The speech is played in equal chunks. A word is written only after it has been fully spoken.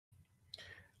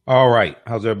All right.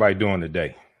 How's everybody doing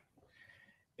today?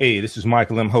 Hey, this is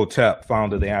Michael Imhotep,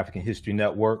 founder of the African History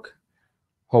Network,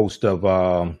 host of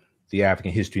the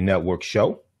African History Network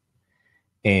show.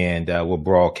 And we're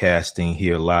broadcasting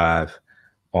here live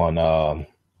on our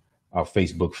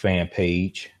Facebook fan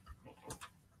page.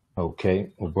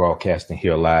 Okay, we're broadcasting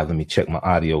here live. Let me check my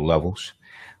audio levels.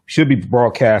 Should be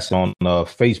broadcast on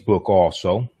Facebook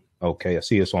also. Okay, I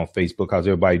see us on Facebook. How's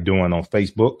everybody doing on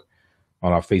Facebook?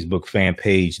 On our Facebook fan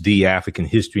page, The African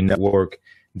History Network,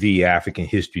 The African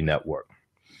History Network.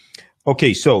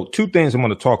 Okay, so two things I'm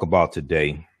going to talk about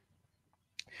today.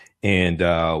 And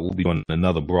we'll be doing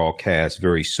another broadcast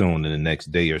very soon in the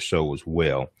next day or so as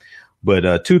well.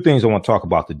 But two things I want to talk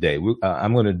about today.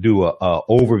 I'm going to do a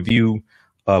overview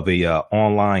of a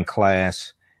online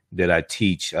class that I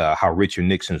teach, how Richard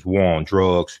Nixon's war on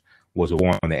drugs was a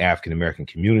war on the African American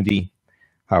community.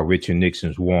 How Richard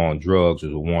Nixon's war on drugs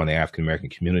was a war on the African American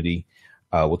community.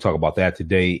 We'll talk about that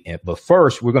today. But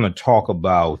first, we're going to talk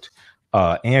about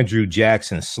Andrew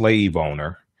Jackson, slave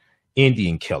owner,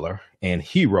 Indian killer, and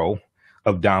hero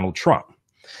of Donald Trump.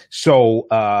 So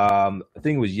I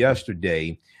think it was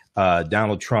yesterday,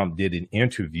 Donald Trump did an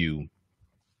interview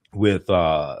with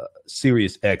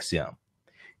Sirius XM,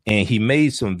 and he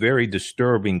made some very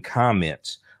disturbing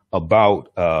comments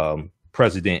about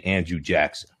President Andrew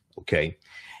Jackson. Okay.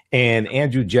 And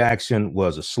Andrew Jackson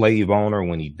was a slave owner.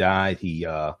 When he died, he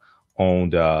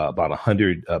owned about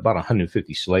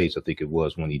 150 slaves, I think it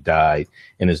was, when he died.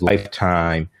 In his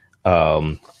lifetime, he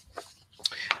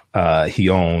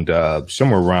owned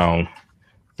somewhere around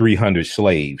 300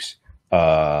 slaves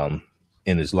in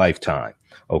his lifetime.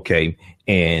 Okay.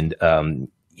 And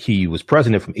he was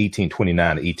president from 1829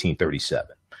 to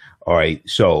 1837. All right.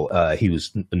 So he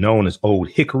was known as Old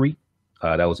Hickory.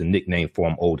 That was a nickname for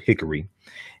him, Old Hickory.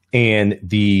 And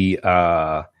his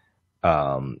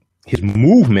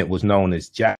movement was known as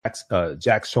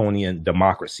Jacksonian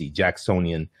democracy.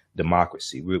 Jacksonian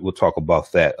democracy. We'll talk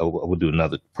about that. We'll do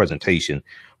another presentation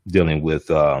dealing with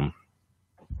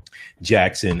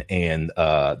Jackson and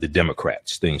the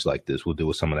Democrats, things like this. We'll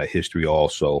do some of that history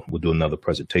also. We'll do another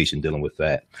presentation dealing with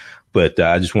that. But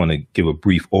I just want to give a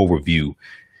brief overview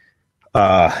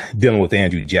dealing with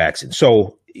Andrew Jackson.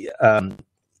 So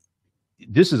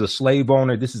this is a slave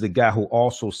owner. This is a guy who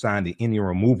also signed the Indian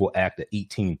Removal Act of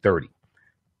 1830.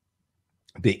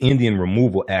 The Indian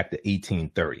Removal Act of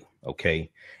 1830.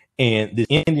 Okay. And the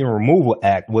Indian Removal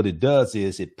Act, what it does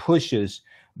is it pushes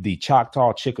the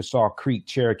Choctaw, Chickasaw, Creek,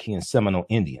 Cherokee, and Seminole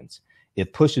Indians.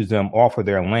 It pushes them off of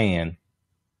their land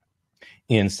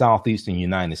in southeastern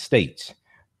United States.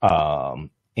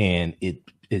 And it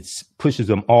pushes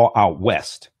them all out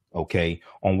west. Okay,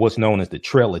 on what's known as the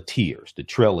Trail of Tears,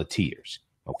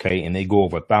 okay, and they go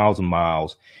over 1,000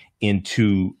 miles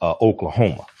into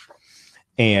Oklahoma.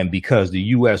 And because the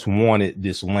U.S. wanted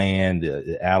this land,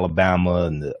 the Alabama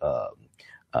and the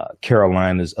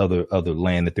Carolinas, other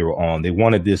land that they were on, they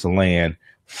wanted this land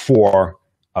for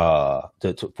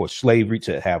slavery,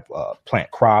 to have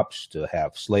plant crops, to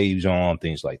have slaves on,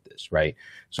 things like this, right?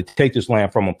 So take this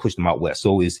land from them, push them out west.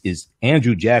 So is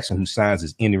Andrew Jackson, who signs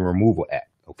this Indian Removal Act.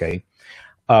 Okay.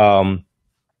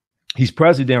 He's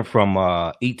president from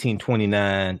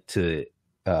 1829 to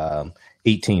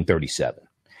 1837.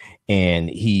 And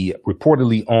he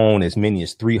reportedly owned as many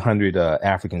as 300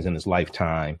 Africans in his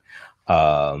lifetime.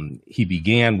 He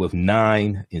began with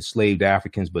 9 enslaved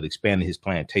Africans, but expanded his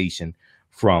plantation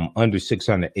from under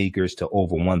 600 acres to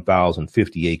over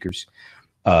 1,050 acres.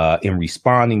 In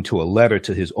responding to a letter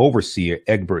to his overseer,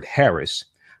 Egbert Harris,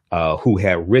 who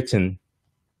had written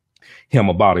him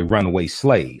about a runaway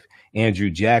slave, Andrew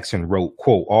Jackson wrote,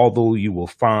 quote, "Although you will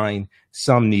find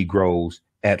some Negroes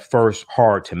at first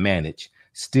hard to manage,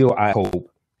 still I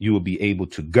hope you will be able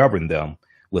to govern them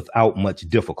without much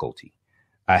difficulty.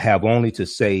 I have only to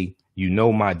say, you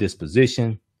know my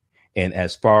disposition, and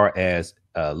as far as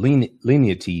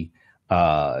lenity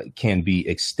can be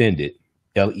extended,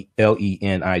 lenity,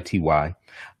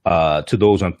 to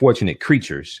those unfortunate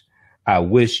creatures, I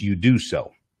wish you do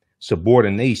so.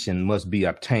 Subordination must be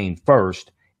obtained first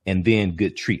and then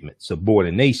good treatment.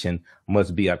 Subordination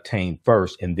must be obtained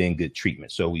first and then good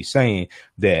treatment." So he's saying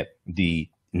that the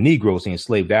Negroes, the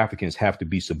enslaved Africans, have to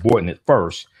be subordinate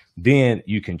first, then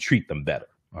you can treat them better.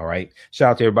 All right.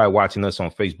 Shout out to everybody watching us on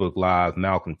Facebook Live,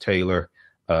 Malcolm Taylor,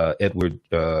 Edward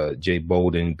J.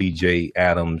 Bolden, BJ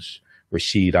Adams,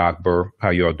 Rashid Akbar.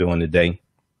 How y'all doing today?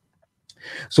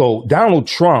 So Donald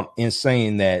Trump, in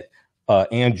saying that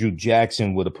Andrew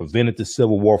Jackson would have prevented the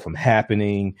Civil War from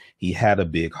happening. He had a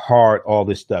big heart, all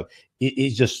this stuff.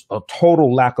 It's just a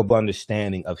total lack of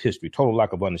understanding of history, total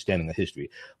lack of understanding of history.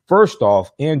 First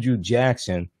off, Andrew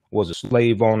Jackson was a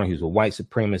slave owner. He was a white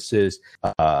supremacist.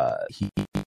 He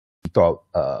thought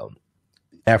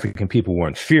African people were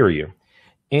inferior.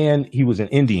 And he was an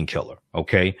Indian killer.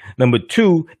 Okay. Number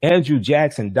two, Andrew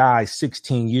Jackson died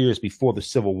 16 years before the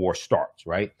Civil War starts,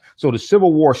 right? So the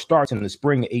Civil War starts in the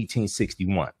spring of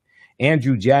 1861.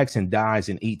 Andrew Jackson dies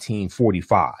in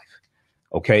 1845.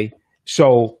 Okay.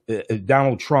 So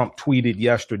Donald Trump tweeted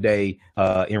yesterday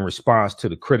in response to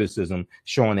the criticism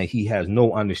showing that he has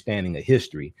no understanding of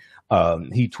history.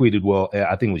 He tweeted, well,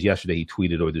 I think it was yesterday he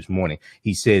tweeted or this morning.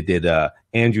 He said that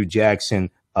Andrew Jackson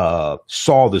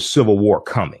saw the Civil War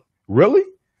coming. Really?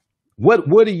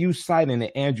 What are you citing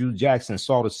that Andrew Jackson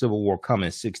saw the Civil War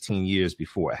coming 16 years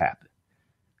before it happened?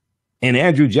 And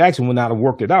Andrew Jackson would not have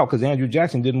worked it out because Andrew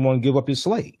Jackson didn't want to give up his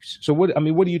slaves. So what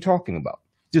are you talking about?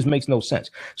 Just makes no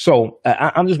sense. So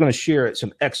I'm just going to share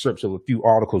some excerpts of a few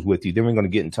articles with you. Then we're going to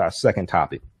get into our second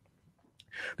topic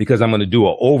because I'm going to do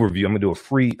an overview. I'm going to do a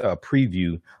free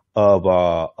preview of an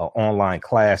online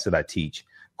class that I teach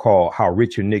called How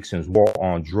Richard Nixon's War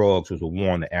on Drugs Was a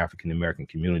War on the African American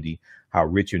Community. How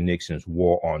Richard Nixon's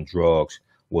War on Drugs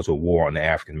was a war on the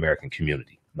African American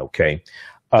community. Okay.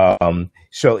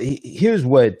 So here's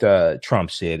what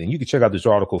Trump said, and you can check out this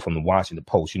article from the Washington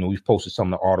Post. You know, we've posted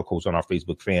some of the articles on our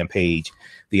Facebook fan page,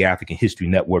 the African History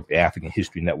Network,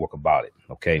 about it.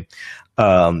 Okay.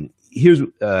 Here's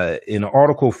an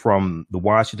article from the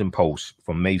Washington Post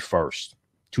from May 1st,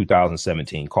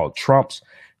 2017 called Trump's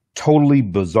Totally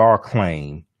Bizarre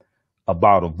Claim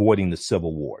about Avoiding the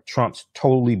Civil War. Trump's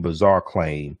totally bizarre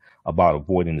claim about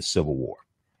avoiding the Civil War.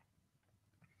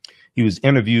 He was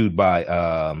interviewed by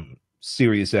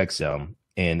Sirius XM,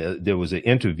 and there was an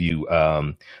interview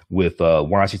with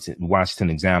Washington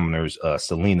Examiner's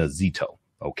Selena Zito.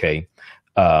 Okay.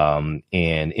 And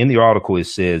in the article, it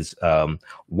says,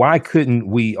 why couldn't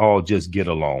we all just get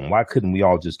along? Why couldn't we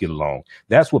all just get along?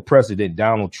 That's what President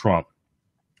Donald Trump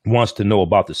wants to know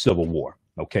about the Civil War.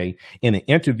 Okay. In an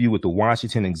interview with the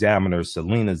Washington Examiner's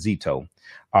Selena Zito,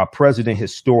 our president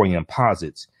historian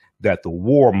posits that the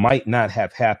war might not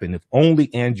have happened if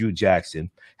only Andrew Jackson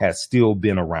had still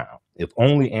been around. If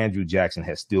only Andrew Jackson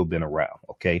had still been around.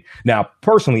 Okay. Now,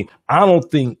 personally, I don't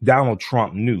think Donald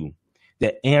Trump knew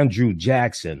that Andrew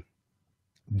Jackson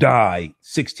died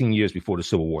 16 years before the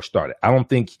Civil War started. I don't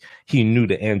think he knew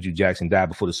that Andrew Jackson died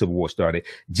before the Civil War started.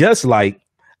 Just like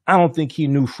I don't think he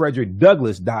knew Frederick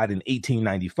Douglass died in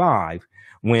 1895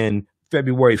 when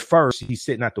February 1st, he's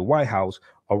sitting at the White House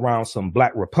around some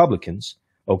black Republicans.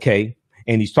 Okay.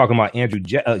 And he's talking about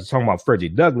he's talking about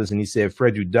Frederick Douglass. And he said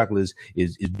Frederick Douglass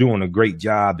is doing a great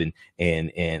job and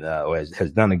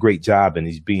has done a great job and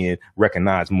he's being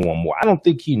recognized more and more. I don't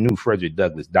think he knew Frederick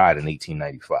Douglass died in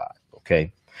 1895.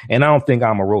 Okay. And I don't think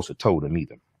Omarosa told him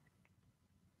either.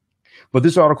 But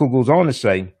this article goes on to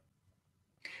say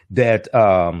that,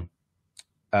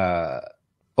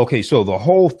 okay, so the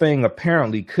whole thing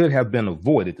apparently could have been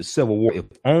avoided, the Civil War, if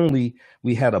only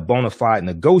we had a bona fide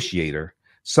negotiator,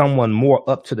 someone more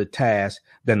up to the task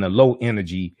than the low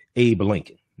energy Abe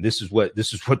Lincoln. This is what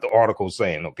the article is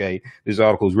saying. OK, this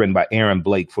article is written by Aaron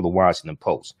Blake for the Washington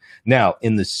Post. Now,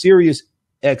 in the Sirius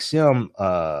XM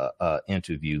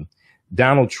interview,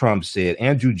 Donald Trump said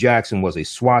Andrew Jackson was a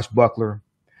swashbuckler,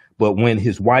 but when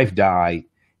his wife died,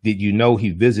 did you know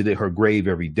he visited her grave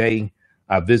every day?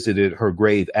 I visited her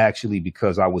grave actually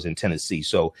because I was in Tennessee.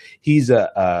 So he's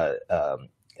Andrew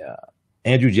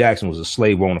Jackson was a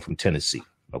slave owner from Tennessee.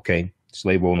 OK,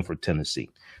 slave owner from Tennessee,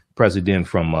 president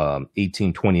from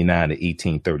 1829 to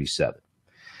 1837.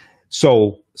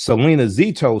 So Selena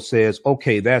Zito says,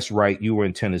 OK, that's right. You were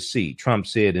in Tennessee. Trump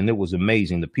said, and it was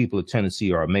amazing. The people of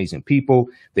Tennessee are amazing people.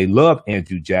 They love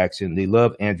Andrew Jackson. They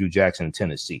love Andrew Jackson in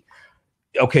Tennessee.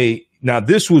 OK, now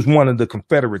this was one of the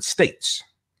Confederate states,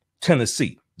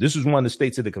 Tennessee. This is one of the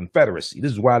states of the Confederacy.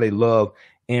 This is why they love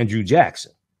Andrew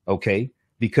Jackson. OK,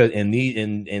 because and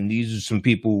these are some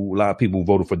people, a lot of people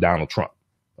voted for Donald Trump.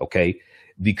 OK,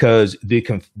 because these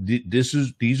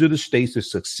are the states that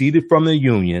succeeded from the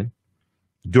Union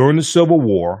during the Civil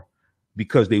War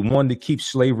because they wanted to keep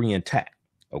slavery intact.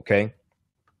 OK,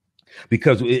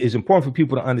 because it's important for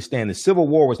people to understand the Civil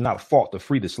War was not fought to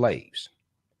free the slaves.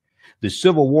 The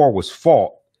Civil War was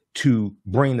fought to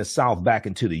bring the South back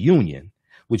into the Union,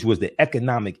 which was the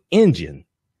economic engine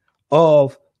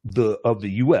of the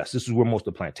U.S. This is where most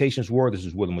of the plantations were. This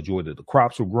is where the majority of the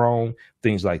crops were grown,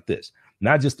 things like this.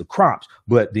 not just the crops,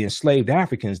 but the enslaved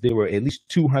Africans. There were at least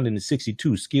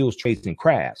 262 skills, trades, and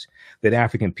crafts that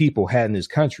African people had in this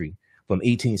country from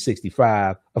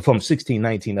 1865, from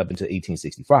 1619 up until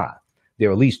 1865. There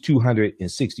are at least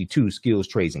 262 skills,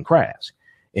 trades, and crafts.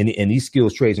 And these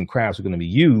skills, trades, and crafts are going to be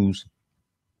used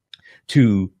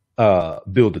to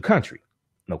build the country.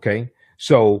 Okay.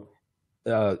 So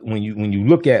when you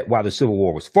look at why the Civil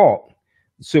War was fought,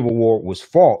 the Civil War was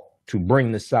fought to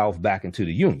bring the South back into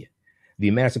the Union. The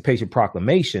Emancipation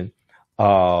Proclamation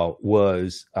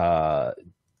was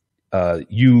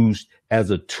used as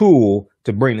a tool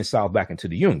to bring the South back into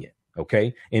the Union.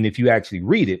 Okay. And if you actually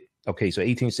read it, okay, so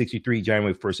 1863,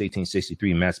 January 1st,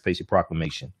 1863, Emancipation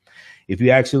Proclamation. If you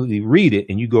actually read it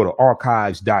and you go to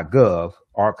archives.gov,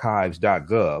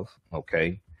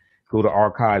 okay, go to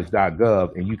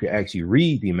archives.gov and you can actually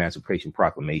read the Emancipation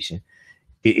Proclamation.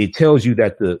 It tells you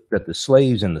that the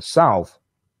slaves in the South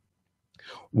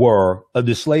were,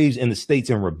 the slaves in the states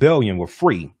in rebellion were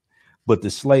free, but the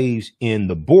slaves in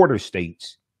the border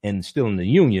states and still in the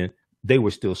Union, they were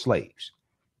still slaves.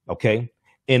 Okay.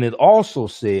 And it also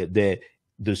said that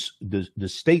the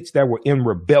states that were in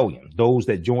rebellion, those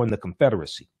that joined the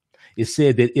Confederacy, it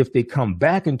said that if they come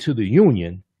back into the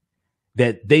Union,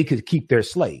 that they could keep their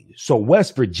slaves. So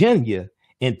West Virginia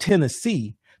and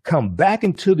Tennessee come back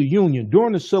into the Union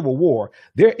during the Civil War.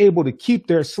 They're able to keep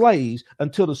their slaves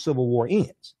until the Civil War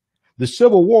ends. The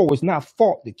Civil War was not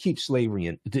fought to keep slavery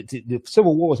in. The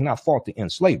Civil War was not fought to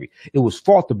end slavery. It was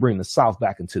fought to bring the South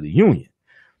back into the Union.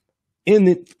 In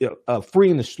the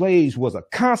freeing the slaves was a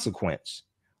consequence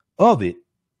of it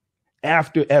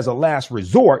after, as a last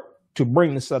resort, to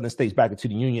bring the Southern states back into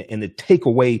the Union and to take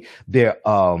away their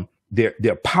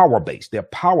power base.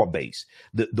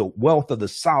 The wealth of the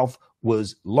South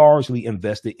was largely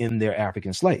invested in their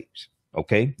African slaves.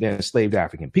 Okay, their enslaved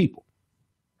African people.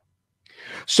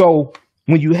 So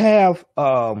when you have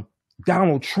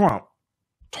Donald Trump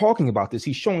talking about this,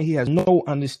 he's showing he has no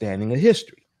understanding of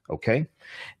history. Okay.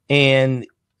 And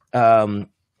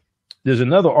there's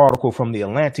another article from the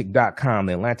Atlantic.com,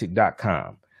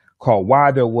 called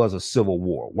Why There Was a Civil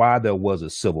War.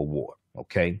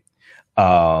 Okay.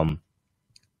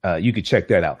 You can check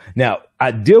that out. Now,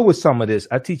 I deal with some of this.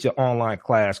 I teach an online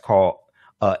class called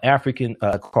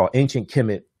called Ancient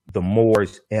Kemet, the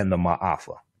Moors and the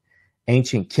Ma'afa.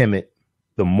 Ancient Kemet,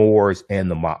 the Moors and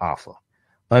the Ma'afa.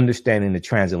 Understanding the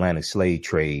transatlantic slave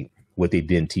trade, what they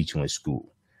didn't teach you in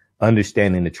school.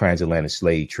 Understanding the transatlantic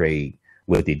slave trade,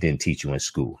 what they didn't teach you in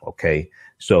school. Okay.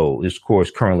 So this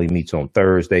course currently meets on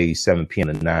Thursdays, 7 p.m.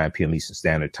 to 9 p.m. Eastern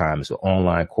Standard Time. It's an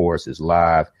online course. It's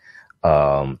live.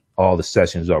 All the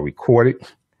sessions are recorded.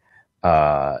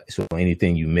 So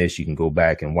anything you miss, you can go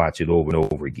back and watch it over and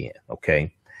over again.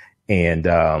 Okay. And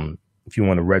if you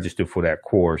want to register for that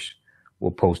course,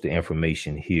 we'll post the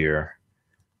information here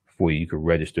for you. You can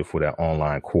register for that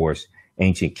online course,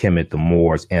 Ancient Kemet, the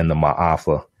Moors and the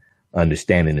Ma'afa.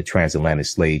 Understanding the transatlantic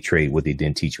slave trade, what they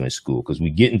didn't teach you in school. Because we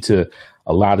get into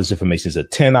a lot of this information. It's a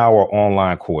 10-hour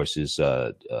online course. It's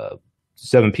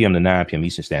 7 p.m. to 9 p.m.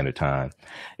 Eastern Standard Time.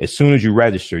 As soon as you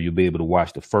register, you'll be able to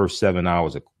watch the first 7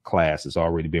 hours of class. It's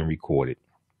already been recorded.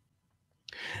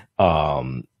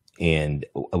 And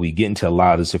we get into a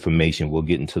lot of this information. We'll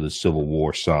get into the Civil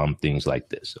War, some things like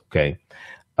this. Okay.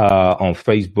 On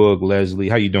Facebook, Leslie,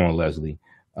 how you doing, Leslie?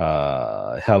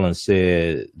 Helen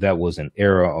said that was an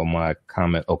error on my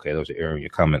comment. Okay, there was an error in your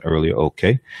comment earlier.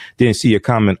 Okay, didn't see your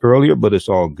comment earlier, but it's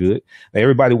all good. Now,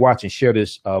 everybody watching, share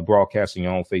this broadcast on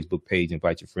your own Facebook page.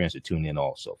 Invite your friends to tune in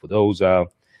also. For those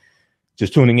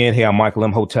just tuning in, hey, I'm Michael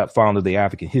Imhotep, founder of the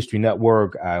African History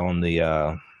Network. I own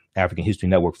the African History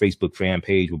Network Facebook fan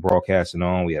page we're broadcasting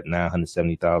on. We have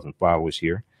 970,000 followers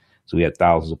here. So we have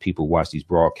thousands of people watch these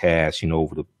broadcasts,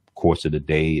 over the course of the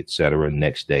day, et cetera,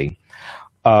 next day.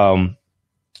 I'm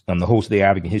the host of the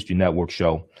African History Network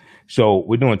show. So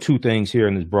we're doing two things here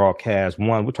in this broadcast.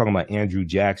 One, we're talking about Andrew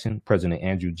Jackson, President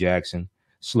Andrew Jackson,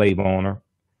 slave owner,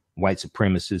 white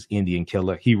supremacist, Indian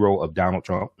killer, hero of Donald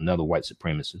Trump, another white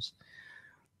supremacist.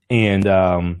 And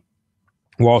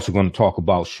we're also going to talk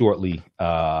about shortly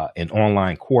an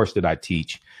online course that I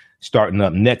teach starting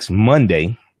up next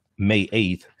Monday, May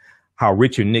 8th, how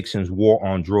Richard Nixon's war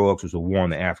on drugs was a war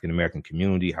on the African-American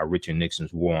community, how Richard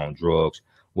Nixon's war on drugs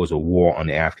was a war on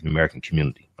the African-American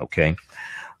community. Okay.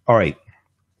 All right.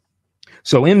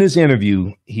 So in this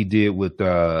interview he did with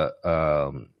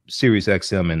Sirius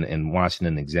XM and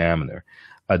Washington Examiner,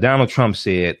 Donald Trump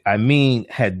said, I mean,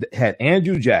 had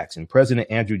Andrew Jackson,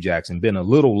 President Andrew Jackson, been a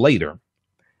little later,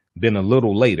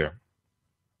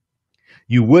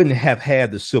 you wouldn't have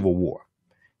had the Civil War.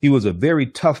 He was a very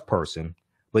tough person,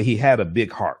 but he had a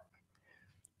big heart.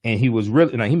 And he was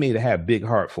really, now he may have had a big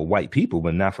heart for white people,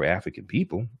 but not for African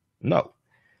people. No.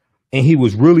 And he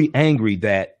was really angry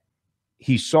that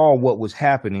he saw what was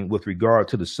happening with regard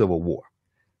to the Civil War.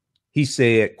 He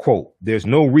said, quote, "There's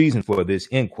no reason for this,"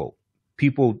 end quote.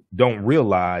 People don't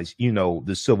realize,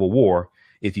 the Civil War.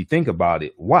 If you think about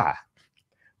it, why?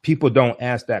 People don't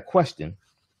ask that question.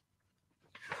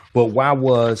 But why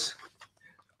was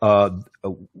there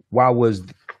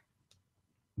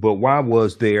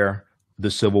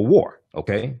the Civil War?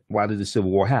 Okay. Why did the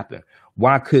Civil War happen?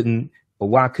 Why could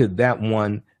that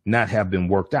one not have been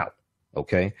worked out?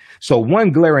 Okay. So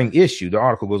one glaring issue, the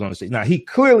article goes on to say, now he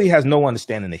clearly has no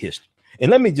understanding of history.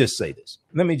 And let me just say this.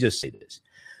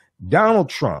 Donald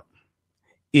Trump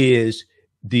is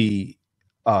the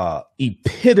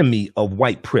epitome of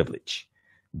white privilege.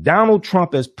 Donald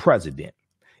Trump as president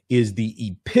is the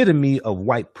epitome of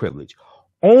white privilege.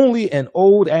 Only an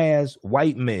old ass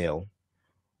white male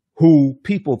who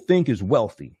people think is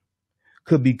wealthy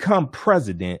could become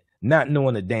president, not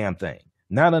knowing a damn thing,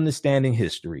 not understanding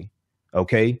history.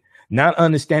 Okay. Not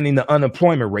understanding the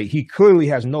unemployment rate. He clearly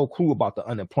has no clue about the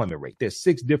unemployment rate. There's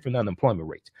 6 different unemployment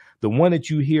rates. The one that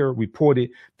you hear reported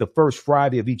the first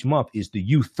Friday of each month is the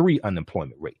U3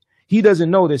 unemployment rate. He doesn't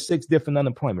know there's 6 different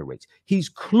unemployment rates. He's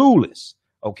clueless.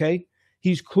 Okay.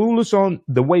 He's clueless on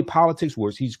the way politics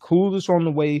works. He's clueless on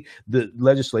the way the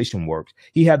legislation works.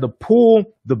 He had to pull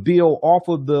the bill off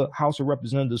of the House of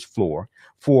Representatives floor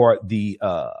for the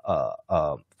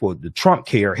Trump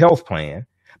Care health plan,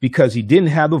 because he didn't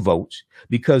have the votes,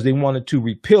 because they wanted to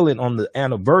repeal it on the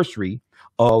anniversary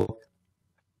of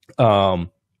the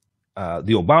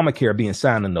Obamacare being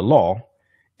signed into law.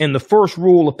 And the first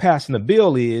rule of passing a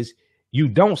bill is you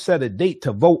don't set a date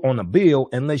to vote on a bill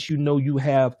unless you know you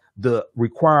have the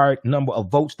required number of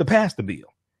votes to pass the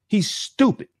bill. He's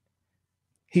stupid.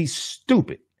 He's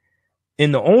stupid.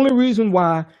 And the only reason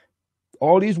why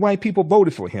all these white people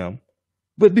voted for him,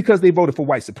 but because they voted for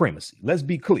white supremacy. Let's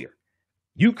be clear.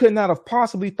 You could not have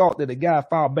possibly thought that a guy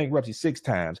filed bankruptcy 6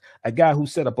 times, a guy who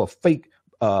set up a fake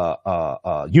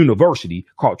university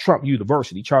called Trump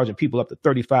University, charging people up to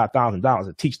 $35,000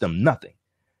 to teach them nothing.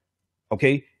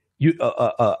 Okay,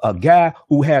 a guy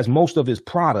who has most of his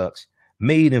products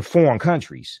made in foreign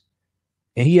countries,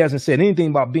 and he hasn't said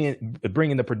anything about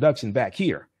bringing the production back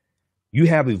here. You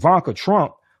have Ivanka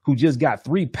Trump, who just got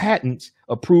 3 patents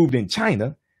approved in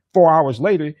China. 4 hours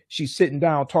later, she's sitting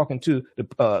down talking to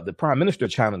the prime minister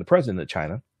of China, the president of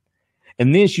China.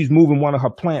 And then she's moving one of her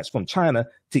plants from China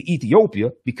to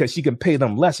Ethiopia because she can pay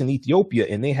them less in Ethiopia,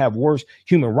 and they have worse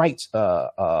human rights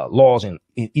laws in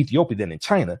Ethiopia than in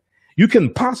China. You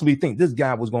couldn't possibly think this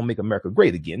guy was going to make America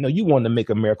great again. No, you wanted to make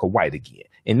America white again.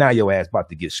 And now your ass about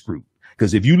to get screwed.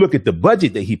 Because if you look at the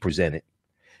budget that he presented,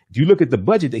 you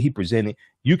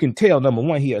can tell, number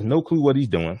one, he has no clue what he's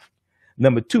doing.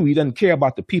 Number 2, he doesn't care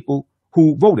about the people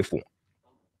who voted for him.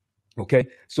 Okay,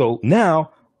 so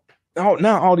now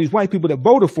all these white people that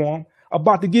voted for him are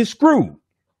about to get screwed,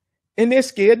 and they're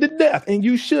scared to death. And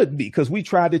you should be, because we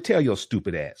tried to tell your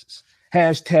stupid asses.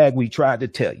 Hashtag we tried to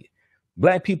tell you.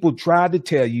 Black people tried to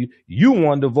tell you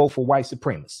wanted to vote for white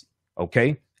supremacy.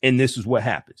 Okay, and this is what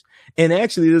happens. And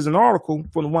actually, there's an article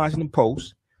from the Washington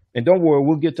Post, and don't worry,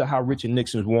 we'll get to how Richard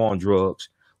Nixon's war on drugs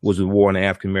was a war in the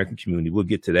African-American community. We'll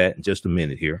get to that in just a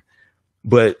minute here.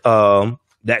 But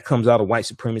that comes out of white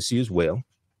supremacy as well.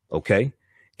 Okay.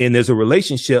 And there's a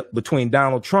relationship between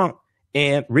Donald Trump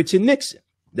and Richard Nixon.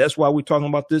 That's why we're talking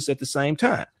about this at the same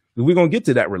time. We're going to get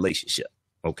to that relationship.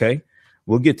 Okay.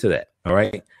 We'll get to that. All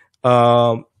right.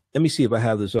 Let me see if I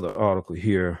have this other article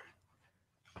here.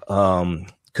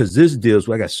 Because this deals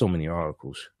with, I got so many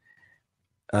articles.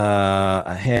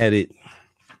 I had it.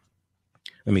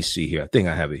 Let me see here. I think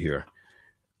I have it here.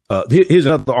 Here's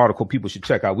another article people should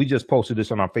check out. We just posted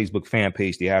this on our Facebook fan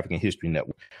page, the African History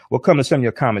Network. We'll come to some of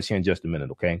your comments here in just a minute,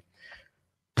 okay?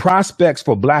 Prospects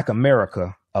for Black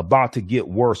America about to get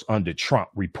worse under Trump,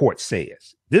 report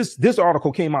says. This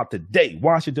article came out today,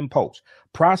 Washington Post.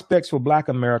 Prospects for Black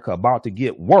America about to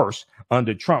get worse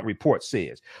under Trump, report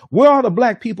says. Where are the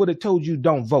Black people that told you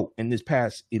don't vote in this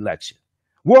past election?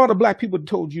 Where are the Black people that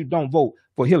told you don't vote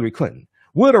for Hillary Clinton?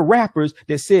 We're the rappers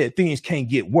that said things can't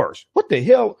get worse. What the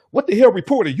hell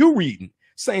report are you reading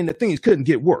saying that things couldn't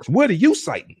get worse? What are you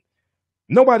citing?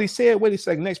 Nobody said, wait a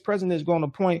second, next president is going to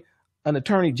appoint an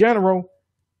attorney general.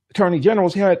 Attorney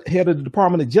general's head of the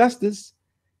Department of Justice.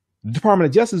 The Department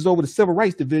of Justice is over the Civil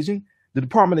Rights Division. The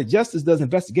Department of Justice does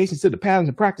investigations to the patterns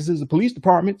and practices of police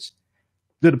departments.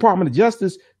 The Department of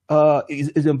Justice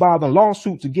is involved in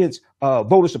lawsuits against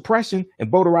voter suppression and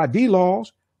voter ID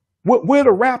laws. Where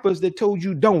the rappers that told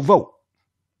you don't vote?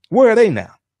 Where are they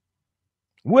now?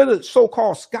 Where are the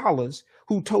so-called scholars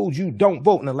who told you don't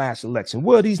vote in the last election?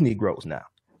 Where are these Negroes now?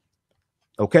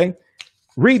 Okay.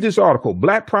 Read this article.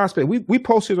 Black prospect. We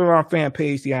posted on our fan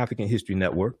page, the African History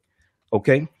Network.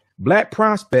 Okay. Black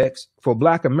prospects for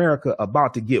Black America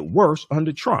about to get worse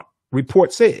under Trump,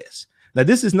 report says. Now,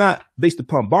 this is not based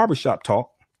upon barbershop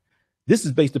talk. This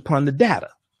is based upon the data.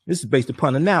 This is based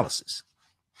upon analysis.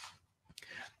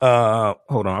 Hold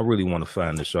on. I really want to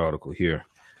find this article here.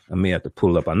 I may have to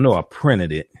pull it up. I know I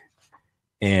printed it.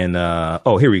 And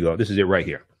oh, here we go. This is it right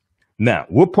here. Now,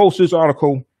 we'll post this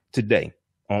article today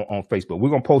on Facebook. We're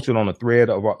going to post it on the thread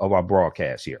of our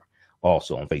broadcast here,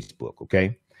 also on Facebook.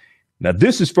 Okay. Now,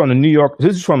 this is from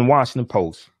the Washington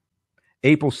Post,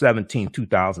 April 17,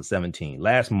 2017,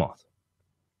 last month,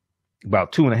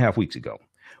 about 2.5 weeks ago.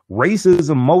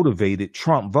 Racism motivated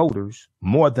Trump voters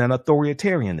more than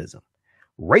authoritarianism.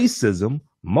 Racism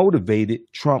motivated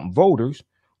Trump voters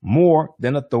more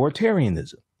than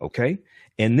authoritarianism. Okay.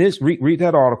 And this, read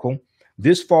that article.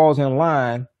 This falls in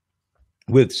line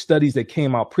with studies that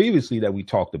came out previously that we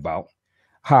talked about,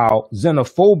 how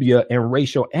xenophobia and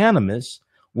racial animus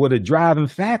were the driving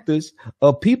factors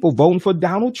of people voting for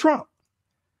Donald Trump.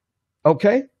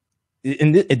 Okay.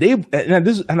 And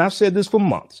I've said this for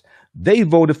months. They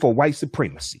voted for white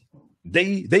supremacy.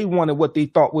 They wanted what they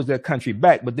thought was their country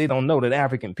back, but they don't know that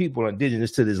African people are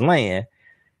indigenous to this land.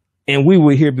 And we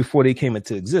were here before they came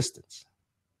into existence.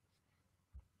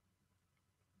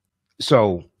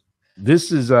 So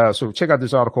this is so check out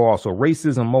this article also.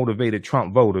 Racism motivated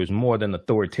Trump voters more than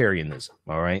authoritarianism.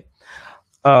 All right.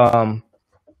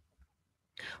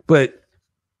 But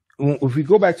if we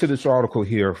go back to this article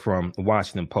here from the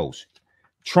Washington Post,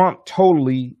 Trump's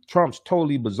totally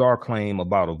bizarre claim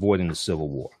about avoiding the Civil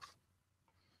War.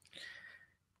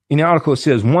 In the article, it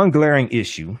says one glaring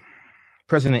issue.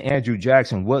 President Andrew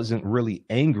Jackson wasn't really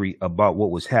angry about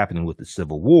what was happening with the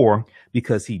Civil War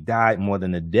because he died more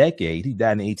than a decade. He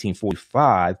died in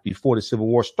 1845 before the Civil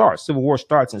War starts. Civil War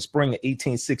starts in spring of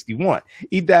 1861.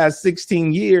 He died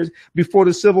 16 years before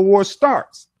the Civil War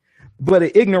starts. But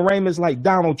an ignoramus like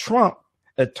Donald Trump,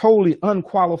 a totally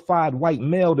unqualified white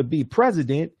male to be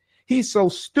president, he's so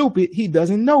stupid he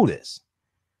doesn't know this.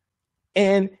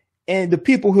 And the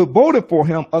people who voted for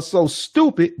him are so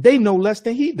stupid they know less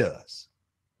than he does.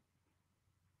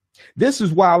 This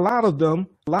is why a lot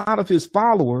of his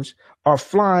followers are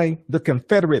flying the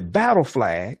Confederate battle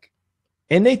flag,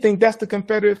 and they think that's the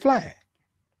Confederate flag.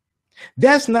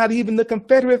 That's not even the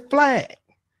Confederate flag.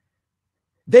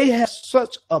 They have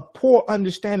such a poor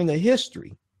understanding of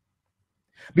history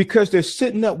because they're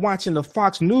sitting up watching the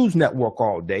Fox News network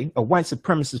all day, a white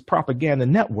supremacist propaganda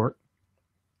network.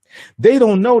 They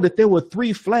don't know that there were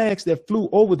 3 flags that flew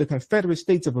over the Confederate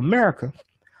States of America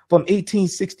from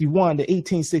 1861 to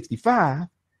 1865.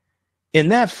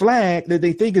 And that flag that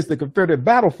they think is the Confederate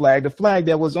battle flag, the flag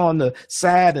that was on the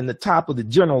side and the top of the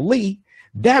General Lee,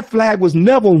 that flag was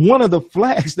never one of the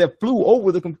flags that flew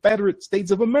over the Confederate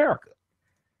States of America.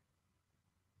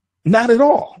 Not at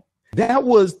all. That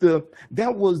was the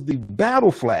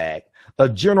battle flag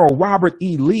of General Robert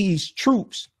E. Lee's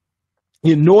troops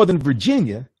in Northern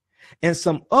Virginia and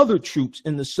some other troops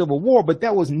in the Civil War, but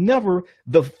that was never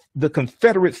the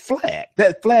Confederate flag.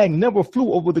 That flag never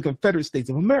flew over the Confederate States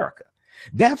of America.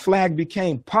 That flag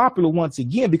became popular once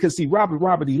again because, see,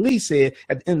 Robert E. Lee said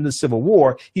at the end of the Civil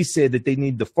War, he said that they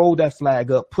need to fold that flag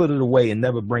up, put it away, and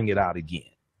never bring it out again.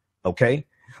 Okay?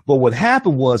 But what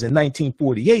happened was in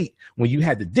 1948, when you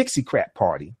had the Dixiecrat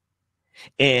Party,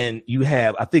 and you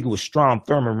have, I think it was Strom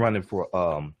Thurmond running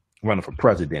for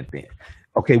president then.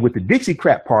 Okay, with the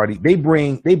Dixiecrat Party, they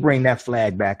bring that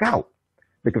flag back out,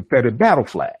 the Confederate battle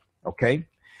flag. Okay,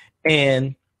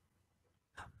 and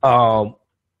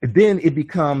then it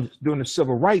becomes during the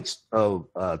civil rights of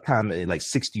time, like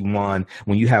 61,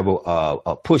 when you have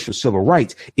a push for civil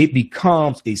rights, it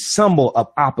becomes a symbol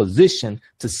of opposition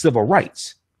to civil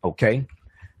rights. Okay,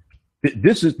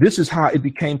 this is how it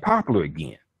became popular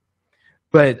again.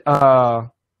 But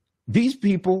these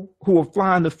people who are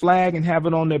flying the flag and have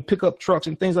it on their pickup trucks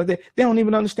and things like that, they don't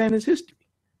even understand its history.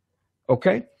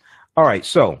 Okay, all right,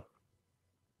 so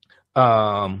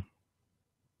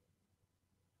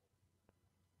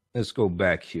let's go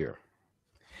back here.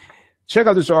 Check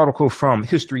out this article from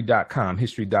history.com,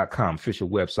 official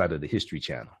website of the History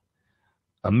Channel.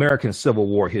 American Civil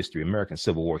War history,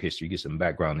 get some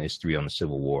background history on the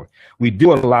Civil War. We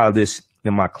do a lot of this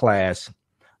in my class,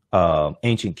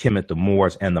 Ancient Kemet, the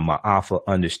Moors, and the Ma'afa,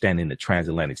 understanding the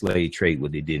transatlantic slave trade,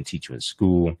 what they didn't teach you in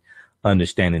school,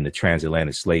 understanding the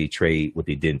transatlantic slave trade, what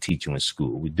they didn't teach you in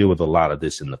school. We deal with a lot of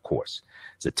this in the course.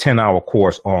 It's a 10-hour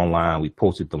course online. We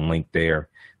posted the link there.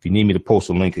 If you need me to post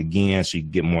a link again so you can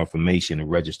get more information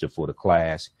and register for the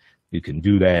class, you can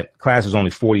do that. Class is only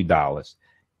 $40.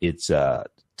 It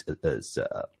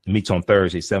meets on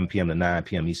Thursday, 7 p.m. to 9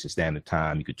 p.m. Eastern Standard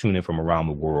Time. You can tune in from around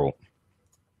the world.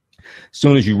 As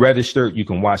soon as you register, you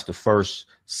can watch the first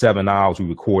 7 hours we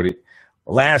recorded.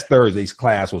 Last Thursday's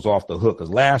class was off the hook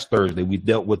because last Thursday we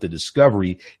dealt with the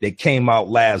discovery that came out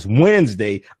last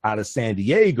Wednesday out of San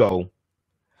Diego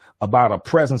about a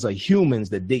presence of humans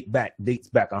that dates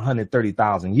back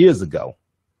 130,000 years ago.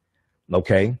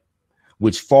 Okay,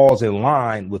 which falls in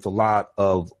line with a lot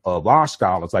of our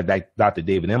scholars, like Dr.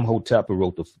 David Imhotep, who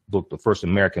wrote the book "The First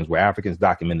Americans Were Africans: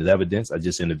 Documented Evidence." I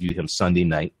just interviewed him Sunday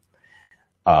night.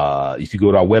 If you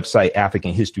go to our website,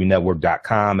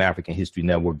 AfricanHistoryNetwork.com,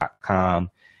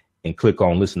 AfricanHistoryNetwork.com, and click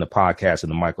on listen to podcast of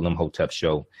the Michael Imhotep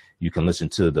show, you can listen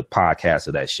to the podcast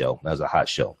of that show. That was a hot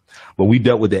show. But we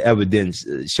dealt with the evidence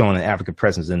showing an African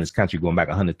presence in this country going back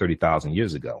 130,000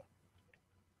 years ago.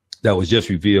 That was just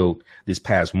revealed this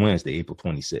past Wednesday, April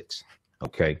 26th.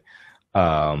 Okay.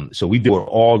 So we do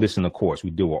all this in the course.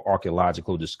 We do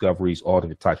archaeological discoveries, all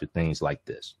different types of things like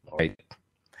this. Okay.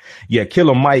 Yeah,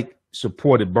 Killer Mike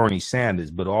supported Bernie Sanders,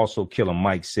 but also Killer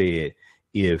Mike said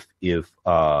if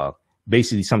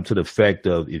basically something to the effect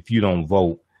of if you don't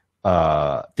vote,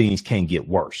 things can get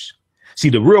worse. See,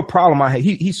 the real problem I had,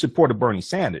 he supported Bernie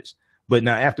Sanders, but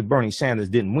now after Bernie Sanders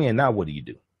didn't win, now what do you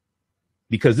do?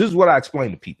 Because this is what I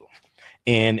explain to people.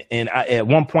 And I, at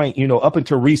one point, you know, up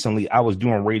until recently, I was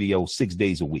doing radio 6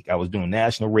 days a week. I was doing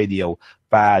national radio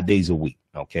 5 days a week.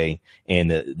 OK, and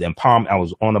the empowerment, I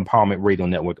was on the Empowerment Radio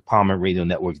Network. The Empowerment Radio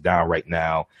Network's down right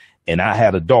now. And I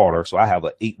had a daughter. So I have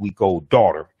an 8-week-old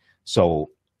daughter. So,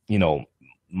 you know,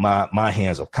 my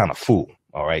hands are kind of full.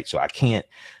 All right. So I can't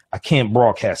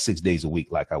broadcast 6 days a week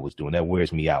like I was doing. That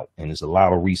wears me out. And there's a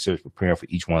lot of research preparing for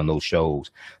each one of those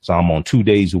shows. So I'm on 2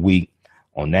 days a week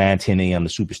on 9-10 a.m. the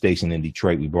Superstation in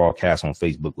Detroit. We broadcast on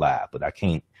Facebook Live, but I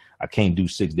can't do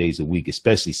 6 days a week,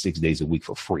 especially 6 days a week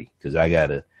for free, because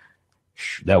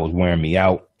that was wearing me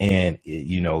out. And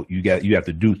you know, you have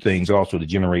to do things also to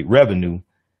generate revenue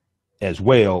as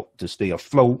well to stay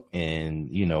afloat. And,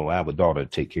 you know, I have a daughter to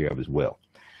take care of as well.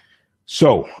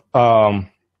 So, but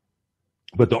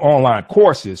the online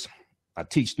courses, I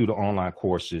teach through the online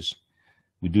courses.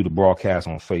 We do the broadcast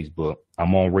on Facebook.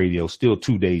 I'm on radio still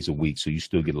 2 days a week, so you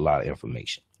still get a lot of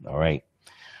information. All right.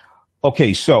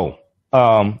 Okay, so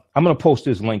I'm going to post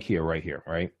this link here, right here,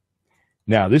 right?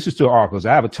 Now, this is to articles.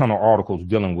 I have a ton of articles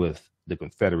dealing with the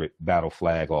Confederate battle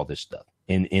flag, all this stuff.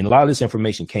 And a lot of this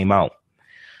information came out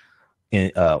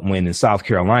when in South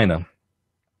Carolina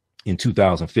in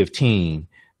 2015,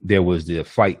 there was the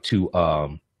fight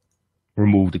to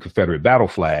remove the Confederate battle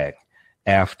flag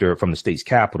from the state's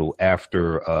capital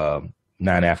after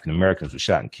 9 African Americans were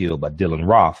shot and killed by Dylan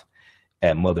Roth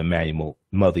at Mother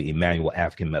Emanuel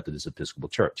African Methodist Episcopal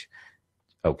Church.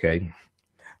 Okay,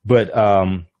 but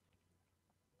a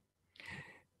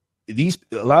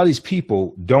lot of these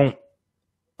people don't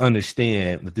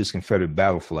understand that this Confederate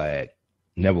battle flag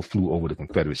never flew over the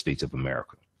Confederate States of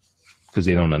America, because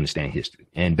they don't understand history.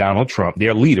 And Donald Trump,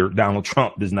 their leader, Donald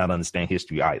Trump, does not understand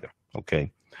history either.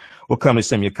 Okay. We'll come and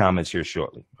send your comments here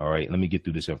shortly. All right. Let me get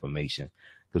through this information,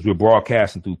 because we're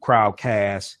broadcasting through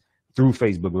Crowdcast, through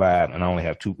Facebook Live, and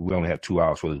we only have 2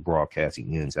 hours for this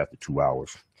broadcasting. Ends after 2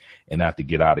 hours. And I have to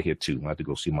get out of here too. I have to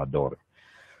go see my daughter.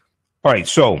 All right.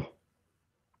 So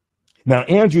now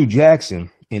Andrew Jackson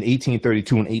in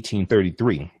 1832 and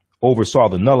 1833 oversaw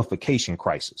the nullification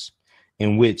crisis,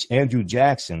 in which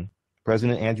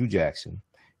President Andrew Jackson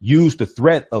used the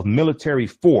threat of military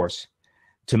force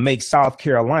to make South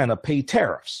Carolina pay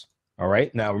tariffs. All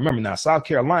right. Now, remember, South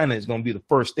Carolina is going to be the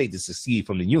first state to secede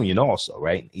from the Union also,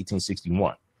 right?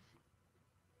 1861.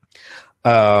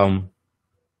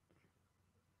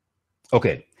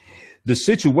 Okay. The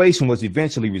situation was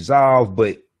eventually resolved,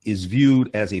 but is viewed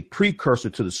as a precursor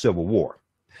to the Civil War.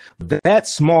 That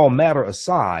small matter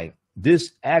aside,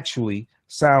 this actually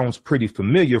sounds pretty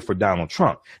familiar for Donald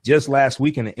Trump. Just last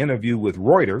week in an interview with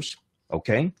Reuters,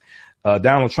 okay,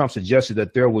 Donald Trump suggested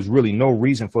that there was really no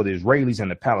reason for the Israelis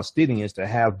and the Palestinians to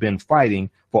have been fighting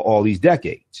for all these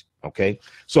decades. Okay,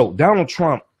 so Donald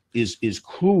Trump is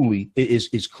clearly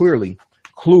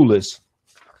clueless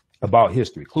about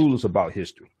history.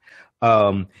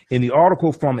 In the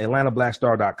article from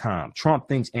AtlantaBlackStar.com, Trump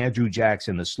thinks Andrew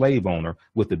Jackson, the slave owner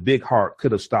with the big heart,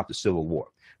 could have stopped the Civil War.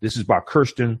 This is by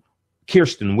Kirsten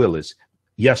Willis,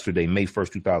 yesterday, May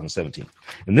 1st, 2017.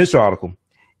 In this article,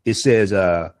 it says,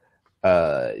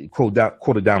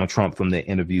 quoted Donald Trump from the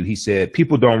interview. He said,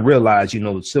 "People don't realize,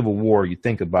 the Civil War, you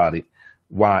think about it,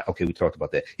 why. Okay, we talked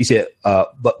about that. He said,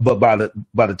 but by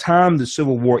the time the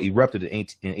Civil War erupted in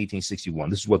 1861,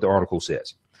 this is what the article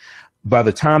says. By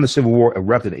the time the Civil War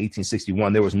erupted in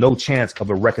 1861, there was no chance of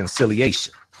a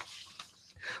reconciliation.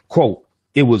 Quote,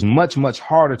 it was much, much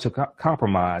harder to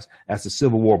compromise as the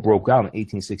Civil War broke out in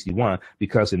 1861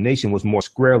 because the nation was more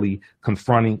squarely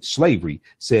confronting slavery,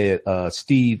 said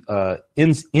Steve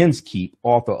Inskeep,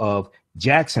 author of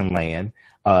Jackson Land.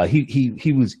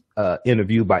 He was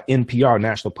interviewed by NPR,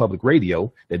 National Public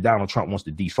Radio, that Donald Trump wants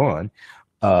to defund,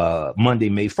 Monday,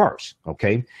 May 1st.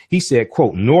 Okay. He said,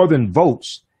 quote, Northern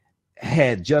votes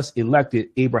had just elected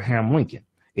Abraham Lincoln,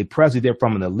 a president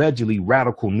from an allegedly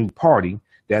radical new party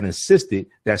that insisted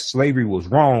that slavery was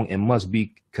wrong and must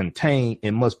be contained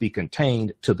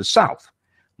to the South.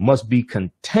 Must be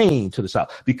contained to the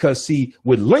South. Because see,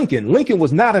 with Lincoln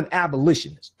was not an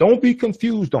abolitionist. Don't be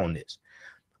confused on this.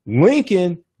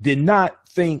 Lincoln did not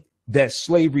think that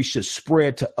slavery should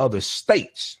spread to other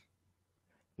states.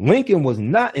 Lincoln was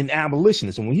not an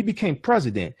abolitionist. And when he became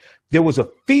president, there was a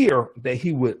fear that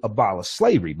he would abolish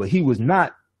slavery, but he was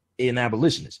not an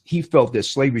abolitionist. He felt that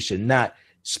slavery should not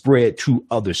spread to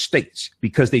other states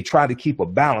because they try to keep a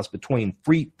balance between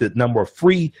the number of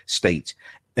free states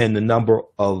and the number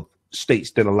of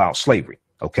states that allow slavery.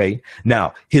 Okay.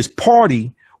 Now his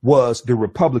party was the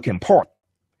Republican Party.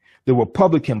 The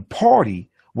Republican Party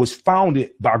was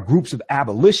founded by groups of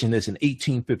abolitionists in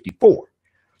 1854.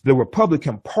 The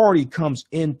Republican Party comes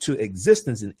into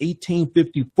existence in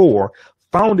 1854,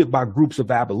 founded by groups of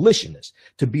abolitionists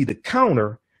to be the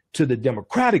counter to the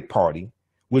Democratic Party,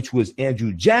 which was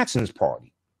Andrew Jackson's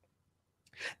party.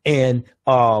 And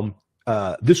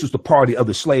this was the party of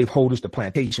the slaveholders, the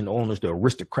plantation owners, the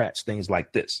aristocrats, things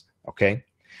like this. Okay.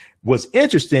 What's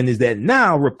interesting is that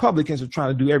now Republicans are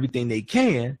trying to do everything they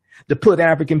can to put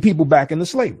African people back into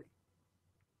slavery.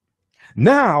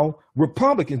 Now,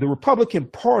 the Republican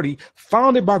Party,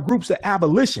 founded by groups of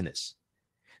abolitionists,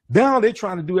 now they're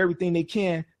trying to do everything they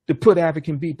can to put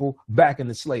African people back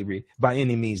into slavery by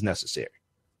any means necessary.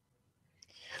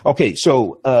 Okay,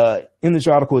 so in this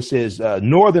article, it says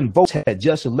Northern votes had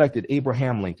just elected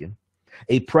Abraham Lincoln,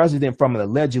 a president from an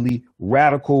allegedly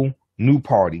radical new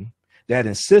party that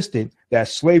insisted that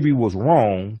slavery was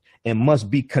wrong and must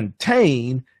be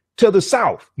contained to the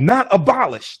South, not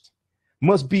abolished,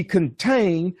 must be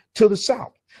contained to the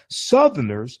South.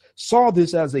 Southerners saw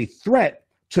this as a threat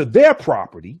to their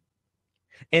property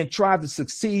and tried to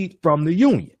succeed from the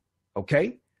Union.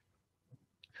 Okay.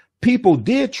 People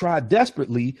did try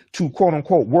desperately to, quote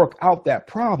unquote, work out that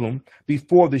problem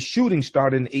before the shooting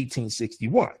started in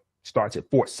 1861. Starts at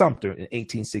Fort Sumter in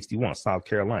 1861, South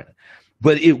Carolina.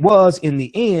 But it was, in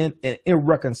the end, an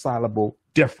irreconcilable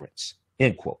difference,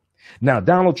 end quote. Now,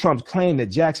 Donald Trump's claim that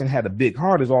Jackson had a big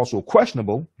heart is also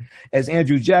questionable, as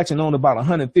Andrew Jackson owned about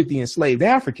 150 enslaved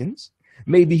Africans.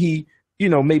 Maybe he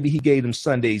gave them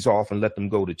Sundays off and let them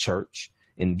go to church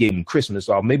and gave them Christmas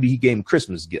off. Maybe he gave them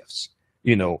Christmas gifts.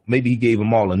 Maybe he gave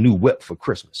them all a new whip for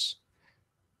Christmas.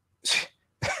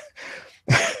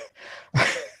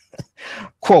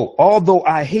 Quote, although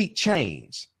I hate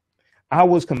chains, I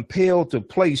was compelled to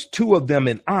place 2 of them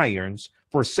in irons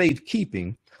for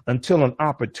safekeeping until an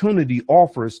opportunity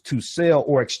offers to sell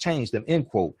or exchange them, end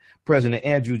quote. President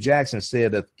Andrew Jackson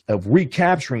said of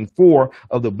recapturing 4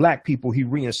 of the black people he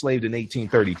re-enslaved in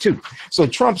 1832. So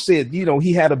Trump said,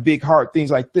 he had a big heart,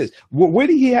 things like this. Where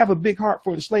did he have a big heart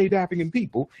for enslaved African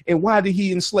people? And why did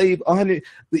he enslave 100?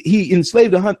 He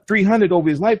enslaved 300 over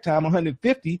his lifetime,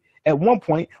 150 at one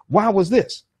point. Why was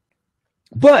this?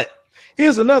 But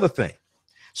here's another thing.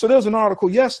 So there was an article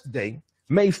yesterday,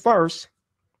 May 1st,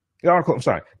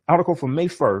 article from May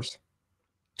 1st,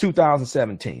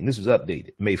 2017. This was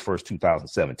updated May 1st,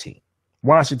 2017.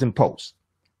 Washington Post.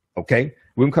 Okay.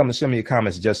 We're going to come to some of your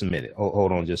comments in just a minute.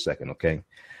 Hold on just a second. Okay.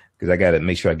 Because I got to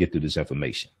make sure I get through this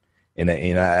information. And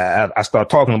I start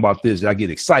talking about this, I get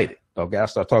excited. Okay. I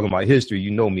start talking about history.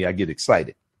 You know me, I get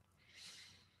excited.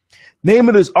 Name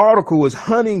of this article is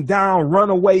Hunting Down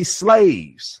Runaway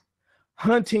Slaves.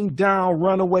 Hunting Down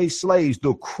Runaway Slaves,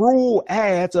 the cruel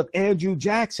ads of Andrew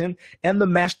Jackson and the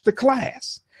master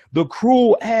class. The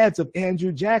cruel ads of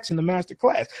Andrew Jackson, the master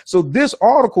class. So this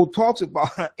article talks about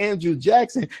how Andrew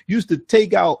Jackson used to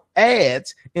take out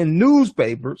ads in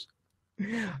newspapers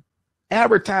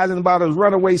advertising about his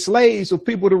runaway slaves so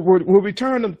people would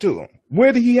return them to him.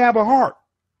 Where did he have a heart?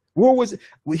 Where was it?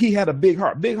 Well, he had a big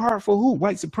heart. Big heart for who?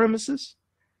 White supremacists?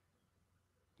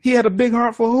 He had a big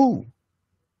heart for who?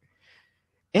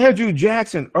 Andrew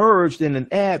Jackson urged in an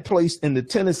ad placed in the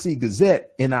Tennessee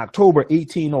Gazette in October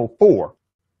 1804.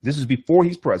 This is before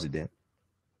he's president.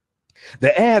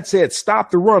 The ad said, "Stop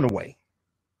the runaway."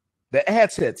 The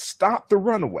ad said, "Stop the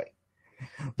runaway."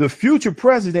 The future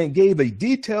president gave a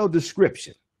detailed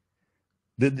description.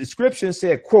 The description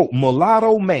said, quote,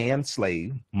 mulatto man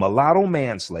slave,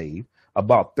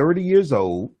 about 30 years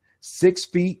old, 6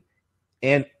 feet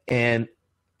and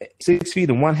 6 feet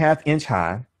and 1/2 inch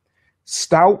high,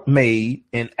 stout made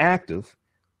and active,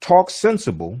 talks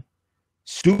sensible,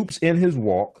 stoops in his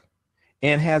walk,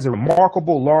 and has a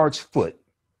remarkable large foot.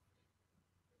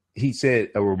 He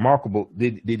said a remarkable,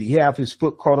 did he have his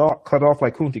foot cut off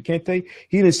like Kunta Kinte?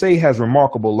 He didn't say has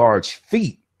remarkable large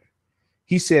feet.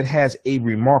 He said has a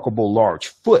remarkable large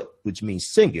foot, which means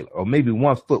singular, or maybe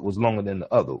one foot was longer than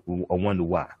the other. I wonder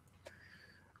why.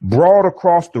 Broad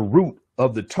across the root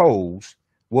of the toes,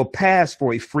 will pass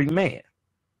for a free man.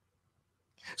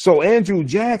 So Andrew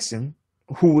Jackson,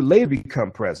 who would later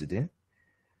become president,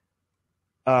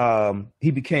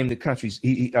 he became the country's,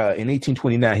 in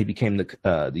 1829, he became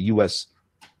the U.S.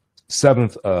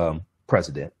 7th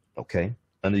president, okay,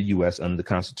 under the U.S., under the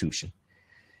Constitution.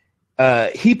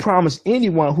 He promised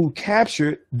anyone who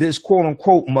captured this quote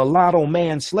unquote mulatto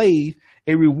man slave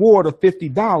a reward of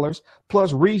 $50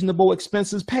 plus reasonable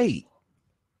expenses paid.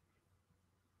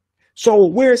 So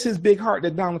where's his big heart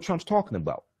that Donald Trump's talking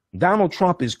about? Donald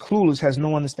Trump is clueless, has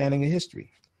no understanding of history.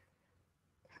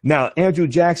 Now, Andrew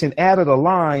Jackson added a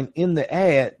line in the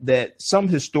ad that some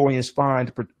historians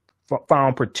found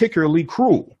particularly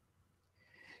cruel.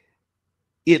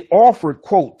 It offered,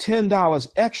 quote, $10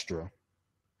 extra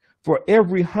for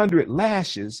every 100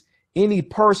 lashes any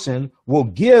person will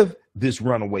give this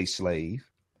runaway slave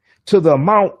to the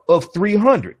amount of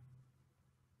 300.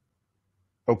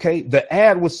 Okay, the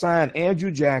ad was signed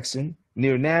Andrew Jackson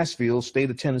near Nashville, state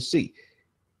of Tennessee.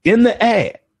 In the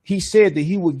ad, he said that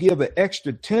he would give an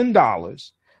extra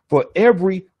 $10 for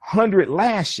every 100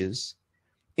 lashes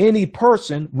any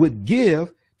person would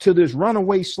give to this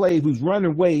runaway slave who's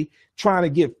running away trying to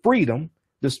get freedom,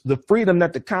 the freedom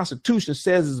that the Constitution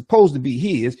says is supposed to be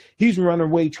his. He's running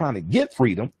away trying to get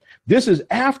freedom. This is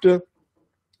after,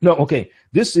 no, okay,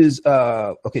 this is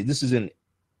in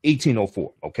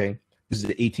 1804, okay? This is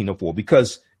 1804,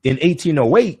 because in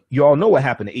 1808, you all know what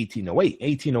happened in 1808.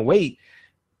 1808,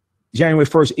 January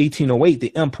 1st, 1808,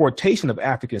 the importation of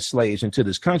African slaves into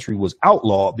this country was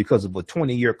outlawed because of a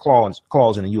 20-year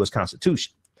clause in the U.S.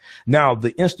 Constitution. Now,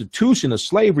 the institution of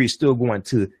slavery is still going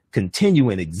to continue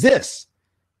and exist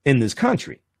in this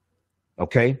country,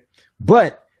 okay?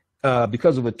 But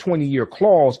because of a 20-year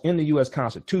clause in the U.S.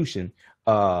 Constitution,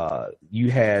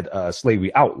 you had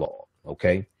slavery outlawed,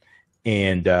 okay?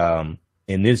 And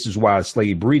this is why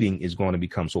slave breeding is going to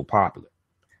become so popular.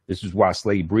 This is why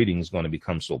slave breeding is going to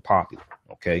become so popular.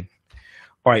 Okay.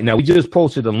 All right. Now we just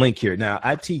posted a link here. Now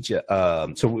I teach I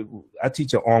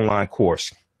teach an online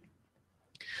course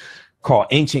called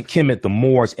Ancient Kemet, the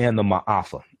Moors and the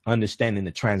Ma'afa, Understanding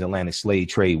the Transatlantic Slave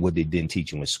Trade, what they didn't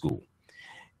teach you in school.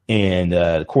 And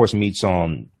the course meets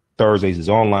on Thursdays. It's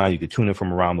online. You can tune in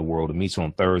from around the world. It meets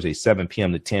on Thursdays, 7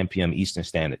 p.m. to 10 p.m. Eastern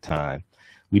Standard Time.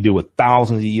 We deal with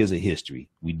thousands of years of history.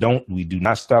 We do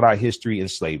not start our history in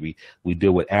slavery. We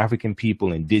deal with African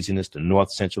people indigenous to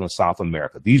North, Central, and South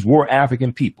America. These were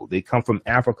African people. They come from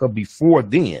Africa before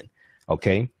then.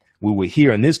 Okay. We were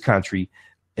here in this country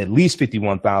at least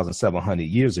 51,700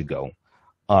 years ago.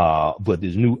 But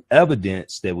there's new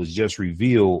evidence that was just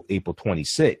revealed April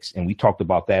 26th. And we talked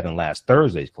about that in last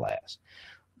Thursday's class.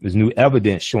 There's new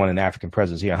evidence showing an African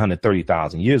presence here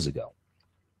 130,000 years ago.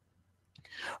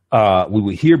 We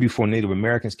were here before Native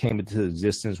Americans came into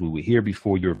existence. We were here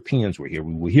before Europeans were here.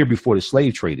 We were here before the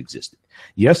slave trade existed.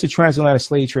 Yes, the transatlantic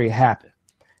slave trade happened.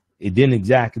 It didn't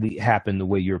exactly happen the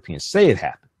way Europeans say it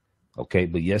happened. Okay,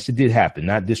 but yes, it did happen.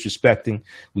 Not disrespecting.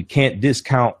 We can't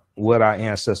discount what our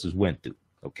ancestors went through.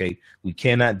 Okay, we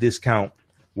cannot discount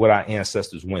what our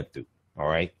ancestors went through. All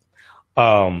right.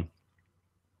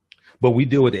 But we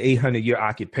deal with the 800-year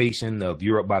occupation of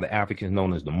Europe by the Africans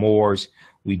known as the Moors.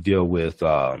 We deal with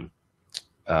how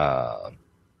the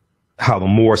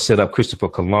Moors set up Christopher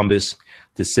Columbus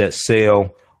to set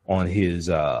sail on his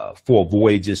 4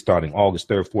 voyages starting August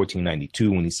 3rd,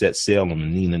 1492, when he set sail on the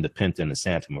Nina, the Pinta, and the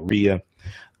Santa Maria.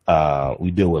 We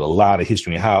deal with a lot of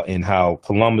history and how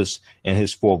Columbus and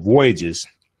his 4 voyages,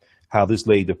 how this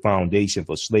laid the foundation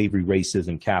for slavery,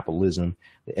 racism, capitalism,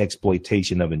 the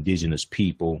exploitation of indigenous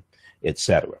people,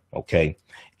 etc. Okay,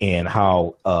 and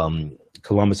how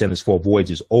Columbus and his 4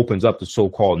 voyages opens up the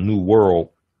so-called New World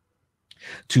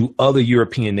to other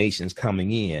European nations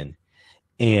coming in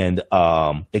and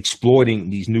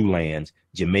exploiting these new lands,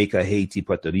 Jamaica, Haiti,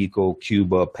 Puerto Rico,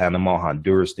 Cuba, Panama,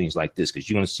 Honduras, things like this, because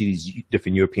you're going to see these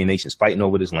different European nations fighting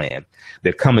over this land.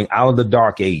 They're coming out of the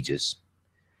Dark Ages.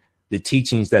 the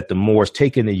teachings that the Moors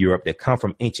take into Europe that come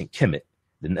from ancient Kemet,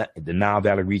 the Nile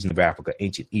Valley region of Africa,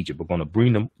 ancient Egypt, are going to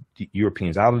bring the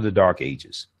Europeans out of the Dark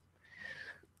Ages.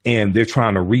 And they're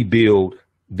trying to rebuild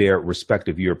their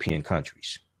respective European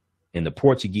countries. And the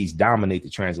Portuguese dominate the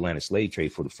transatlantic slave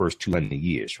trade for the first 200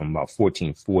 years, from about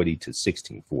 1440 to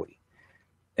 1640.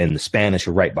 And the Spanish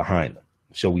are right behind them.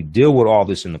 So we deal with all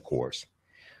this in the course.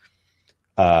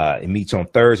 It meets on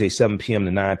Thursday, 7 p.m.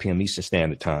 to 9 p.m. Eastern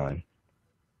Standard Time.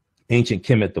 Ancient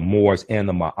Kemet, the Moors, and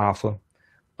the Ma'afa.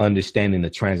 Understanding the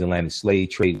transatlantic slave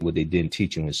trade, what they didn't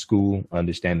teach you in school.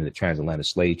 Understanding the transatlantic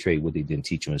slave trade, what they didn't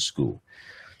teach you in school.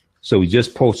 So we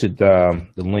just posted the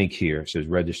link here. It says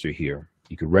register here.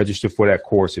 You can register for that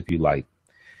course if you like.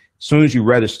 As soon as you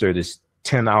register, there's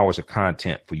 10 hours of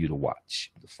content for you to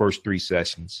watch. The first 3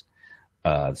 sessions,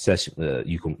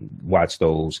 you can watch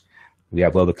those. We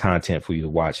have other content for you to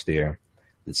watch there.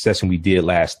 The session we did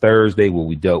last Thursday, where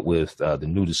we dealt with the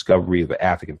new discovery of an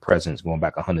African presence going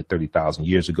back 130,000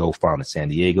 years ago, found in San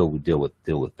Diego. We deal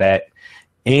with that.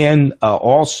 And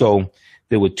also,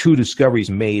 there were 2 discoveries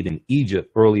made in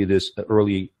Egypt earlier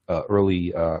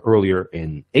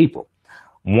in April.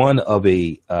 One of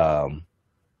a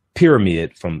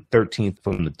pyramid from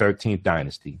the 13th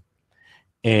dynasty,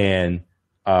 and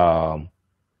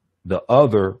the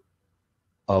other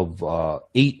of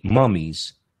 8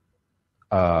 mummies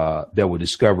that were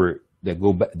discovered that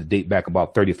go back, date back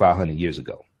about 3,500 years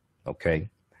ago. Okay.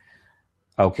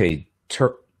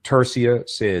 Tercia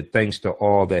said, thanks to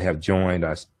all that have joined.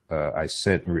 I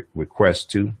sent requests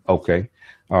to. Okay.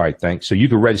 All right. Thanks. So you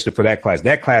can register for that class.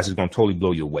 That class is going to totally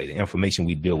blow you away. The information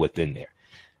we deal with in there.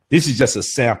 This is just a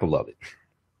sample of it,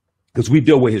 because we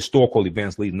deal with historical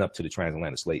events leading up to the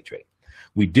transatlantic slave trade.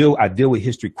 I deal with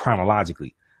history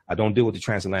chronologically. I don't deal with the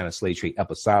transatlantic slave trade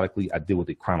episodically. I deal with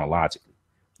it chronologically.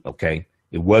 Okay.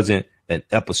 It wasn't an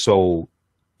episode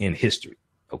in history.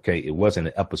 Okay. It wasn't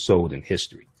an episode in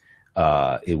history.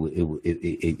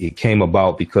 It came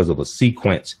about because of a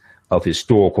sequence of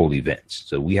historical events.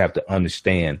 So we have to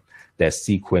understand that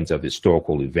sequence of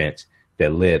historical events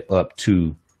that led up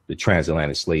to the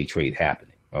transatlantic slave trade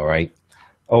happening. All right.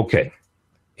 Okay.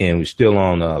 And we're still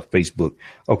on Facebook.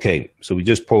 Okay. So we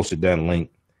just posted that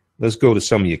link. Let's go to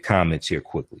some of your comments here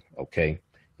quickly. Okay.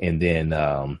 And then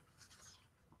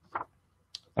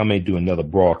I may do another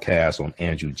broadcast on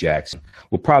Andrew Jackson.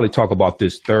 We'll probably talk about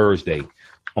this Thursday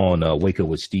on Wake Up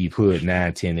with Steve Hood,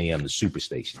 9:10 a.m. the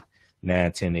Superstation.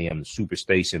 9:10 a.m. the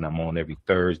Superstation. I'm on every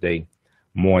Thursday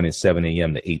morning, 7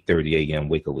 a.m. to 8:30 a.m.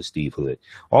 Wake Up with Steve Hood.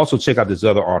 Also, check out this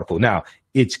other article. Now,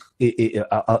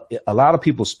 a lot of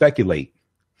people speculate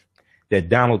that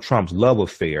Donald Trump's love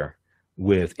affair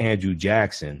with Andrew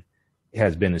Jackson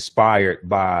has been inspired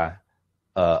by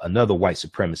another white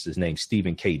supremacist named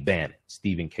Stephen K. Bannon.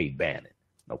 Stephen K. Bannon.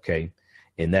 Okay.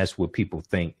 And that's what people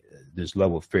think this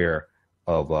love affair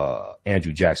of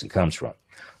Andrew Jackson comes from.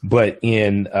 But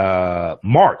in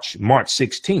March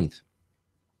 16th,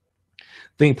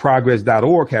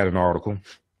 thinkprogress.org had an article.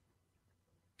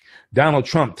 Donald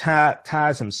Trump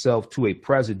ties himself to a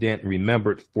president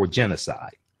remembered for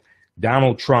genocide.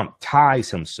 Donald Trump ties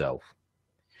himself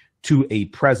to a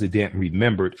president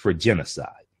remembered for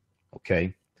genocide.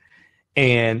 Okay.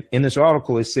 And in this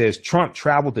article, it says Trump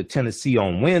traveled to Tennessee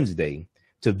on Wednesday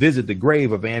to visit the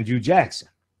grave of Andrew Jackson.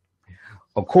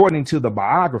 According to the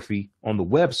biography on the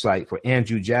website for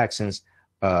Andrew Jackson's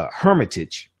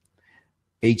Hermitage,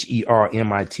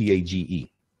 Hermitage,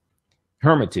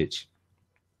 Hermitage.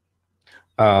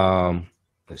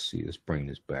 Let's see, let's bring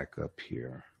this back up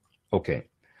here. Okay.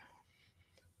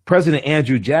 President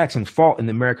Andrew Jackson fought in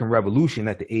the American Revolution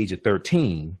at the age of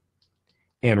 13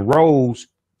 and rose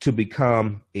to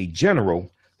become a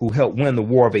general who helped win the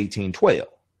War of 1812.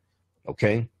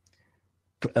 Okay.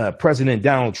 President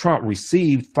Donald Trump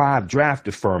received 5 draft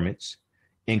deferments,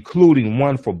 including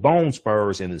one for bone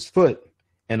spurs in his foot,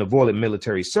 and avoided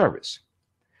military service.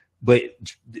 But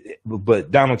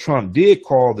Donald Trump did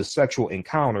call the sexual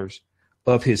encounters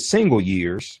of his single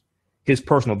years his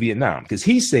personal Vietnam, because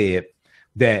he said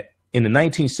that in the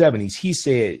 1970s, he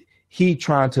said he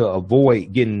tried to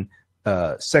avoid getting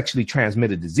sexually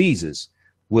transmitted diseases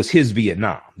was his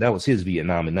Vietnam. That was his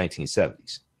Vietnam in the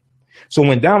 1970s. So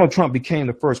when Donald Trump became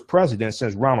the first president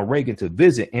since Ronald Reagan to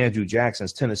visit Andrew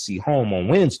Jackson's Tennessee home on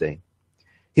Wednesday,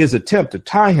 his attempt to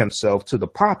tie himself to the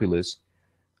populist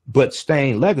but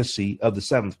stained legacy of the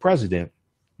 7th president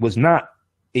was not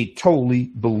a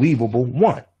totally believable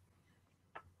one.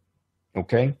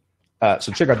 Okay.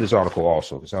 So check out this article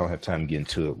also, because I don't have time to get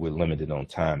into it. We're limited on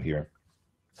time here.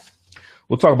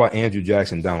 We'll talk about Andrew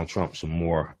Jackson and Donald Trump some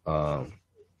more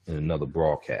in another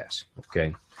broadcast.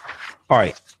 Okay. All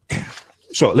right.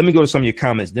 So let me go to some of your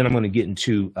comments. Then I'm going to get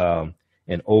into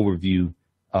an overview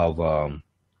of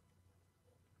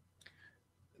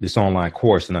this online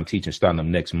course that I'm teaching starting up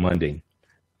next Monday.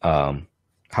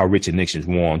 How Richard Nixon's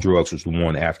war on drugs was the war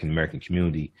on the African American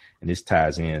community, and this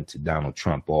ties in to Donald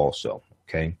Trump also.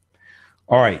 Okay.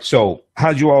 All right. So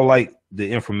how'd you all like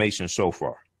the information so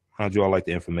far? How'd you all like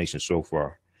the information so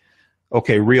far?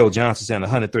 Okay. Real Johnson saying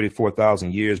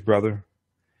 134,000 years, brother.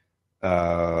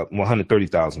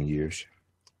 130,000 years.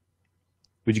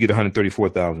 Where'd you get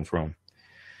 134,000 from?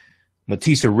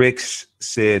 Matisa Ricks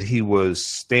said he was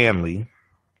Stanley.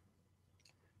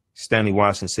 Stanley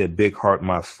Watson said, big heart,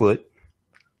 my foot.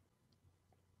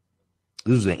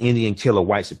 This was an Indian killer,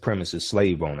 white supremacist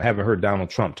slave owner. I haven't heard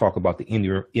Donald Trump talk about the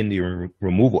Indian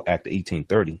Removal Act of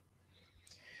 1830.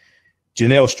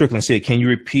 Janelle Strickland said, can you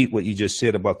repeat what you just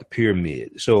said about the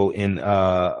pyramid? So in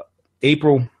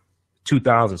April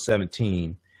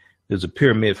 2017, there's a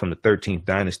pyramid from the 13th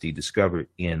dynasty discovered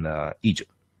in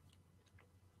Egypt.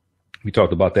 We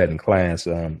talked about that in class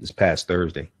this past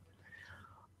Thursday.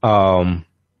 But,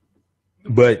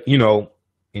 you know,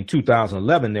 in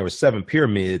 2011, there were 7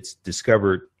 pyramids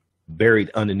discovered buried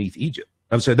underneath Egypt.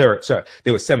 I'm sorry, there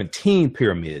were 17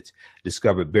 pyramids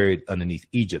discovered buried underneath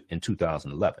Egypt in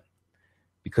 2011,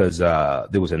 because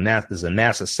there's a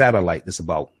NASA satellite that's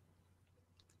about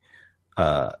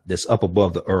that's up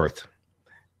above the Earth.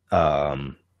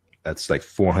 That's like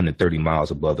 430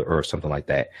 miles above the Earth, something like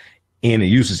that. And it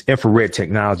uses infrared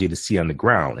technology to see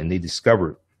underground, and they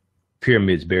discovered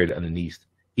pyramids buried underneath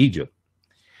Egypt.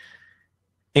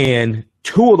 And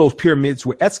 2 of those pyramids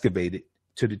were excavated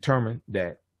to determine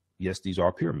that, yes, these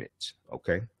are pyramids.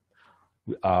 Okay.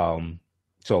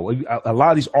 So a lot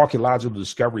of these archaeological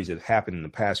discoveries that happened in the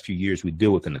past few years, we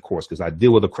deal with in the course, because I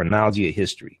deal with the chronology of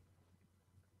history.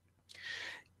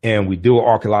 And we deal with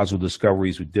archaeological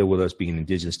discoveries. We deal with us being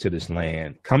indigenous to this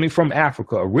land, coming from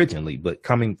Africa originally, but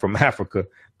coming from Africa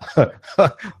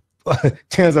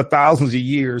tens of thousands of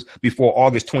years before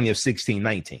August 20th,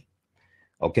 1619.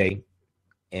 Okay.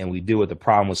 And we deal with the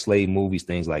problem with slave movies,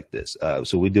 things like this.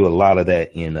 So we do a lot of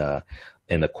that in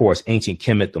the course, Ancient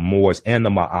Kemet, the Moors, and the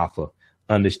Ma'afa,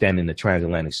 understanding the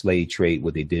transatlantic slave trade,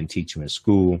 what they didn't teach you in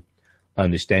school,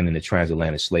 understanding the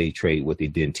transatlantic slave trade, what they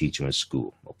didn't teach you in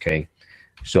school. Okay.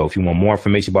 So if you want more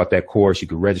information about that course, you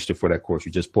can register for that course.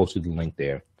 We just posted the link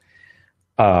there.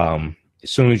 As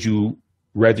soon as you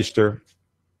register,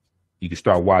 you can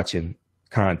start watching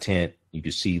content. You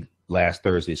can see last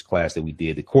Thursday's class that we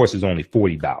did. The course is only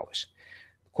 $40.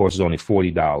 The course is only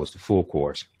 $40, the full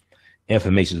course.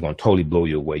 Information is going to totally blow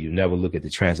you away. You'll never look at the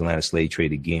transatlantic slave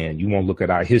trade again. You won't look at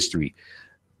our history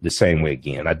the same way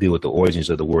again. I deal with the origins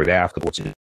of the word Africa, the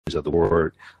origins of the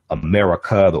word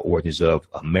America, the origins of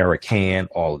American,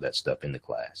 all of that stuff in the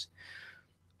class.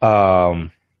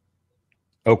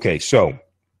 Okay, so,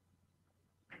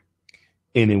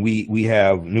 and then we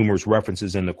have numerous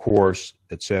references in the course,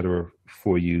 etc.,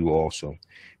 for you also.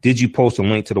 Did you post a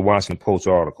link to the Washington Post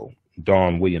article?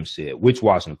 Dawn Williams said. Which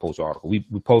Washington Post article? We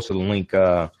posted a link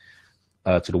to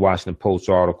the Washington Post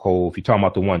article. If you're talking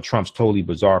about the one, Trump's totally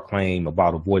bizarre claim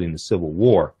about avoiding the Civil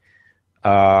War,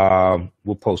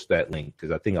 we'll post that link,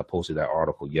 because I think I posted that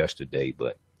article yesterday,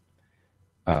 but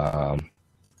so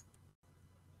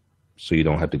you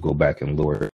don't have to go back and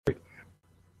lower it.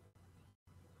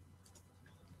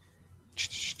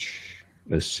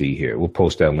 Let's see here. We'll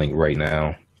post that link right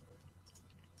now.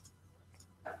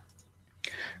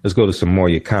 Let's go to some more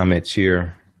of your comments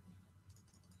here.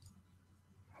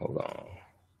 Hold on.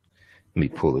 Let me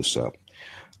pull this up.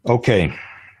 Okay.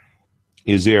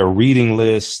 Is there a reading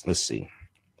list? Let's see.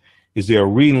 Is there a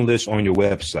reading list on your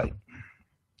website?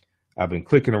 I've been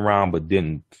clicking around but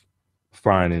didn't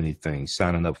find anything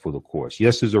signing up for the course.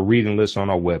 Yes, there's a reading list on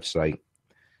our website.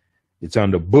 It's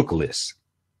under book list.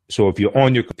 So if you're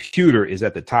on your computer, it's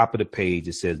at the top of the page.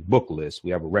 It says book list.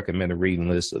 We have a recommended reading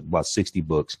list of about 60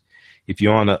 books. If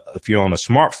you're on a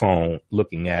smartphone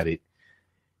looking at it,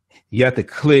 you have to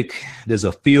click. There's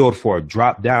a field for a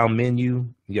drop down menu.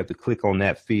 You have to click on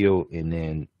that field, and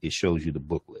then it shows you the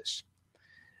book list.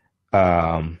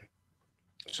 So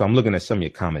I'm looking at some of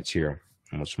your comments here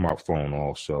on a smartphone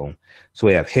also. So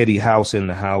we have Hetty House in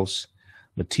the house.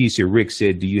 Matisa Rick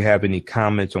said, do you have any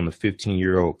comments on the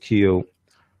 15-year-old killed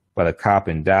by the cop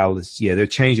in Dallas? Yeah, they're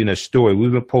changing their story.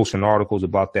 We've been posting articles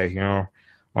about that here on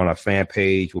our fan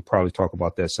page. We'll probably talk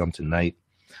about that some tonight.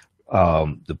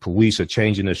 The police are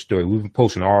changing their story. We've been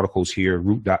posting articles here.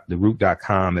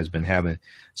 Root.com has been having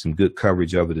some good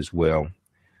coverage of it as well.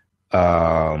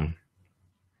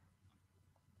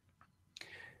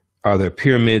 Are there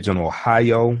pyramids in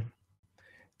Ohio?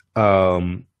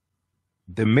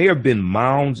 there may have been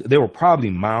mounds. There were probably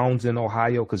mounds in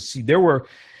Ohio because see,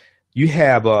 you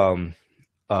have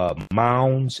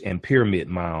mounds and pyramid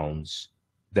mounds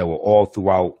that were all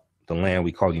throughout the land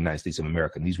we call the United States of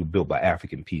America. And these were built by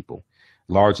African people,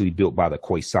 largely built by the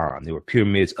Khoisan. There were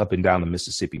pyramids up and down the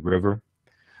Mississippi River.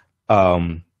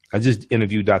 I just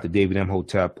interviewed Dr. David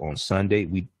Imhotep on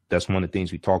Sunday. That's one of the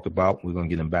things we talked about. We're going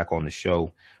to get him back on the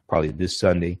show probably this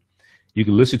Sunday. You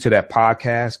can listen to that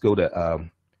podcast. Go to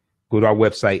our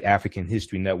website,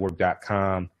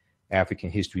 AfricanHistoryNetwork.com,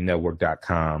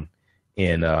 AfricanHistoryNetwork.com.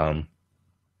 And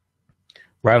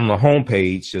right on the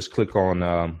homepage, just click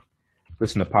on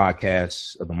listen to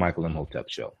podcasts of the Michael Imhotep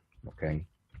Show. Okay.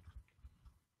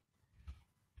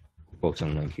 Post a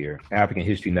link here,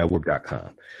 AfricanHistoryNetwork.com.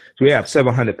 So we have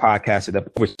 700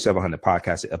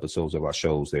 podcasted episodes of our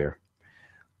shows there.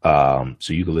 So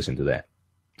you can listen to that.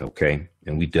 Okay.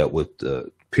 And we dealt with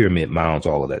the pyramid mounds,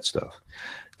 all of that stuff.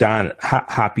 Don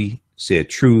Hoppy said,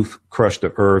 truth crushed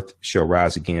the earth shall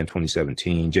rise again,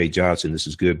 2017. Jay Johnson, this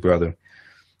is good, brother.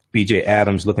 BJ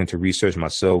Adams, looking to research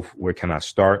myself. Where can I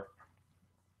start?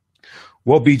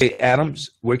 Well, BJ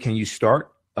Adams, where can you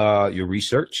start your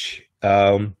research?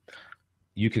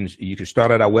 You can start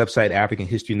at our website,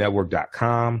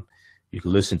 AfricanHistoryNetwork.com. You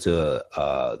can listen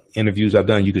to interviews I've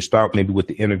done. You can start maybe with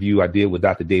the interview I did with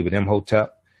Dr. David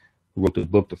Imhotep, who wrote the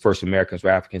book, The First Americans or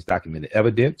Africans Documented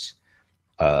Evidence.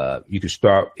 You can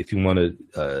start if you want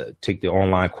to take the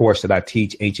online course that I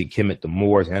teach, Ancient Kemet, the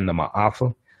Moors, and the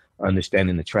Ma'afa,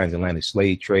 Understanding the Transatlantic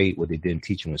Slave Trade, what they didn't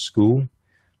teach you in school.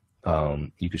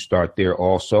 You can start there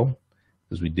also,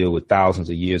 because we deal with thousands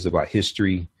of years of our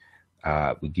history.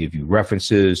 We give you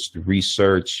references to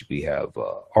research. We have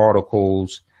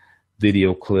articles,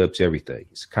 video clips, everything.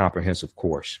 It's a comprehensive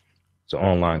course. It's an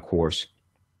online course.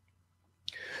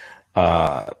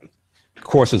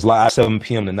 Course is live 7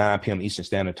 p.m. to 9 p.m. Eastern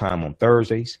Standard Time on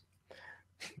Thursdays.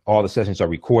 All the sessions are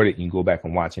recorded. You can go back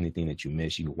and watch anything that you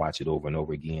missed. You can watch it over and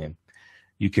over again.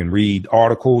 You can read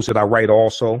articles that I write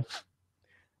also.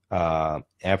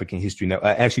 African History Now.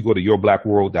 Actually, go to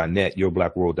yourblackworld.net,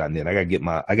 yourblackworld.net. I got to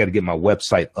get my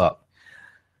website up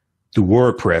through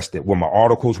WordPress, where my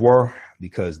articles were,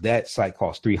 because that site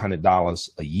costs $300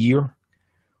 a year.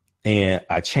 And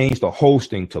I changed the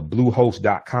hosting to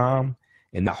bluehost.com,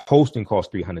 and the hosting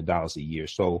costs $300 a year.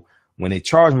 So when they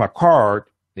charged my card,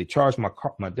 they charged my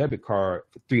debit card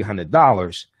for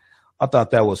 $300. I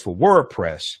thought that was for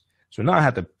WordPress. So now I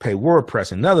have to pay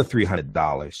WordPress another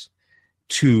 $300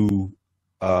 to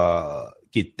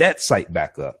get that site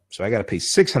back up. So I got to pay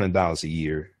 $600 a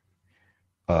year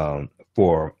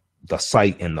for the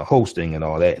site and the hosting and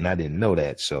all that. And I didn't know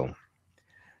that. So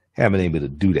haven't been able to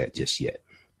do that just yet.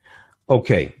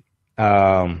 Okay.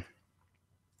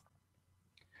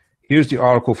 Here's the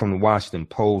article from the Washington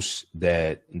Post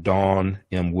that Dawn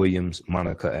M. Williams,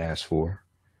 Monica, asked for.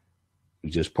 We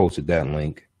just posted that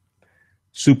link.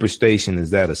 Superstation,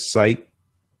 is that a site?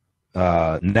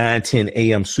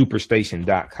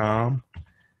 910amsuperstation.com,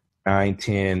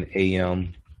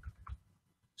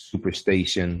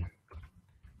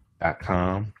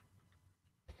 910amsuperstation.com.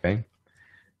 Okay.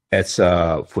 That's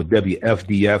for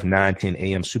WFDF 910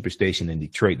 AM Superstation in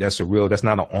Detroit. That's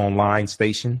not an online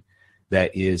station.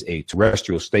 That is a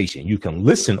terrestrial station. You can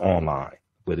listen online,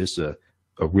 but it's a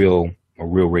real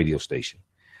radio station.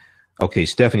 Okay,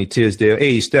 Stephanie Tisdale.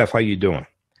 Hey, Steph, how you doing?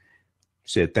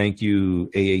 Said thank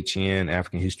you, AHN,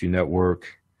 African History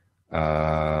Network.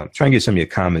 Try and get some of your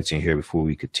comments in here before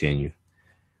we continue,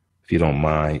 if you don't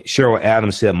mind. Cheryl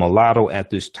Adams said mulatto at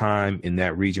this time in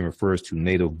that region refers to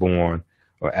native born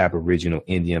or Aboriginal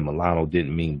Indian. Mulatto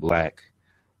didn't mean black,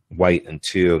 white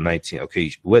until 19.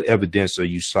 Okay, what evidence are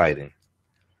you citing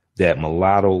that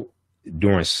mulatto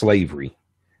during slavery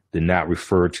did not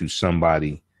refer to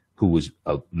somebody who was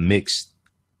a mixed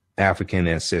African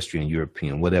ancestry and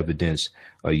European? What evidence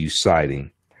are you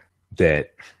citing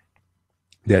that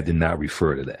did not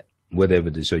refer to that? What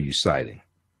evidence are you citing?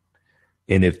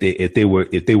 And if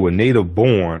they were native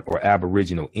born or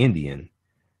Aboriginal Indian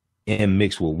and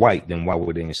mixed with white, then why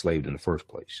were they enslaved in the first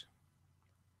place?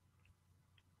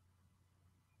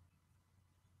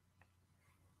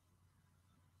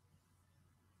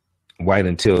 White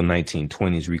until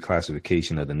 1920s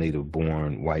reclassification of the native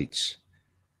born whites.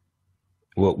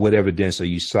 What evidence are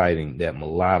you citing that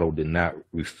mulatto did not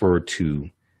refer to,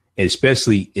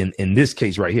 especially in this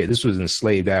case right here? This was an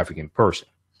enslaved African person.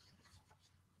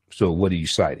 So what are you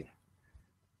citing?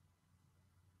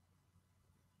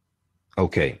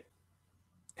 Okay.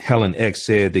 Helen X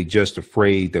said they just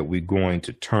afraid that we're going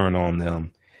to turn on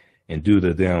them and do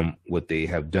to them what they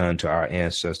have done to our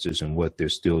ancestors and what they're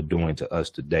still doing to us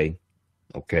today.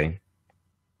 Okay.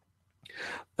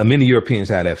 Many Europeans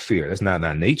have that fear. That's not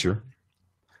our nature,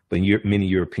 but many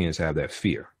Europeans have that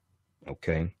fear.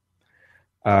 Okay.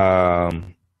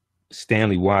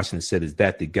 Stanley Washington said, "Is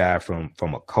that the guy from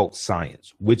occult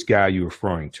science?" Which guy are you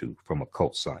referring to from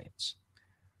occult science?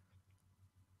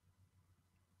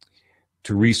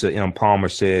 Teresa M. Palmer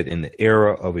said, "In the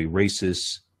era of a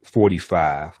racist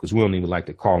 45, because we don't even like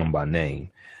to call him by name,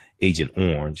 Agent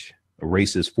Orange, a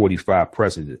racist 45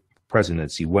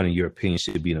 presidency, what in your opinion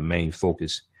should be the main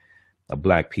focus of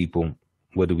Black people?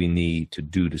 What do we need to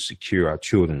do to secure our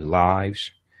children's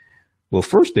lives?" Well,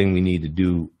 first thing we need to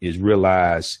do is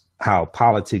realize how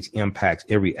politics impacts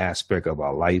every aspect of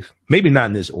our life. Maybe not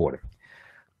in this order.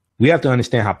 We have to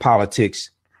understand how politics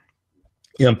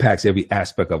impacts every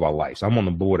aspect of our lives. I'm on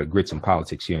the board of Grits and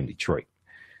Politics here in Detroit.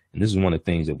 And this is one of the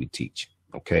things that we teach,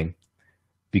 okay?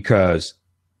 Because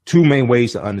two main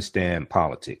ways to understand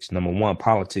politics. Number one,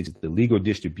 politics is the legal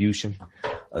distribution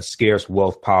of scarce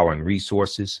wealth, power, and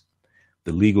resources.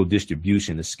 The legal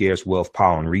distribution of scarce wealth,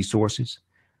 power, and resources.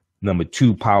 Number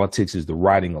two, politics is the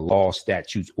writing of laws,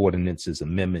 statutes, ordinances,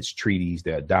 amendments, treaties,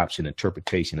 their adoption,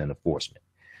 interpretation, and enforcement.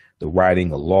 The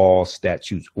writing of laws,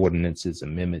 statutes, ordinances,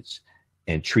 amendments,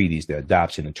 and treaties, their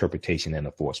adoption, interpretation, and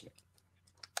enforcement.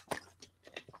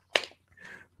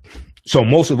 So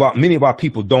many of our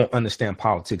people don't understand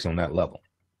politics on that level.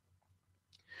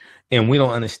 And we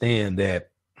don't understand that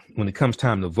when it comes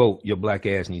time to vote, your Black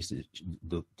ass needs to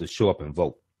show up and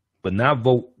vote. But not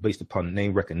vote based upon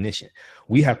name recognition.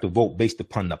 We have to vote based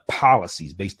upon the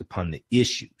policies, based upon the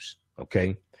issues.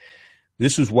 Okay.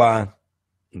 This is why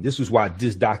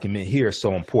this document here is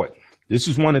so important. This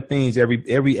is one of the things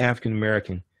every African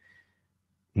American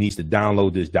needs to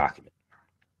download this document.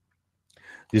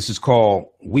 This is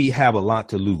called "We Have a Lot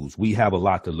to Lose." We have a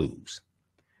lot to lose.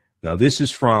 Now, this is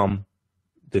from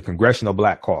the Congressional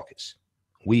Black Caucus.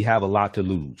 We have a lot to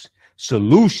lose.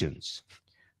 Solutions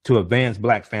to advance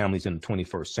Black families in the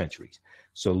 21st century.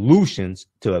 Solutions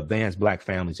to advance Black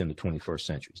families in the 21st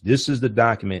century. This is the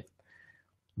document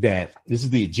this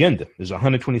is the agenda. There's a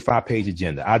 125-page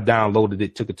agenda. I downloaded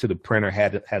it, took it to the printer,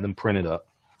 had them printed up.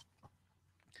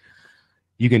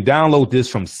 You can download this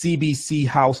from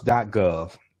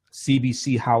cbchouse.gov,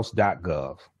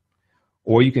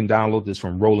 or you can download this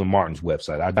from Roland Martin's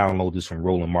website. I download this from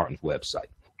Roland Martin's website.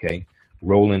 Okay,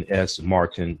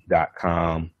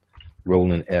 RolandSMartin.com.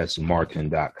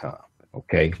 RolandSMartin.com.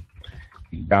 Okay,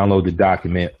 you download the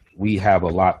document. We have a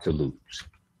lot to lose.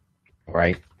 All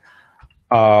right.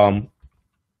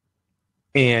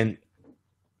 And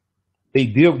they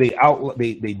deal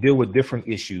with different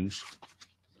issues,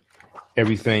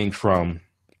 everything from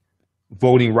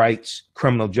voting rights,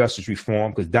 criminal justice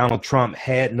reform, because Donald Trump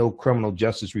had no criminal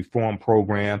justice reform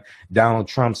program. Donald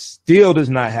Trump still does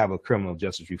not have a criminal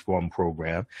justice reform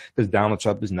program because Donald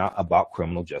Trump is not about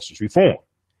criminal justice reform.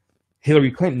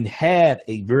 Hillary Clinton had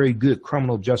a very good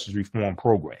criminal justice reform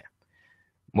program.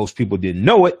 Most people didn't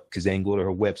know it because they didn't go to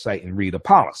her website and read the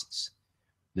policies.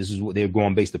 This is what they're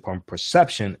going based upon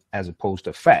perception as opposed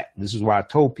to fact. This is why I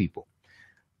told people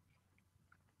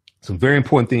some very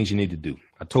important things you need to do.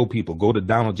 I told people, go to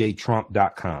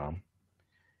DonaldJTrump.com,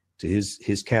 to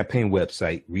his campaign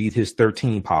website, read his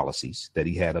 13 policies that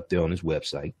he had up there on his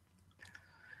website.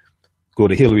 Go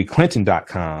to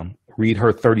HillaryClinton.com, read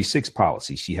her 36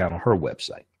 policies she had on her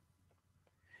website.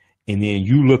 And then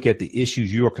you look at the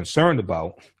issues you're concerned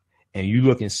about, and you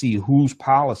look and see whose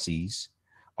policies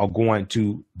are going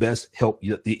to best help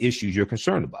the issues you're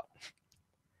concerned about.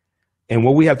 And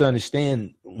what we have to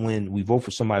understand when we vote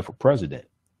for somebody for president,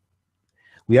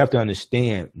 we have to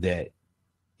understand that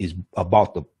it's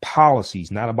about the policies,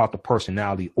 not about the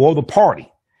personality or the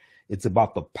party. It's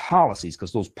about the policies,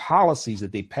 because those policies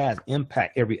that they pass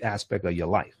impact every aspect of your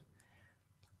life.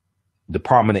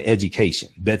 Department of Education,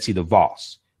 Betsy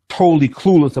DeVos, totally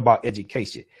clueless about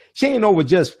education. She's not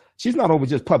over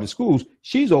just public schools.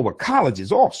 She's over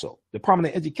colleges also,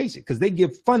 Department of Education, because they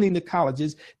give funding to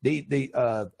colleges.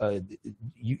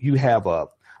 You have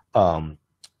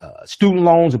student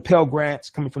loans and Pell Grants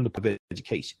coming from the Department of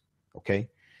Education. Okay.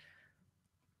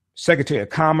 Secretary of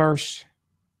Commerce,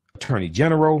 Attorney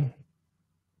General,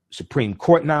 Supreme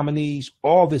Court nominees,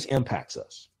 all this impacts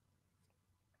us.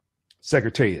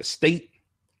 Secretary of State,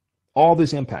 all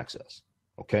this impacts us.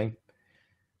 Okay.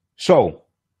 So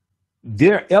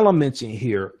there are elements in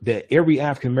here that every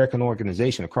African-American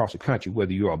organization across the country,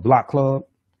 whether you're a block club,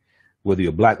 whether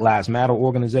you're a Black Lives Matter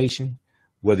organization,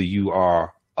 whether you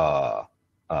are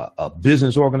a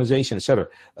business organization, et cetera,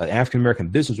 an African-American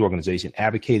business organization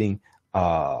advocating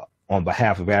on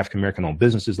behalf of African-American owned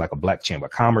businesses like a Black Chamber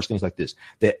of Commerce, things like this.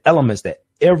 There are elements that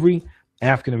every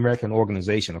African-American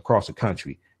organization across the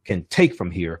country can take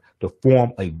from here to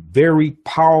form a very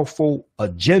powerful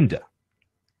agenda.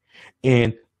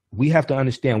 And we have to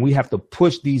understand, we have to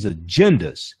push these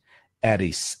agendas at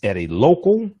a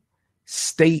local,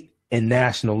 state, and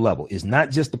national level. It's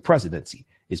not just the presidency.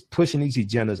 It's pushing these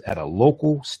agendas at a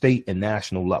local, state, and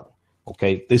national level.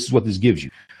 Okay, this is what this gives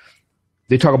you.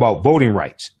 They talk about voting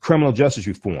rights, criminal justice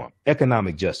reform,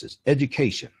 economic justice,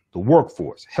 education, the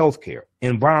workforce, healthcare,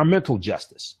 environmental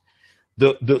justice.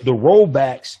 The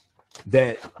rollbacks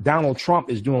that Donald Trump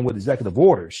is doing with executive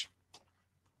orders,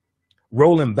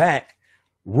 rolling back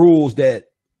rules that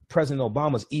President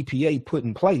Obama's EPA put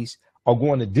in place, are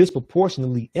going to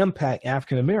disproportionately impact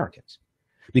African Americans.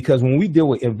 Because when we deal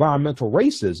with environmental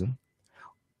racism,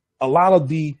 a lot of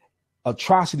the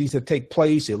atrocities that take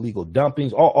place, illegal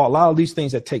dumpings, or a lot of these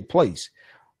things that take place,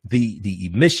 the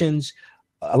emissions,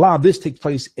 a lot of this takes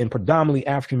place in predominantly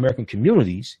African American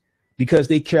communities because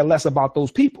they care less about those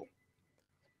people.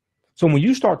 So when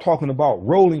you start talking about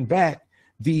rolling back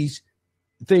these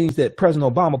things that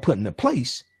President Obama put into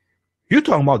place, you're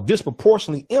talking about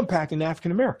disproportionately impacting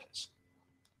African Americans.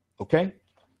 Okay,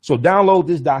 so download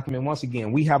this document. Once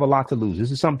again, we have a lot to lose.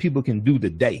 This is something people can do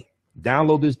today.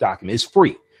 Download this document. It's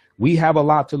free. We have a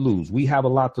lot to lose. We have a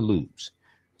lot to lose.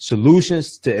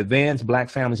 Solutions to advance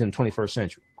Black families in the 21st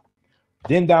century.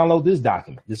 Then download this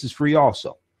document. This is free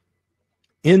also.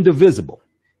 Indivisible.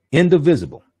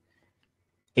 Indivisible.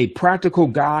 A practical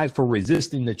guide for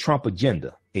resisting the Trump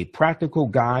agenda. A practical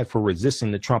guide for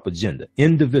resisting the Trump agenda.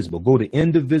 Indivisible. Go to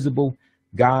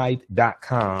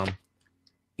indivisibleguide.com.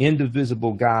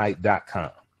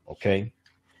 Indivisibleguide.com. Okay.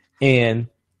 And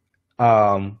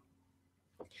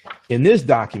in this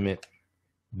document,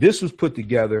 this was put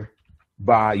together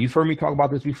by, you've heard me talk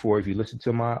about this before. If you listen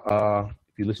to my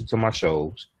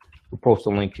shows, we'll post a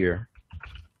link here.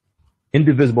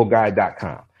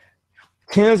 Indivisibleguide.com.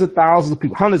 Tens of thousands of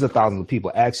people, hundreds of thousands of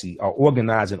people actually are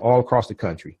organizing all across the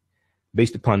country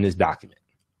based upon this document.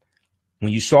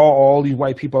 When you saw all these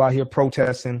white people out here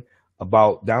protesting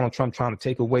about Donald Trump trying to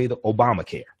take away the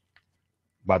Obamacare,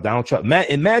 about Donald Trump,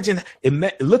 imagine,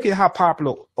 look at how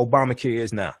popular Obamacare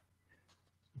is now.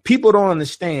 People don't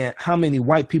understand how many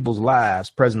white people's lives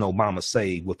President Obama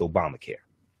saved with Obamacare.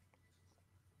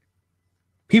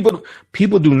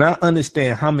 People do not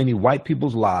understand how many white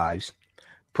people's lives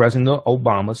President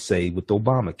Obama saved with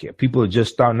Obamacare. People are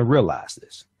just starting to realize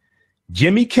this.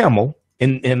 Jimmy Kimmel,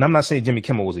 and I'm not saying Jimmy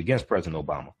Kimmel was against President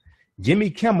Obama. Jimmy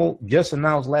Kimmel just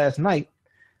announced last night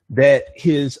that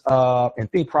his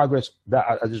and Think Progress,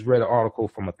 I just read an article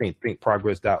from I think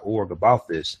thinkprogress.org about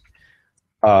this.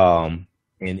 And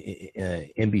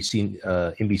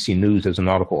NBC News has an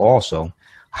article also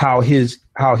how his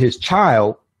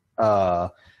child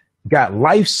got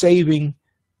life-saving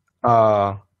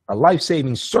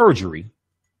surgery,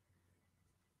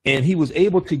 and he was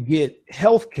able to get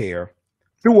health care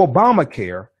through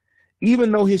Obamacare,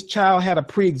 even though his child had a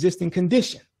pre-existing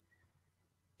condition.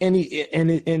 And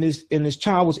his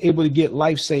child was able to get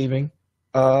life-saving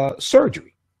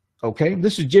surgery. Okay,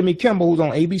 this is Jimmy Kimmel, who's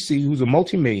on ABC, who's a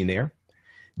multimillionaire.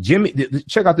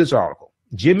 Check out this article.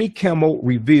 Jimmy Kimmel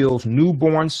reveals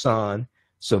newborn son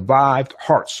survived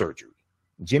heart surgery.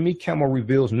 Jimmy Kimmel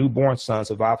reveals newborn son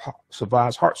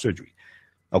survives heart surgery.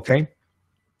 Okay,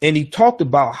 and he talked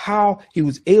about how he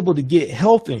was able to get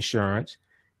health insurance,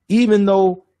 even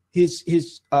though his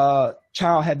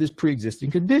child had this pre-existing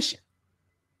condition.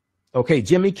 Okay,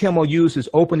 Jimmy Kimmel used his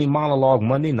opening monologue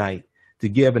Monday night to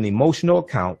give an emotional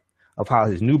account of how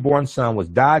his newborn son was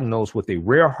diagnosed with a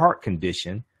rare heart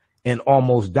condition and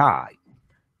almost died.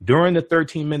 During the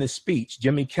 13-minute speech,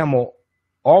 Jimmy Kimmel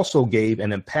also gave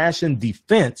an impassioned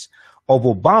defense of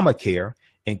Obamacare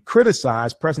and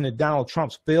criticized President Donald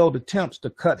Trump's failed attempts to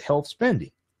cut health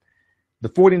spending. The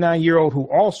 49-year-old, who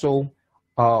also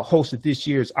hosted this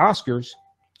year's Oscars,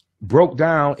 broke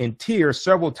down in tears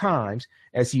several times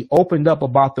as he opened up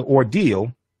about the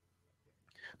ordeal.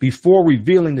 Before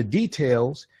revealing the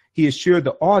details, he assured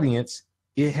the audience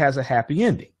it has a happy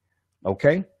ending.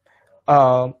 Okay,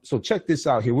 so check this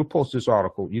out here. We'll post this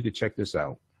article. You can check this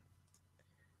out.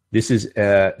 This is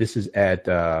at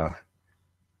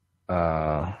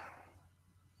I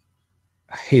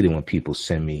hate it when people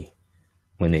send me,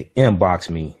 when they inbox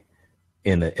me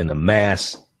in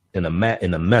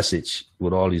a message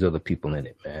with all these other people in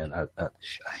it, man. I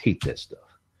hate that stuff.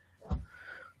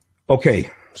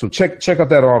 Okay, so check out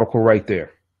that article right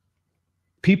there.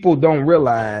 People don't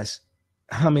realize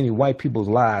how many white people's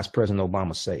lives President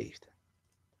Obama saved.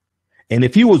 And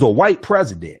if he was a white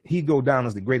president, he'd go down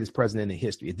as the greatest president in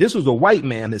history. If this was a white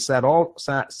man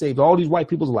that saved all these white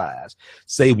people's lives,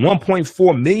 saved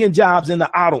 1.4 million jobs in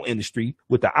the auto industry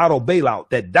with the auto bailout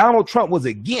that Donald Trump was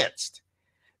against,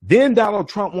 then Donald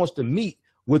Trump wants to meet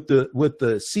with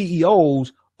the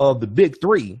CEOs of the big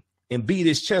three and beat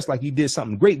his chest like he did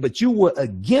something great. But you were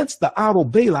against the auto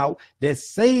bailout that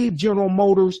saved General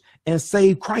Motors and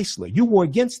saved Chrysler. You were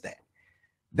against that.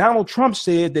 Donald Trump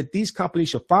said that these companies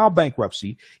should file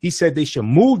bankruptcy. He said they should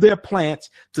move their plants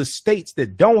to states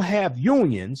that don't have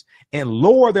unions and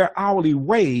lower their hourly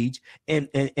wage and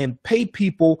pay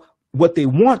people what they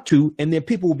want to, and then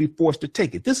people will be forced to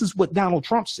take it. This is what Donald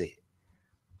Trump said,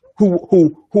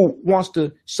 who wants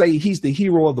to say he's the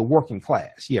hero of the working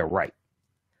class. Yeah, right.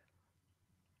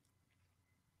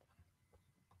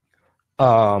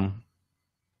 But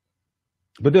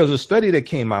there's a study that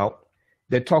came out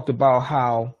that talked about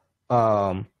how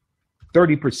 30%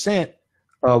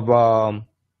 of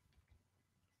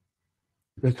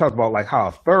they talked about like how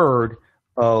a third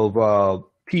of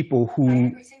people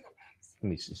who, let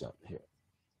me see something here.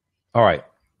 All right,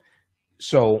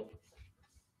 so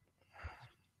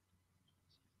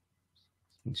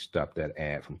let me stop that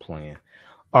ad from playing.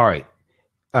 All right,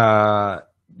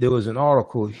 there was an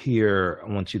article here. I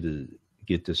want you to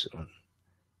get this one.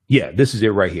 Yeah, this is it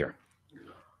right here.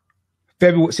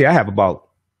 February. See, I have about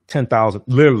 10,000,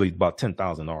 literally about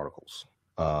 10,000 articles,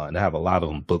 and I have a lot of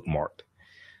them bookmarked.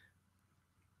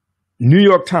 New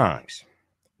York Times: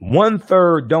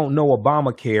 1/3 don't know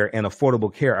Obamacare and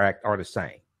Affordable Care Act are the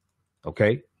same.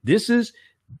 Okay, these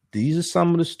are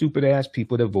some of the stupid ass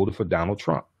people that voted for Donald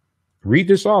Trump. Read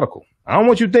this article. I don't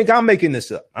want you to think I'm making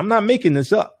this up. I'm not making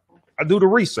this up. I do the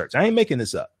research. I ain't making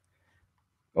this up.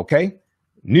 Okay,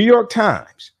 New York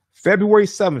Times, February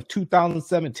 7th,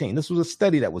 2017. This was a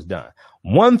study that was done.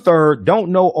 1/3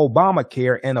 don't know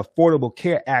Obamacare and Affordable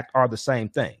Care Act are the same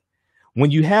thing.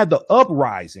 When you had the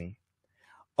uprising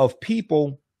of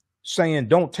people saying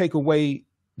don't take away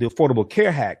the Affordable Care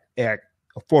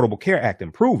Act,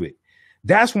 improve it,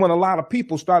 that's when a lot of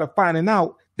people started finding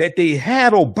out that they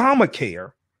had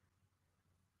Obamacare,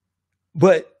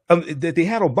 but that they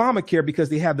had Obamacare because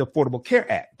they have the Affordable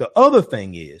Care Act. The other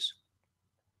thing is,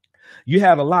 you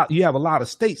have a lot of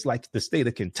states like the state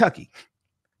of Kentucky,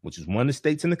 which is one of the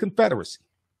states in the Confederacy.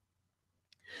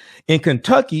 In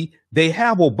Kentucky, they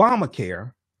have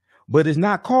Obamacare, but it's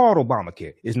not called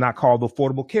Obamacare. It's not called the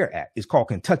Affordable Care Act. It's called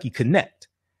Kentucky Connect.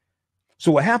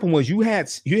 So what happened was you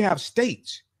have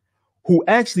states who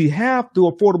actually have the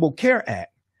Affordable Care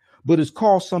Act, but it's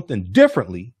called something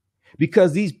differently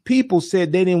because these people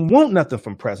said they didn't want nothing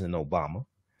from President Obama,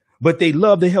 but they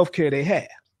love the health care they have.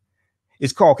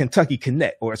 It's called Kentucky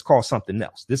Connect, or it's called something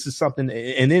else. This is something,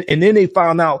 and then they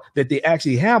found out that they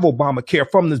actually have Obamacare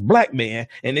from this black man,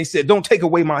 and they said, "Don't take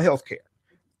away my health care."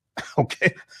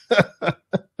 Okay.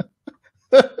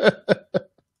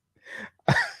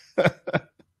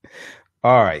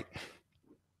 All right.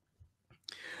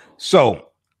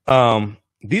 So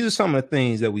these are some of the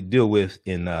things that we deal with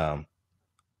in the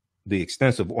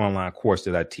extensive online course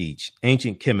that I teach: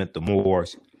 Ancient Kemet, the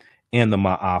Moors, and the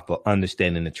Ma'afa,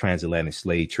 understanding the transatlantic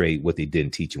slave trade, what they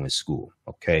didn't teach you in school.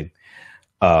 Okay.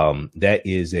 That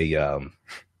is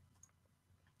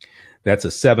that's a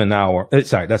 7-hour,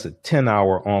 that's a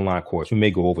 10-hour online course. We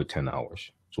may go over 10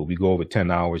 hours. So if we go over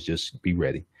 10 hours, just be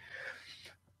ready.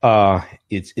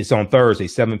 It's on Thursday,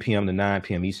 7 p.m. to 9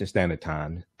 p.m. Eastern Standard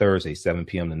Time. Thursday, 7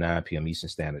 p.m. to 9 p.m. Eastern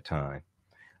Standard Time.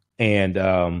 And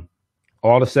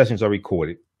all the sessions are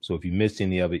recorded. So if you missed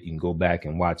any of it, you can go back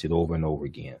and watch it over and over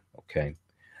again. Okay.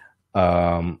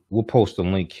 We'll post a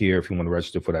link here if you want to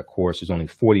register for that course. It's only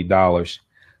 $40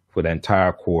 for the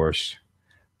entire course.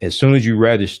 As soon as you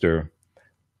register,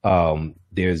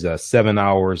 there's 7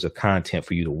 hours of content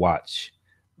for you to watch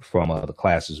from the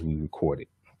classes we recorded.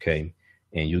 Okay.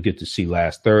 And you'll get to see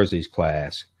last Thursday's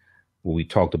class where we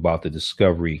talked about the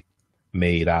discovery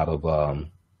made out of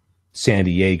San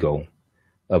Diego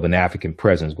of an African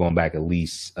presence going back at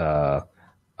least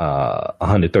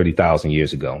 130,000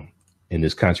 years ago in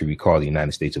this country we call the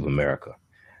United States of America.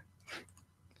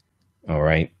 All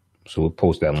right. So we'll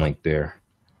post that link there.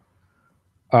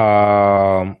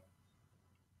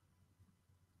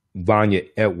 Vanya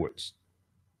Edwards.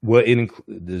 Well, it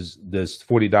does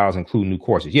 $40 include new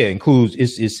courses? Yeah, it includes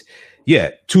it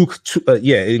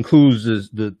includes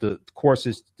the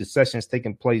courses, the sessions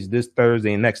taking place this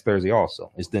Thursday and next Thursday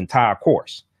also. It's the entire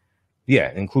course. Yeah,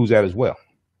 it includes that as well.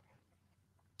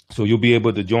 So you'll be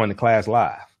able to join the class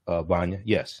live, Vanya.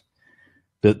 Yes.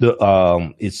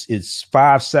 It's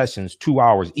 5 sessions, 2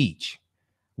 hours each.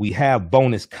 We have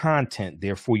bonus content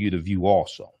there for you to view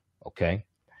also. Okay.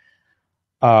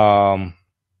 Cheryl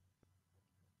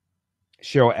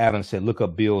Adams said, look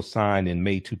up bills signed in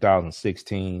May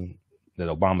 2016 that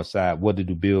Obama signed. What are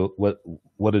the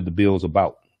bills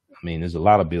about? I mean, there's a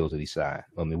lot of bills that he signed.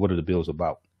 I mean, what are the bills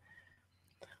about?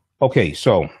 Okay,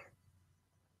 so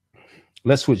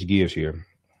let's switch gears here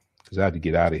because I have to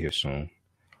get out of here soon.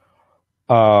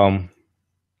 Also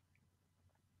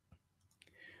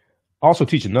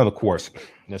teach another course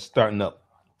that's starting up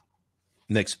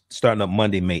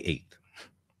Monday, May 8th.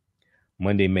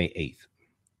 Monday, May 8th.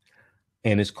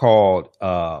 And it's called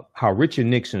How Richard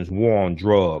Nixon's War on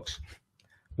Drugs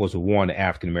Was a War on the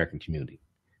African American Community.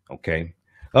 Okay.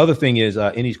 Other thing is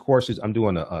in these courses, I'm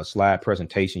doing a slide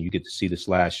presentation. You get to see the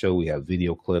slideshow. We have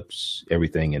video clips,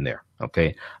 everything in there. Okay.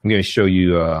 I'm going to show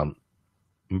you, I'm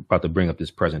about to bring up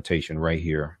this presentation right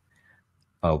here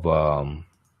of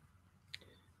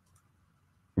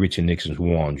Richard Nixon's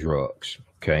War on Drugs.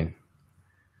 Okay.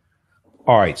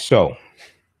 All right. So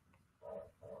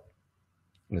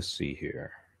let's see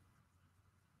here.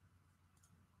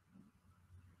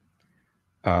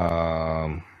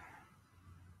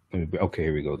 Okay,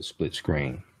 here we go. The split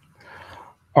screen.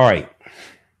 All right.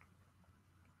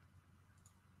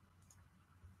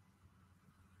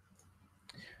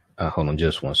 Hold on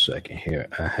just one second here.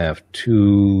 I have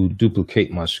to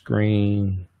duplicate my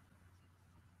screen.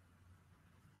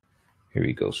 Here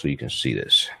we go. So you can see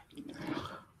this.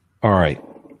 All right.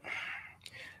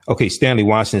 Okay, Stanley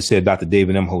Watson said Dr.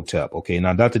 David Imhotep. Okay,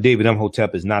 now Dr. David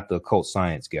Imhotep is not the occult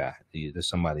science guy. There's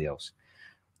somebody else.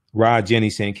 Rod Jenny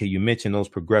saying, can you mention those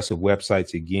progressive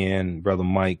websites again, Brother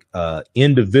Mike?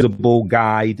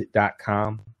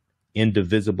 Indivisibleguide.com,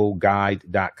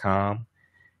 indivisibleguide.com.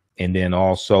 And then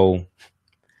also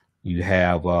you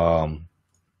have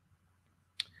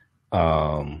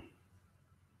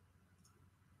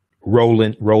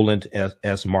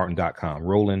RolandSMartin.com,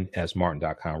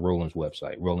 RolandSMartin.com, Roland's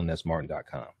website,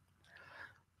 RolandSMartin.com.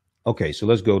 Okay, so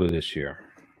let's go to this here.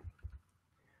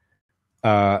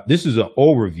 This is an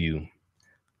overview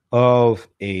of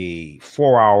a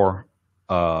 4-hour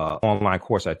online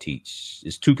course I teach.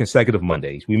 It's 2 consecutive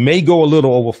Mondays. We may go a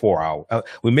little over 4 hours.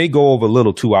 We may go over a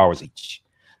little 2 hours each.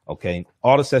 Okay,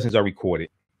 all the sessions are recorded.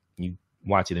 You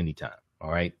watch it anytime. All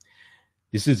right.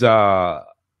 This is an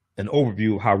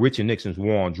overview of how Richard Nixon's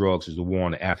war on drugs is a war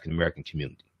on the African American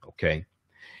community. Okay.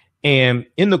 And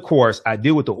in the course, I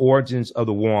deal with the origins of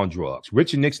the war on drugs.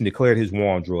 Richard Nixon declared his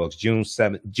war on drugs June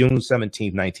 17th,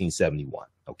 1971.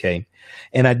 Okay.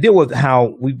 And I deal with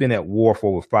how we've been at war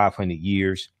for over 500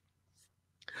 years.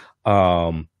 We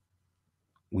can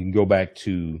go back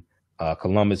to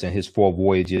Columbus and his 4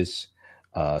 voyages,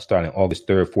 starting August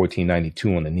 3rd,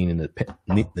 1492 on the Nina and the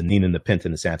Pinta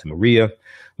and the Santa Maria.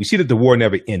 We see that the war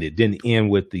never ended. It didn't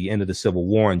end with the end of the Civil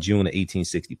War in June of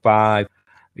 1865.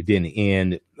 It didn't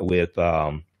end with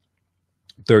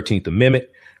 13th Amendment,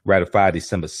 ratified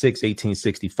December 6,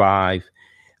 1865,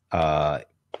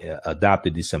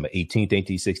 adopted December 18th,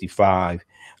 1865.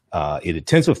 It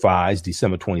intensifies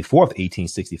December 24th,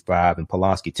 1865 in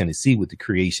Pulaski, Tennessee, with the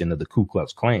creation of the Ku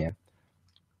Klux Klan.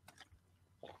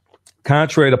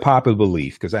 Contrary to popular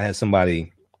belief, because I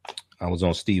was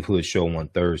on Steve Hood's show one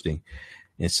Thursday,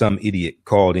 and some idiot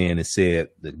called in and said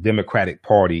the Democratic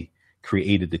Party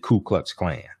created the Ku Klux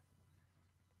Klan.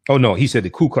 Oh, no, he said the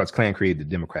Ku Klux Klan created the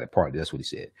Democratic Party. That's what he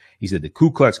said. He said the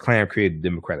Ku Klux Klan created the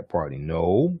Democratic Party.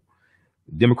 No,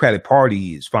 the Democratic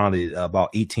Party is founded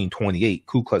about 1828.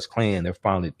 Ku Klux Klan, they're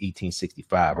founded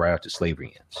 1865, right after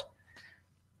slavery ends.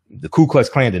 The Ku Klux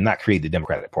Klan did not create the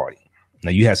Democratic Party. Now,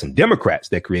 you had some Democrats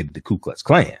that created the Ku Klux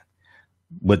Klan,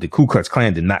 but the Ku Klux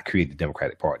Klan did not create the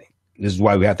Democratic Party. This is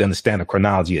why we have to understand the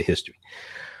chronology of history.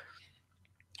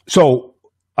 So,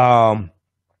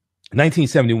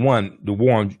 1971, the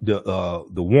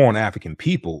war on African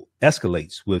people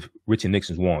escalates with Richard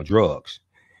Nixon's war on drugs.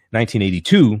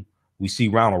 1982, we see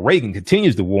Ronald Reagan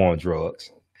continues the war on drugs.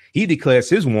 He declares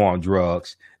his war on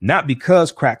drugs not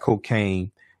because crack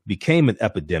cocaine became an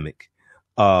epidemic,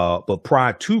 but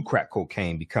prior to crack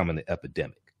cocaine becoming an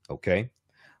epidemic. Okay,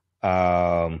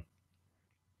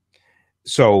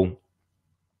 so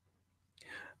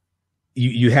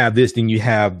you have this, then you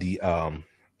have the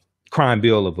crime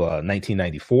bill of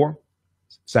 1994,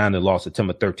 signed into law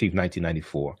September 13th,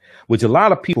 1994, which a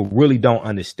lot of people really don't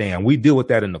understand. We deal with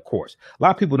that in the course. A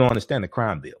lot of people don't understand the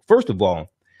crime bill. First of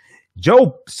all,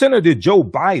 Senator Joe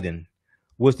Biden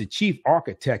was the chief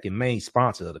architect and main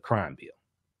sponsor of the crime bill.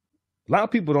 A lot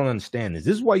of people don't understand this.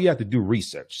 This is why you have to do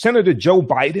research. Senator Joe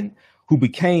Biden, who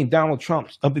became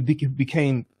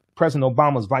became President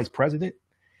Obama's vice president,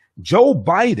 Joe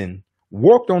Biden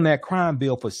worked on that crime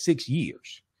bill for 6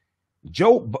 years.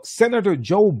 Senator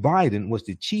Joe Biden was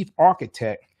the chief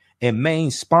architect and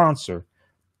main sponsor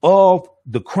of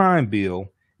the crime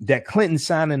bill that Clinton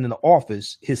signed into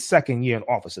office his second year in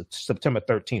office, September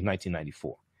 13th,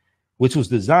 1994, which was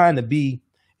designed to be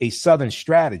a Southern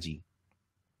strategy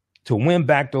to win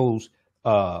back those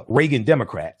Reagan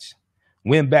Democrats,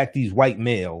 win back these white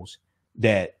males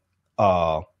that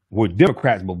were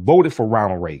Democrats but voted for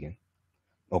Ronald Reagan,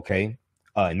 okay,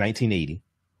 in 1980.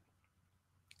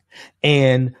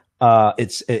 And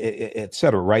it's et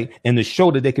cetera, right? And to show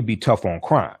that they could be tough on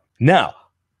crime. Now,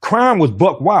 crime was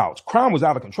buck wild. Crime was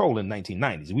out of control in the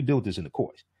 1990s. We deal with this in the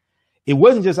course. It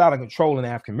wasn't just out of control in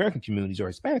African American communities or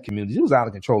Hispanic communities. It was out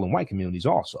of control in white communities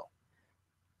also,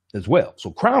 as well.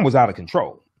 So crime was out of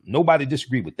control. Nobody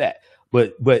disagreed with that.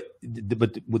 But what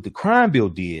the crime bill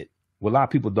did, what a lot of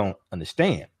people don't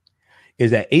understand,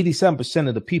 is that 87%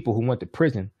 of the people who went to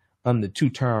prison under the 2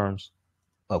 terms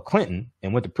of Clinton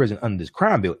and went to prison under this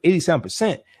crime bill,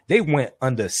 87%, they went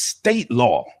under state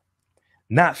law,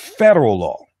 not federal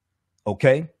law.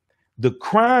 Okay. The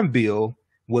crime bill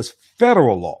was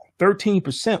federal law.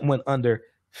 13% went under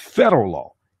federal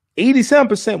law.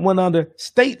 87% went under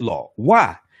state law.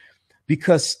 Why?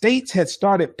 Because states had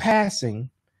started passing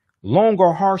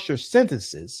longer, harsher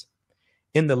sentences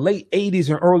in the late 80s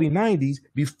and early 90s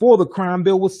before the crime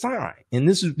bill was signed. And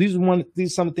these are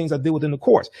some of the things I did within the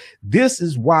course. This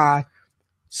is why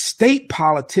state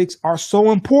politics are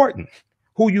so important.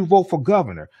 Who you vote for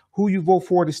governor, who you vote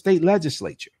for the state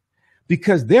legislature,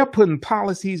 because they're putting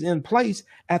policies in place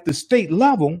at the state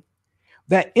level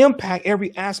that impact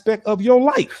every aspect of your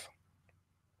life.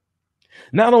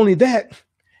 Not only that,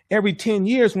 every 10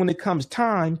 years, when it comes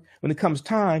time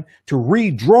to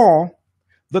redraw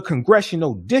the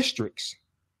congressional districts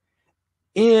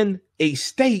in a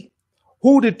state,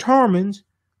 who determines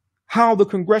how the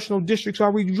congressional districts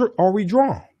are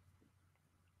redrawn?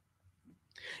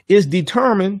 Is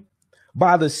determined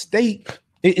by the state.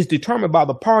 It is determined by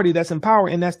the party that's in power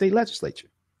in that state legislature.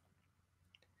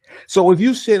 So if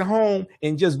you sit home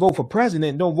and just vote for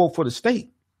president, don't vote for the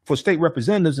state, for state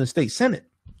representatives and state senate,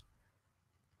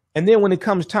 and then when it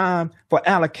comes time for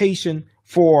allocation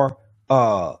for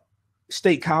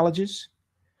state colleges,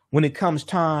 when it comes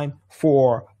time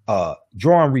for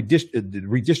drawing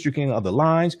redistricting of the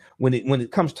lines, when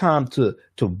it comes time to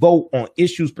vote on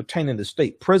issues pertaining to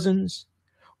state prisons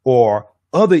or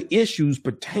other issues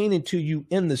pertaining to you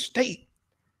in the state,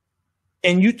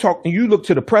 and you look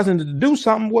to the president to do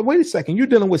something, well, wait a second, you're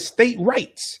dealing with state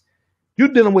rights. You're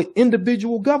dealing with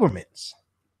individual governments.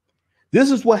 This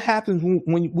is what happens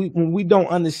when we don't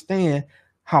understand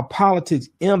how politics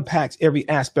impacts every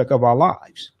aspect of our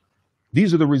lives.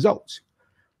 These are the results.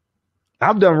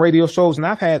 I've done radio shows and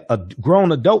I've had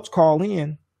grown adults call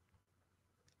in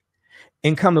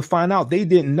and come to find out they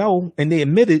didn't know, and they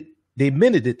admitted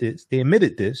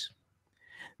this.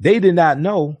 They did not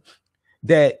know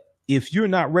that if you're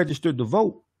not registered to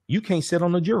vote, you can't sit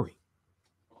on the jury.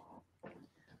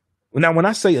 Now, when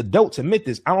I say adults admit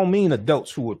this, I don't mean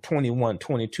adults who are 21,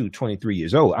 22, 23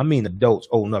 years old. I mean adults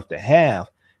old enough to have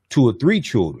 2 or 3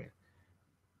 children,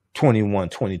 21,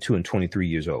 22, and 23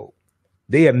 years old.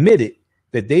 They admitted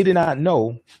that they did not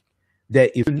know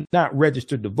that if you're not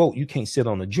registered to vote, you can't sit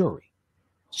on a jury.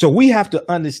 So we have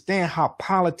to understand how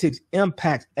politics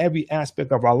impacts every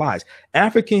aspect of our lives.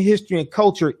 African history and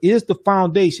culture is the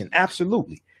foundation.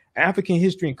 Absolutely. African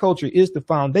history and culture is the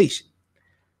foundation.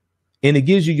 And it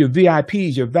gives you your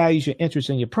VIPs, your values, your interests,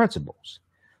 and your principles.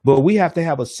 But we have to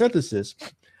have a synthesis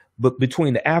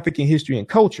between the African history and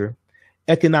culture,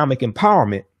 economic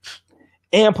empowerment,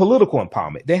 and political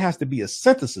empowerment. There has to be a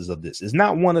synthesis of this. It's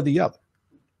not one or the other.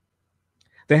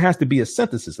 There has to be a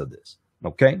synthesis of this.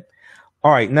 Okay.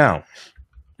 All right. Now,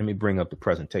 let me bring up the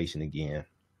presentation again.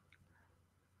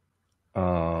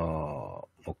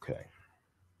 Okay.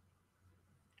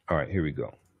 All right. Here we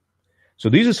go. So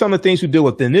these are some of the things we deal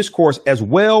with in this course, as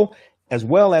well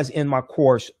as in my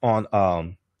course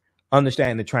on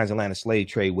understanding the transatlantic slave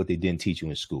trade, what they didn't teach you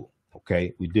in school.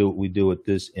 Okay, we deal with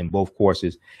this in both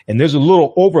courses, and there's a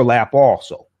little overlap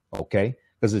also. Okay,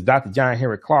 because as Dr. John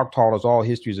Henry Clark taught us, all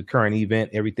history is a current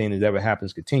event. Everything that ever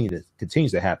happens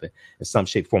continues to happen in some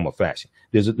shape, form, or fashion.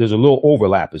 There's a little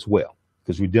overlap as well,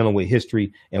 because we're dealing with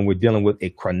history and we're dealing with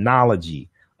a chronology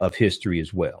of history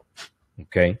as well.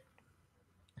 Okay.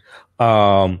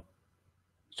 So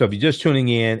if you're just tuning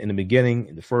in the beginning,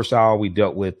 in the first hour, we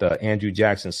dealt with Andrew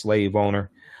Jackson, slave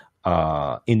owner,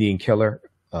 Indian killer,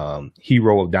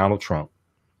 hero of Donald Trump.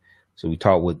 So we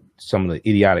talked with some of the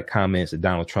idiotic comments that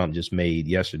Donald Trump just made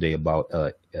yesterday about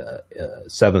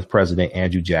 7th President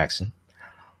Andrew Jackson.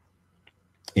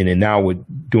 And then now we're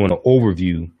doing an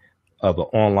overview of an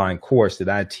online course that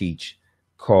I teach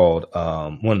called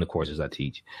one of the courses I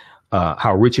teach,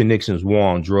 how Richard Nixon's war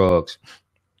on drugs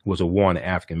was a war on the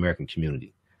African American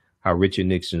community. How Richard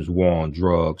Nixon's war on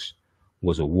drugs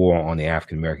was a war on the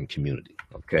African American community.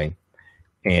 Okay,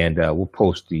 and we'll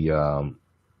post the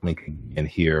link again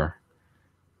here.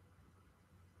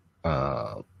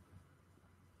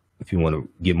 If you want to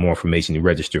get more information, you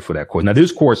register for that course. Now,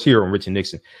 this course here on Richard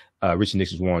Nixon's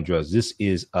war on drugs, this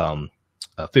is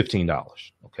 $15.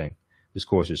 Okay, this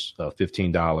course is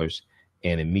 $15,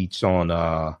 and it meets on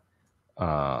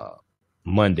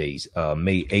Mondays,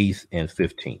 May 8th and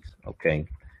 15th. Okay,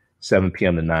 7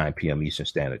 p.m. to 9 p.m. Eastern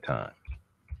Standard Time.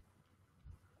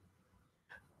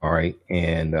 All right,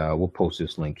 and we'll post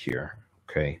this link here.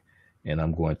 Okay, and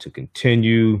I'm going to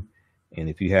continue. And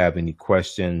if you have any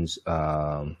questions,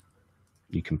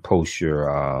 you can post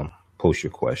your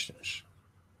questions.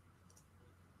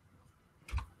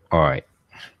 All right.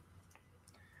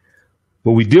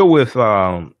 But we deal with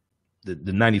the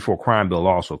 94 crime bill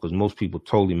also, because most people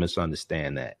totally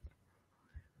misunderstand that.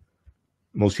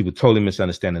 Most people totally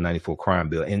misunderstand the 94 crime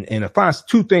bill. And I find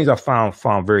two things I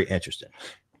found very interesting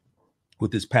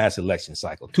with this past election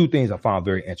cycle. Two things I found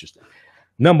very interesting.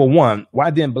 Number one, why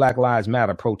didn't Black Lives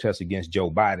Matter protest against Joe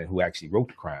Biden, who actually wrote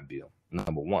the crime bill?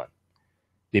 Number one,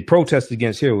 they protested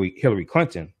against Hillary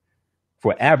Clinton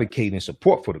for advocating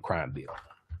support for the crime bill.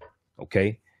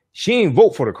 Okay, she didn't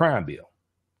vote for the crime bill.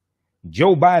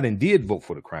 Joe Biden did vote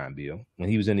for the crime bill when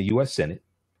he was in the U.S. Senate,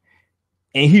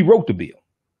 and he wrote the bill.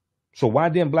 So why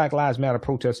didn't Black Lives Matter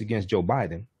protest against Joe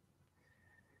Biden?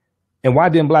 And why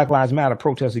didn't Black Lives Matter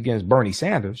protest against Bernie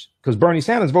Sanders? Because Bernie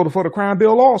Sanders voted for the crime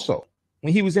bill also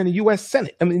when he was in the U.S.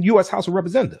 Senate, U.S. House of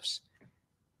Representatives.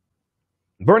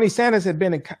 Bernie Sanders had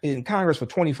been in Congress for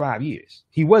 25 years.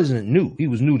 He wasn't new. He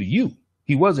was new to you.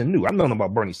 He wasn't new. I've known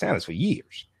about Bernie Sanders for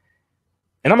years.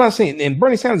 And I'm not saying, and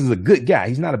Bernie Sanders is a good guy.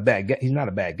 He's not a bad guy. He's not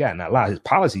a bad guy. Now, a lot of his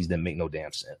policies didn't make no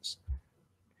damn sense.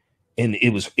 And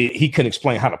he couldn't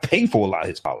explain how to pay for a lot of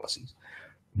his policies.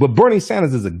 But Bernie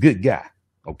Sanders is a good guy,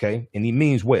 okay? And he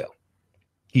means well.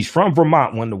 He's from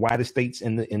Vermont, one of the whitest states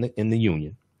in the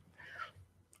Union.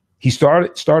 He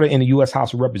started in the U.S.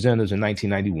 House of Representatives in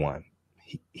 1991.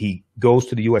 He goes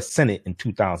to the U.S. Senate in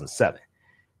 2007.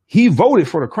 He voted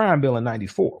for the crime bill in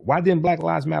 94. Why didn't Black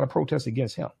Lives Matter protest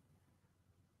against him?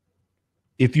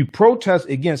 If you protest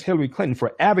against Hillary Clinton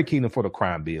for advocating for the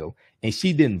crime bill and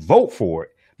she didn't vote for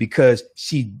it because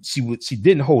she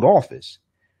didn't hold office,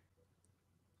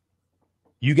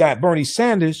 you got Bernie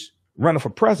Sanders running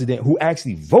for president who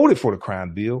actually voted for the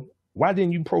crime bill. Why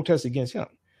didn't you protest against him?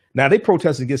 Now, they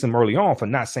protested against him early on for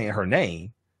not saying her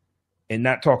name and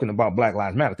not talking about Black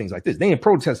Lives Matter, things like this. They didn't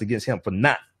protest against him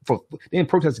they didn't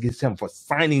protest against him for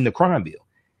signing the crime bill.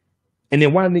 And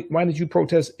then why did you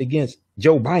protest against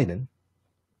Joe Biden?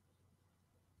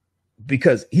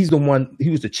 Because he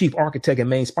was the chief architect and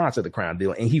main sponsor of the crime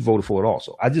bill, and he voted for it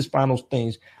also. I just find those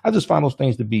things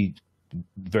to be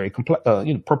very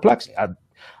perplexing. I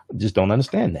just don't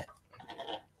understand that.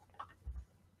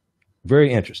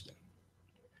 Very interesting.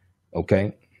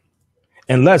 Okay.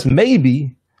 Unless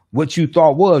maybe what you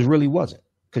thought really wasn't,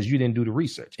 because you didn't do the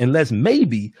research. Unless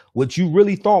maybe what you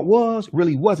really thought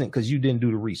really wasn't, because you didn't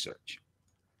do the research.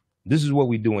 This is what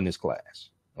we do in this class.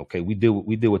 Okay. We deal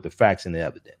with the facts and the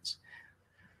evidence.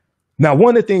 Now,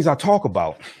 one of the things I talk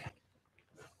about,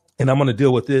 and I'm going to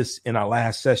deal with this in our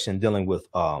last session, dealing with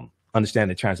understanding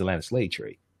the transatlantic slave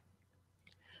trade.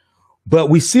 But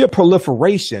we see a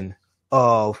proliferation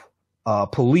of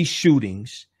police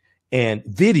shootings and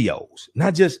videos,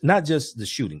 not just the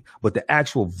shooting, but the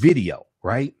actual video,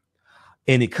 right?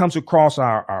 And it comes across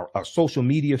our social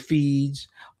media feeds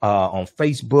on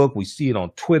Facebook. We see it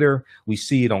on Twitter. We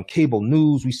see it on cable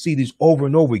news. We see this over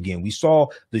and over again. We saw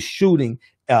the shooting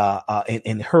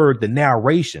and heard the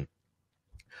narration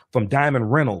from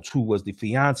Diamond Reynolds, who was the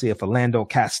fiance of Philando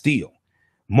Castile,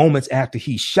 moments after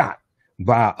he's shot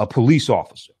by a police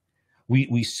officer.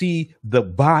 We see the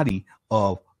body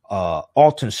of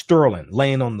Alton Sterling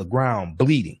laying on the ground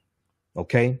bleeding.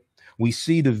 Okay. We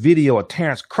see the video of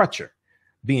Terrence Crutcher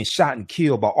being shot and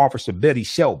killed by Officer Betty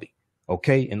Shelby.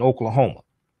 Okay. In Oklahoma.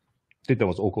 I think that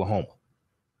was Oklahoma.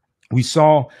 We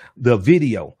saw the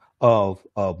video of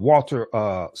Walter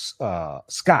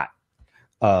Scott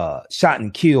shot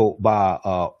and killed by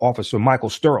Officer Michael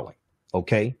Sterling.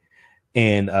 Okay.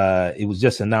 And it was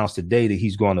just announced today that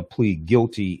he's going to plead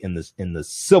guilty in the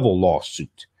civil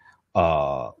lawsuit.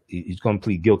 He's going to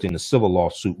plead guilty in the civil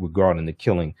lawsuit regarding the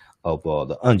killing of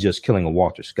the unjust killing of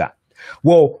Walter Scott.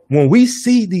 Well, when we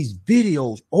see these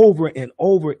videos over and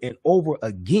over and over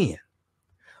again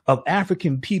of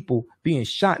African people being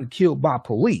shot and killed by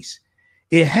police,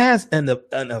 It has an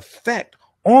effect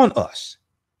on us.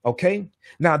 Okay.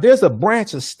 Now there's a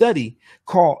branch of study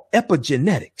called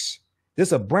epigenetics.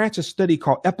 There's a branch of study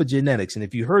called epigenetics. And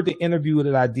if you heard the interview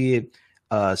that I did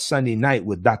Sunday night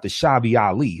with Dr. Shabi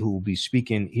Ali, who will be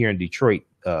speaking here in Detroit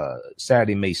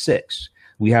Saturday, May 6th,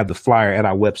 we have the flyer at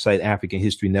our website,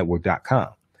 AfricanHistoryNetwork.com.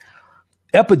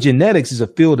 Epigenetics is a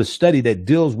field of study that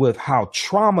deals with how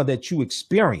trauma that you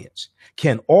experience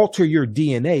can alter your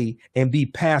DNA and be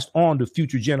passed on to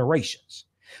future generations.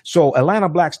 So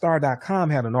AtlantaBlackStar.com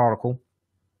had an article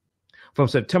from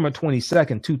September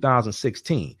 22nd,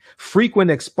 2016.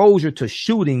 Frequent exposure to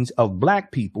shootings of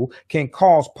Black people can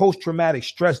cause post-traumatic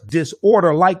stress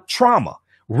disorder like trauma,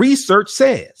 research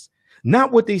says.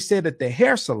 Not what they said at the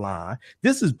hair salon.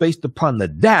 This is based upon the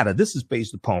data. This is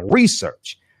based upon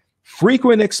research.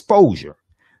 Frequent exposure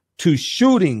to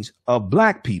shootings of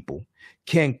Black people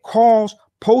can cause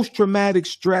post-traumatic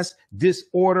stress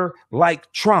disorder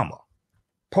like trauma.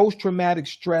 Post-traumatic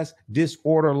stress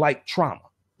disorder like trauma.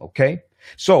 Okay.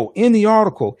 So in the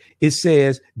article, it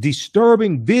says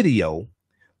disturbing video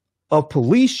of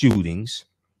police shootings,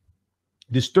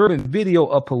 shooting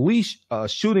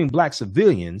Black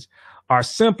civilians are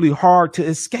simply hard to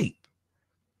escape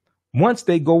once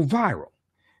they go viral.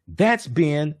 That's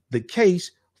been the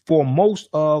case for most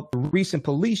of the recent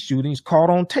police shootings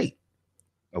caught on tape.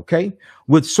 Okay.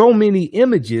 With so many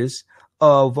images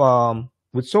of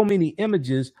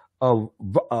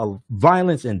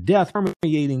violence and death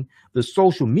permeating the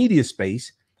social media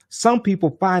space, some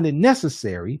people find it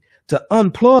necessary to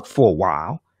unplug for a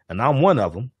while. And I'm one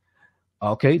of them.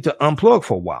 Okay. To unplug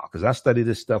for a while, because I study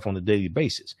this stuff on a daily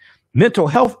basis. Mental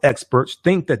health experts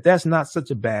think that that's not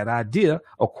such a bad idea.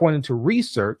 According to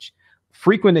research,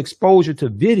 frequent exposure to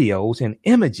videos and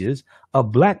images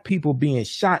of Black people being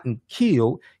shot and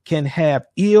killed can have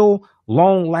ill,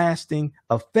 long-lasting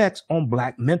effects on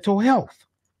Black mental health.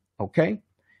 Okay.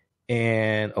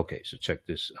 And okay, so check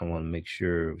this. I want to make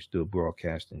sure we're still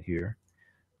broadcasting here.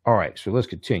 All right, so let's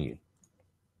continue.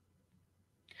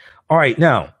 All right,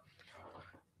 now,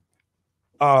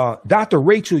 Dr.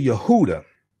 Rachel Yehuda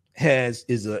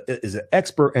is an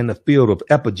expert in the field of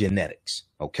epigenetics.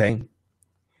 Okay.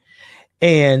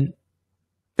 And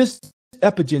this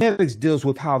epigenetics deals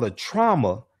with how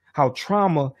trauma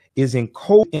is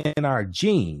encoded in our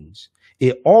genes.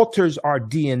 It alters our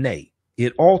DNA.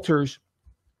 It alters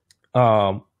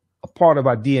a part of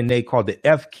our DNA called the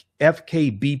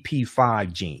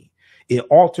FKBP5 gene. It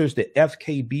alters the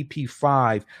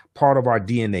FKBP5 part of our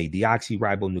DNA,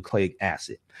 deoxyribonucleic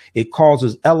acid. It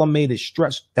causes elevated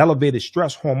stress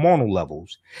hormonal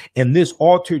levels, and this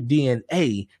altered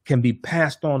DNA can be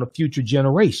passed on to future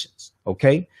generations.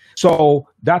 Okay, so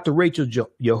Dr. Rachel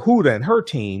Yehuda and her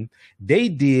team, they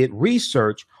did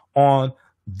research on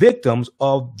victims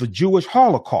of the Jewish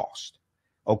Holocaust.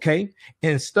 Okay,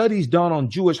 and studies done on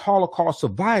Jewish Holocaust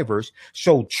survivors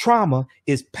show trauma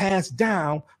is passed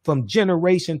down from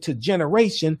generation to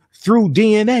generation through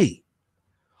DNA.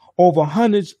 Over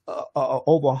hundreds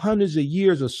of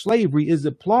years of slavery, is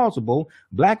it plausible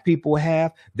Black people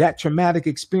have that traumatic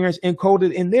experience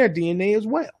encoded in their DNA as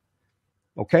well?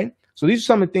 Okay, so these are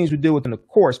some of the things we deal with in the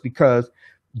course, because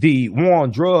the war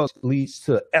on drugs leads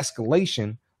to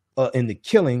escalation in the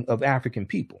killing of African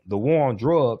people. The war on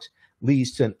drugs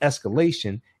leads to an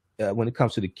escalation when it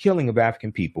comes to the killing of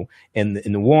African people, and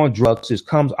the war on drugs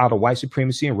comes out of white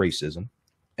supremacy and racism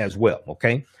as well.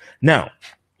 Okay, now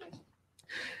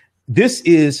this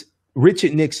is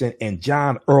Richard Nixon and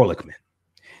John Ehrlichman.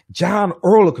 John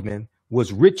Ehrlichman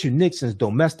was Richard Nixon's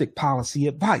domestic policy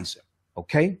advisor.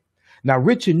 Okay, now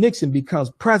Richard Nixon becomes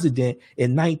president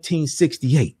in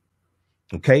 1968.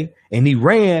 Okay, and he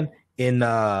ran in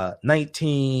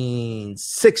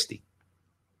 1960.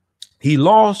 He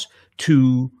lost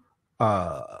to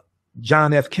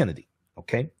John F. Kennedy.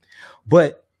 Okay,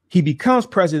 but he becomes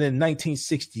president in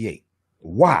 1968.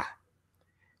 Why?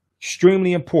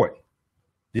 Extremely important.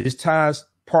 This ties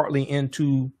partly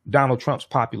into Donald Trump's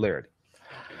popularity.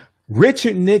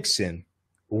 Richard Nixon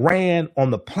ran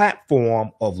on the platform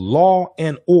of law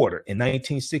and order in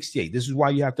 1968. This is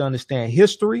why you have to understand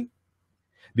history,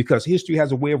 because history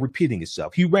has a way of repeating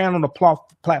itself. He ran on the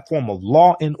platform of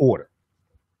law and order.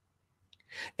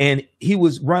 And he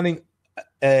was running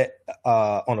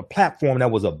on a platform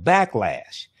that was a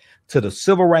backlash to the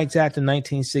Civil Rights Act of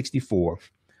 1964,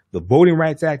 the Voting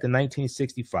Rights Act of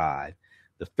 1965,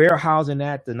 the Fair Housing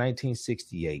Act of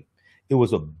 1968. It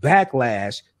was a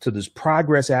backlash to this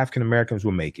progress African Americans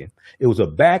were making. It was a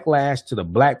backlash to the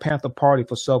Black Panther Party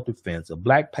for self-defense, a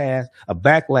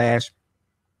backlash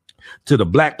to the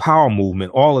Black Power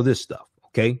movement, all of this stuff.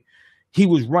 Okay, he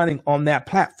was running on that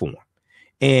platform.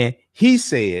 And he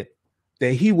said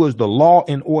that he was the law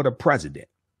and order president.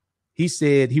 He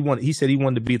said he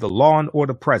wanted to be the law and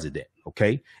order president.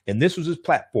 Okay. And this was his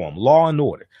platform, law and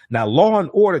order. Now, law and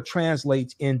order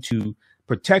translates into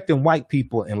protecting white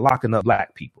people and locking up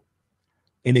black people.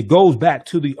 And it goes back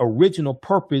to the original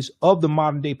purpose of the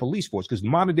modern day police force, because the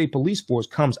modern day police force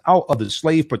comes out of the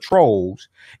slave patrols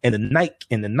and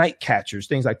the night catchers,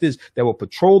 things like this, that will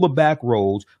patrol the back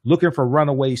roads looking for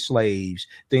runaway slaves,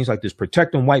 things like this,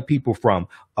 protecting white people from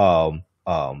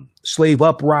slave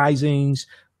uprisings,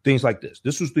 things like this.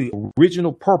 This was the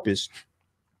original purpose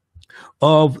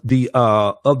of the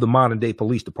modern day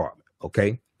police department.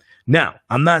 Okay. Now,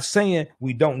 I'm not saying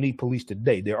we don't need police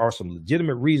today. There are some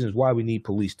legitimate reasons why we need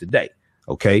police today.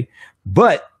 Okay.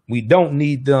 But we don't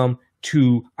need them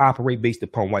to operate based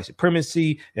upon white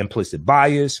supremacy, implicit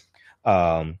bias,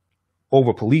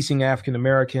 over policing African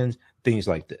Americans, things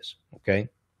like this. Okay.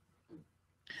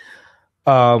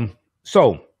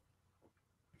 So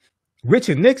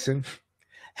Richard Nixon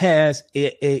has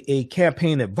a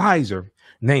campaign advisor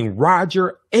named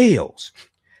Roger Ailes,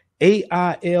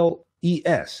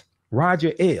 A-I-L-E-S,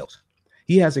 Roger Ailes.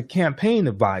 He has a campaign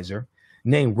advisor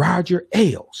named Roger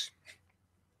Ailes.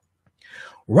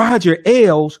 Roger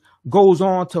Ailes goes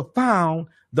on to found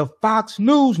the Fox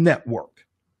News Network,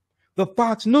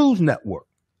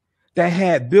 that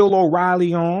had Bill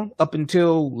O'Reilly on up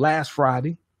until last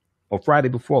Friday or Friday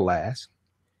before last.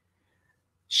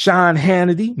 Sean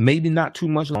Hannity, maybe not too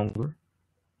much longer.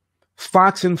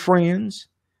 Fox and Friends,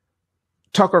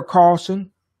 Tucker Carlson,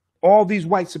 all these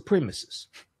white supremacists,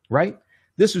 right?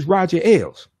 This is Roger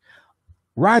Ailes.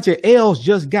 Roger Ailes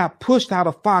just got pushed out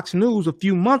of Fox News a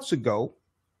few months ago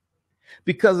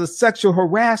because of sexual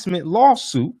harassment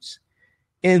lawsuits,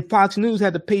 and Fox News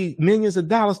had to pay millions of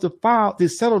dollars to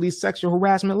settle these sexual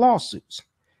harassment lawsuits.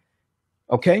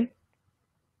 Okay.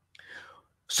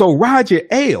 So Roger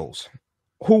Ailes,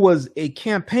 who was a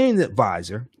campaign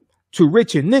advisor to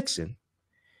Richard Nixon,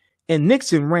 and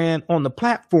Nixon ran on the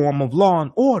platform of law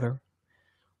and order,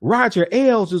 Roger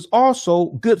Ailes is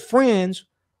also good friends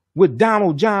with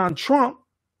Donald John Trump,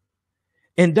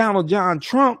 and Donald John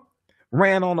Trump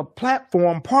ran on a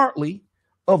platform partly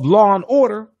of law and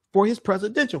order for his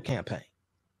presidential campaign.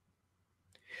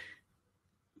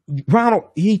 Ronald,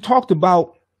 he talked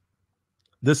about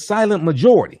the silent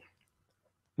majority.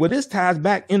 Well, this ties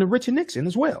back into Richard Nixon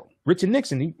as well. Richard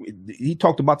Nixon, he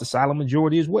talked about the silent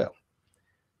majority as well.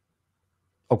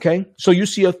 Okay, so you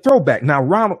see a throwback.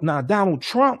 Now, Donald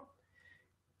Trump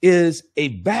is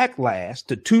a backlash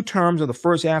to 2 terms of the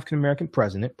first African-American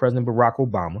president, President Barack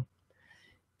Obama.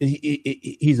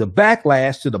 He's a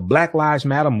backlash to the Black Lives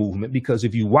Matter movement, because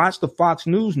if you watch the Fox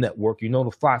News Network, you know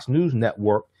the Fox News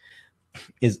Network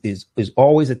is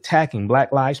always attacking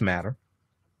Black Lives Matter.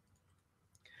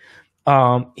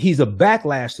 He's a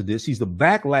backlash to this. He's a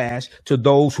backlash to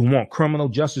those who want criminal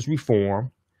justice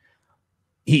reform.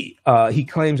 He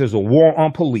claims there's a war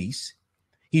on police.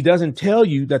 He doesn't tell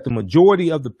you that the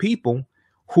majority of the people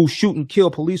who shoot and kill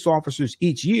police officers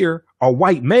each year are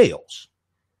white males,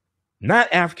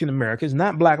 not African Americans,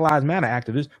 not Black Lives Matter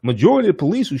activists. Majority of the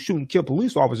police who shoot and kill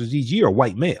police officers each year are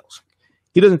white males.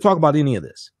 He doesn't talk about any of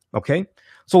this. Okay,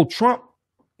 so Trump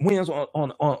wins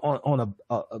on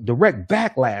a direct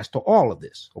backlash to all of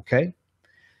this. Okay,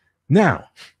 now,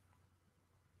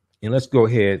 and let's go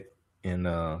ahead and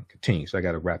continue. So I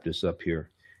got to wrap this up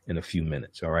here in a few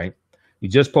minutes. All right. We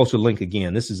just posted a link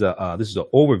again. This is an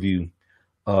overview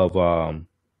of a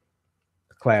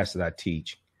class that I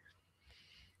teach.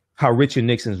 How Richard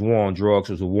Nixon's war on drugs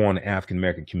was a war on the African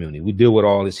American community. We deal with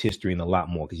all this history and a lot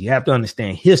more, because you have to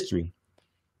understand history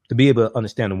to be able to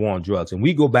understand the war on drugs. And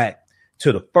we go back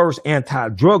to the first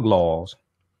anti-drug laws,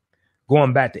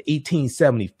 going back to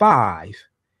 1875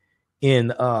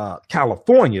 in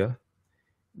California,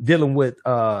 dealing with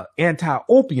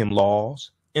anti-opium laws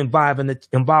involving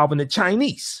the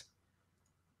Chinese.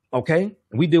 Okay,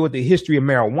 we deal with the history of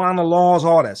marijuana laws,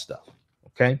 all that stuff.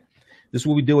 Okay, this is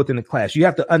what we deal with in the class. You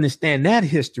have to understand that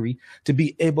history to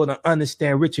be able to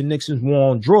understand Richard Nixon's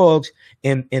war on drugs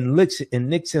and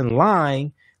Nixon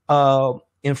lying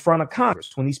in front of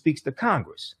Congress when he speaks to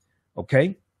Congress.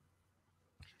 Okay,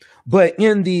 but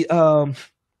in the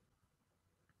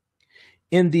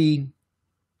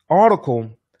article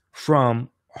from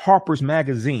Harper's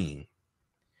Magazine,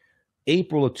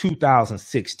 April of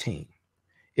 2016,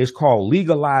 it's called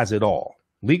Legalize It All.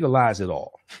 Legalize It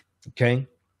All. Okay.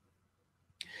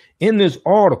 In this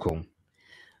article,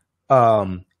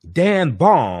 Dan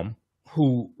Baum,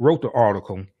 who wrote the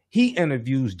article, he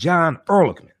interviews John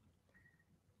Ehrlichman,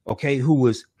 okay, who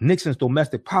was Nixon's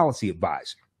domestic policy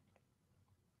advisor.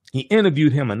 He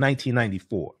interviewed him in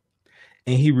 1994,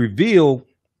 and he revealed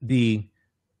the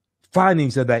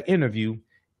findings of that interview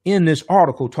in this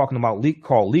article talking about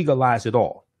called Legalize It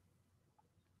All.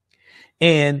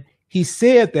 And he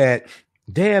said that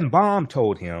Dan Baum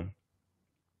told him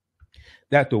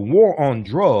that the war on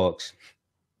drugs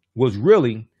was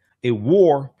really a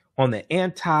war on the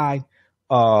anti-war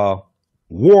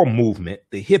movement,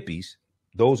 the hippies,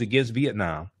 those against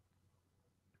Vietnam,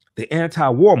 the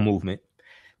anti-war movement,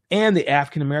 and the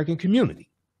African-American community.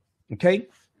 Okay.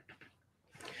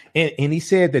 And he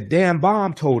said that Dan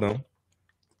Baum told him,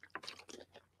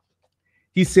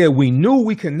 he said, we knew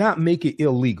we could not make it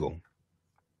illegal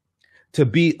to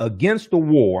be against the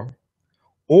war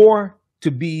or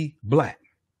to be black.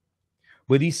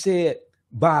 But he said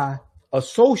by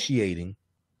associating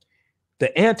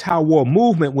the anti-war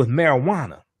movement with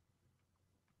marijuana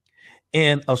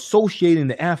and associating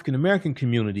the African-American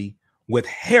community with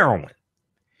heroin,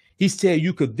 he said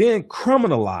you could then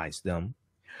criminalize them.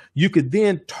 You could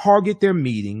then target their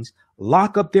meetings,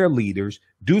 lock up their leaders,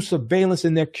 do surveillance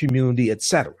in their community,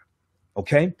 etc.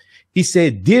 Okay. He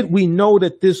said, did we know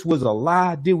that this was a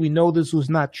lie? Did we know this was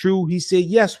not true? He said,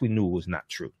 yes, we knew it was not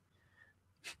true.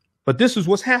 But this is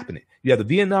what's happening. You have the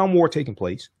Vietnam War taking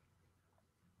place,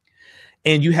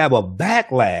 and you have a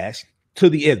backlash to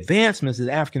the advancements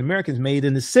that African Americans made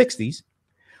in the 60s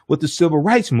with the civil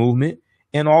rights movement.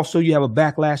 And also you have a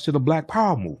backlash to the Black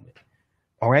Power movement.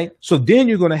 All right. So then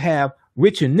you're going to have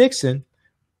Richard Nixon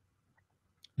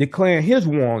declaring his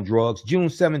war on drugs June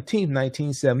 17th,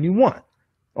 1971.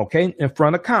 Okay. In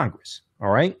front of Congress. All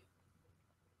right.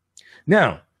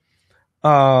 Now,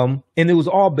 and it was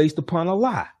all based upon a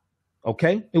lie.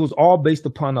 Okay. It was all based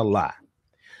upon a lie.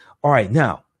 All right.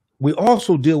 Now, we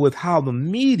also deal with how the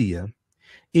media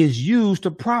is used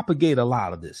to propagate a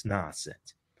lot of this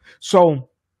nonsense. So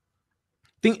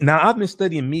now I've been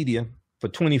studying media for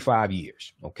 25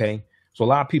 years. Okay. So a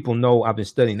lot of people know I've been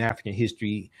studying African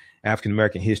history,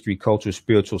 African-American history, culture,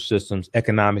 spiritual systems,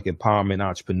 economic empowerment,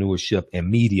 entrepreneurship, and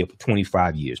media for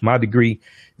 25 years. My degree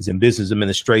is in business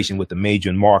administration with a major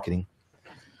in marketing.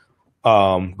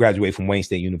 Graduated from Wayne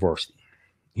State University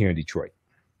here in Detroit.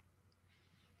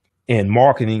 And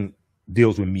marketing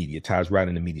deals with media, ties right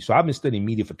into media. So I've been studying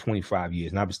media for 25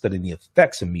 years, and I've been studying the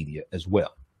effects of media as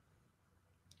well.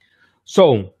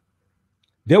 So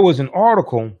there was an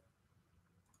article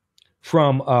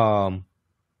from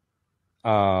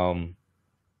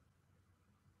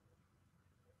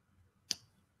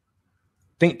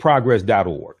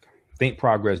thinkprogress.org,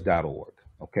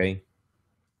 okay?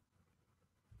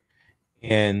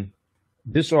 And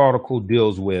this article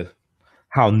deals with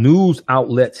how news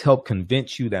outlets help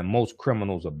convince you that most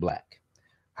criminals are black.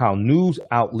 How news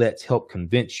outlets help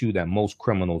convince you that most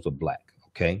criminals are black,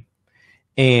 okay?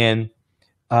 And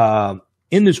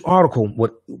in this article,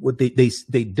 what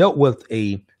they dealt with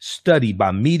a study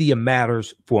by Media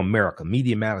Matters for America.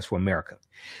 Media Matters for America.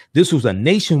 This was a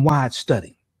nationwide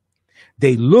study.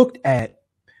 They looked at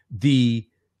the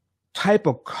type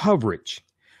of coverage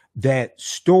that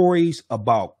stories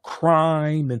about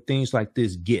crime and things like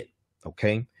this get.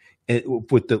 Okay,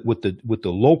 with the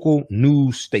local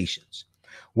news stations.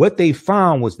 What they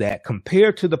found was that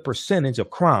compared to the percentage of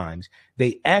crimes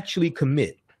they actually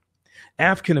commit,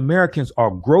 African Americans are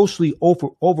grossly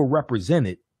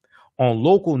overrepresented on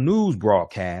local news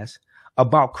broadcasts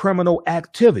about criminal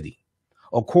activity,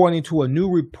 according to a new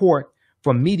report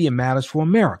from Media Matters for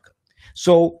America.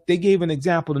 So they gave an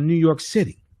example of New York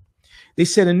City. They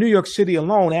said in New York City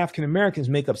alone, African Americans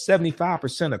make up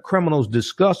 75% of criminals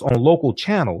discussed on local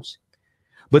channels,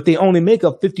 but they only make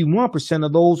up 51%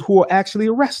 of those who are actually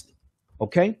arrested.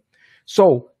 Okay,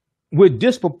 so we're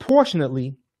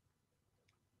disproportionately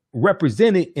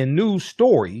represented in news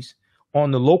stories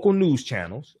on the local news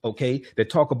channels, okay, that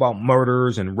talk about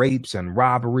murders and rapes and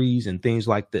robberies and things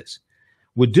like this.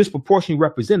 We're disproportionately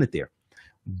represented there.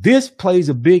 This plays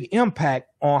a big impact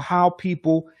on how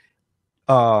people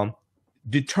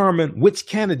determine which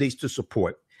candidates to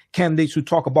support. Candidates who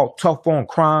talk about tough on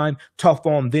crime, tough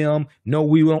on them. No,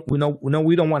 we don't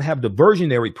want to have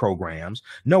diversionary programs.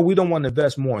 No, we don't want to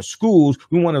invest more in schools.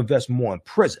 We want to invest more in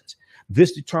prisons.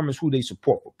 This determines who they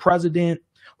support for president,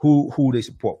 who they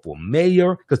support for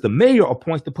mayor, because the mayor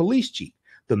appoints the police chief.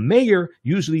 The mayor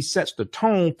usually sets the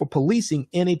tone for policing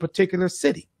in a particular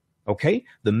city. Okay,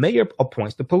 the mayor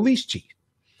appoints the police chief.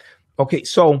 Okay,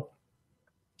 so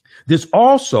this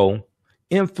also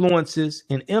influences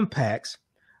and impacts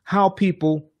how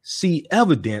people see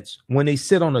evidence when they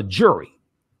sit on a jury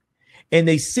and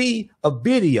they see a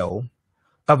video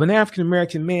of an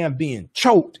African-American man being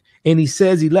choked and he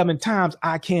says 11 times,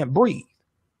 "I can't breathe."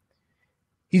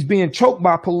 He's being choked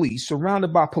by police,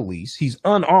 surrounded by police. He's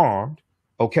unarmed,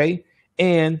 okay?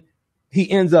 And he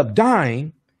ends up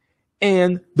dying.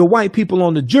 And the white people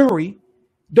on the jury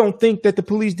don't think that the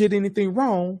police did anything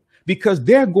wrong because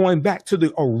they're going back to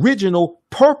the original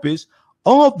purpose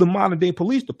of the modern day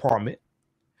police department,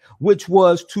 which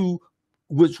was to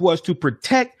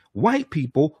protect white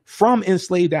people from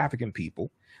enslaved African people,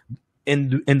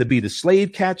 and to be the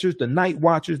slave catchers, the night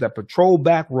watchers that patrol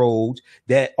back roads,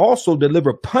 that also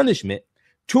deliver punishment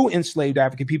to enslaved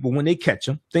African people when they catch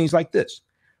them, things like this.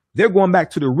 They're going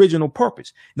back to the original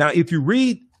purpose. Now, if you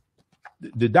read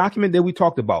the document that we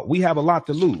talked about, We Have a Lot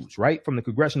to Lose, right, from the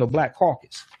Congressional Black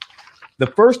Caucus. The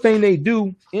first thing they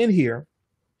do in here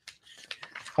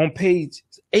on page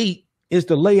 8 is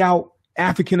to lay out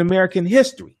African-American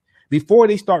history. Before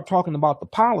they start talking about the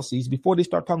policies, before they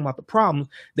start talking about the problems,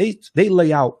 they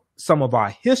lay out some of our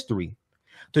history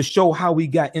to show how we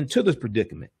got into this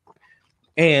predicament.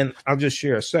 And I'll just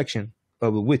share a section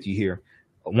of it with you here.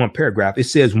 One paragraph. It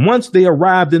says, once they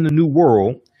arrived in the New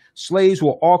World, slaves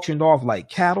were auctioned off like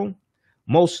cattle.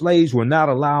 Most slaves were not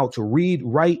allowed to read,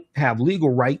 write, have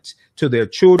legal rights to their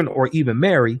children, or even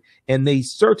marry, and they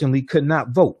certainly could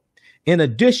not vote. In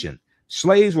addition,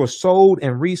 slaves were sold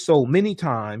and resold many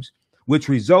times, which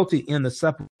resulted in the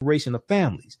separation of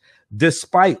families.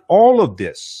 Despite all of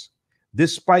this,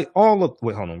 despite all of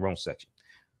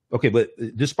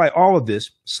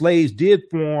this, slaves did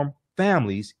form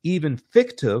families, even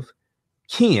fictive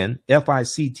kin,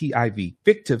 F-I-C-T-I-V,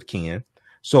 fictive kin.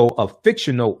 So a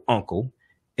fictional uncle,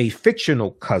 a fictional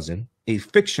cousin, a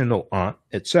fictional aunt,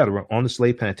 etc., on the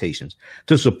slave plantations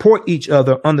to support each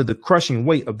other under the crushing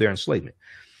weight of their enslavement.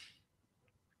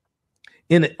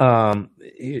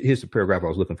 Here's the paragraph I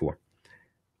was looking for.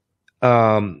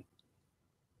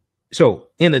 So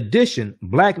in addition,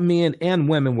 black men and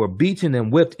women were beaten and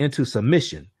whipped into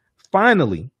submission.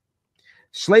 Finally,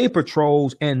 slave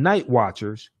patrols and night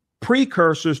watchers,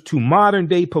 precursors to modern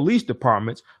day police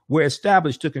departments, were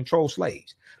established to control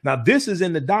slaves. Now, this is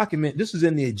in the document. This is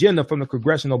in the agenda from the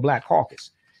Congressional Black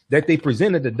Caucus that they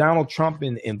presented to Donald Trump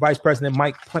and Vice President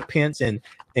Mike Pence and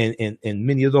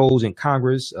many of those in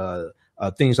Congress,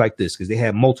 things like this, because they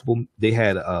had more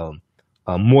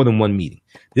than one meeting.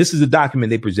 This is the document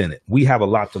they presented. We have a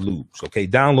lot to lose. Okay,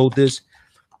 download this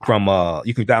from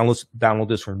you can download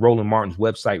this from Roland Martin's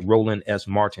website,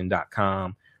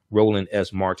 rolandsmartin.com,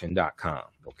 rolandsmartin.com.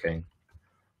 Okay,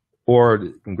 or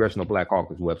the Congressional Black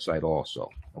Caucus website also.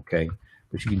 Okay,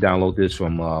 but you can download this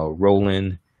from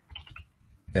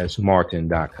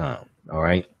rolandsmartin.com. All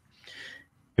right.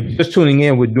 If you're just tuning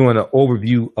in, we're doing an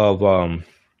overview of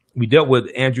we dealt with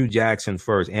Andrew Jackson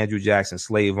first. Andrew Jackson,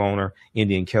 slave owner,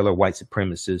 Indian killer, white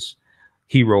supremacist,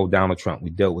 hero, Donald Trump. We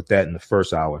dealt with that in the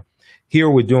first hour. Here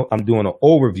I'm doing an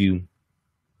overview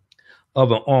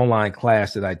of an online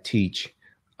class that I teach,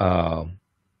 how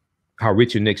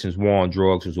Richard Nixon's war on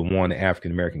drugs was a war on the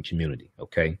African American community.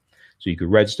 Okay, so you can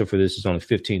register for this. It's only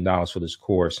 $15 for this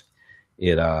course.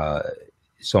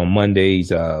 It's on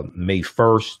Mondays, May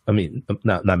 1st. I mean,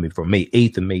 not May 1st, May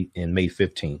 8th and May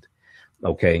 15th.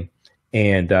 Okay.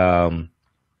 And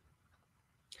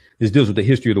this deals with the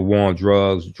history of the war on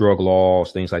drugs, drug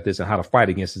laws, things like this, and how to fight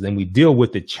against it. And we deal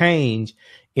with the change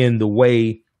in the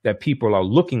way that people are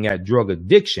looking at drug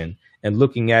addiction and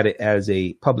looking at it as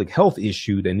a public health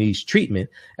issue that needs treatment,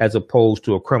 as opposed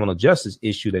to a criminal justice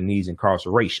issue that needs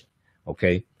incarceration.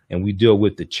 Okay. And we deal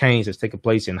with the change that's taken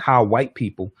place and how white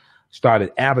people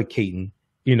started advocating,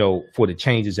 for the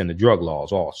changes in the drug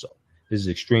laws also. This is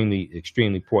extremely,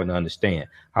 extremely important to understand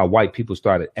how white people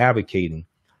started advocating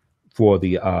for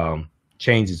the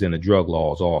changes in the drug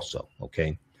laws also.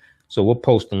 OK, so we'll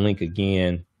post the link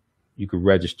again. You can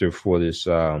register for this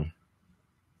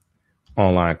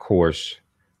online course,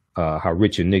 how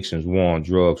Richard Nixon's war on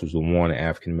drugs was a war on the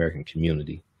African American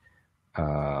community.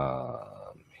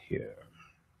 Here,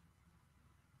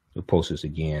 we'll post this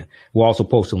again. We'll also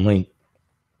post a link.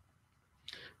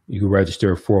 You can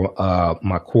register for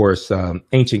my course,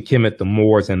 Ancient Kemet, the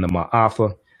Moors, and the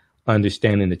Ma'afa,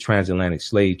 Understanding the Transatlantic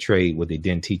Slave Trade, what they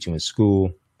didn't teach you in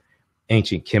school.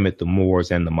 Ancient Kemet, the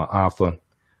Moors, and the Ma'afa,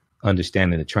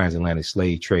 Understanding the Transatlantic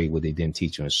Slave Trade, what they didn't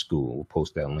teach you in school. We'll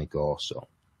post that link also.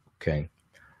 Okay.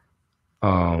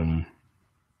 All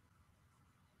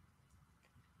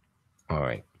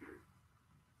right.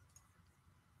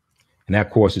 And that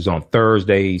course is on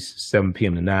Thursdays, 7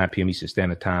 p.m. to 9 p.m. Eastern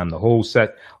Standard Time. The whole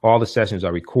all the sessions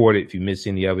are recorded. If you miss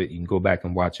any of it, you can go back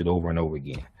and watch it over and over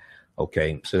again.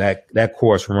 Okay, so that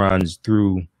course runs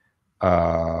through,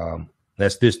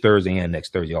 that's this Thursday and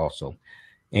next Thursday also.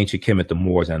 Ancient Kemet, the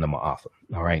Moors, and the Ma'afa.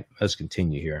 All right, let's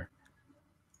continue here.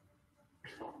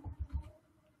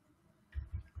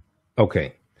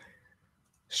 Okay.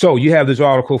 So you have this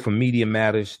article from Media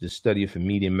Matters, the study for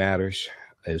Media Matters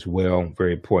as well.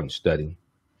 Very important study.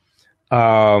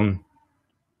 Let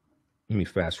me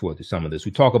fast forward to some of this. We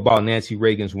talk about Nancy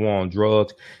Reagan's war on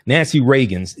drugs. Nancy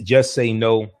Reagan's Just Say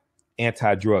No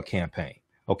anti-drug campaign.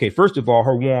 Okay, first of all,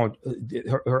 her war on,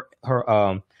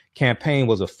 her campaign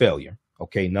was a failure.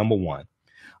 Okay, number one.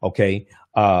 Okay,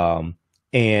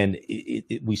 and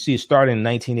we see it started in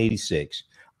 1986.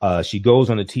 She goes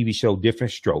on the TV show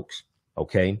Different Strokes.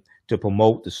 Okay, to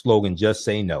promote the slogan "Just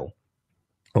Say No."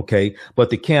 Okay, but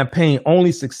the campaign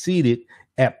only succeeded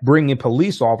at bringing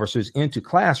police officers into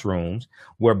classrooms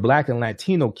where Black and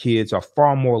Latino kids are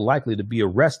far more likely to be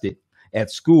arrested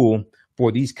at school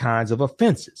for these kinds of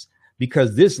offenses,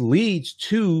 because this leads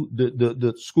to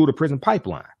the school to prison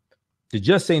pipeline. The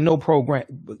Just Say No program,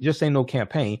 Just Say No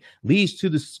campaign leads to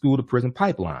the school to prison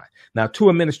pipeline. Now, 2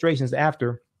 administrations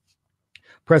after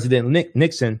President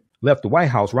Nixon left the White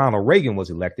House, Ronald Reagan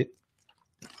was elected.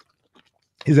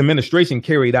 His administration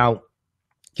carried on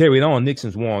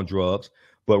Nixon's war on drugs,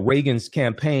 but Reagan's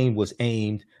campaign was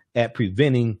aimed at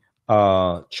preventing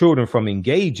children from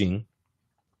engaging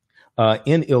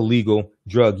in illegal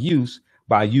drug use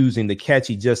by using the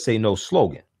catchy "Just Say No"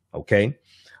 slogan. Okay.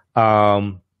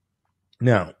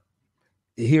 Now,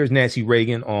 here's Nancy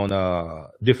Reagan on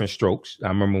Different Strokes. I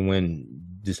remember when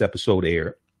this episode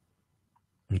aired.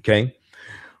 Okay.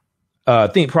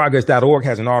 ThinkProgress.org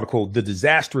has an article, "The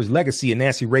Disastrous Legacy of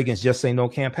Nancy Reagan's Just Say No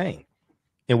campaign."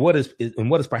 And what is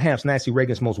perhaps Nancy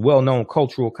Reagan's most well-known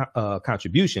cultural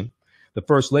contribution, the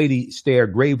First Lady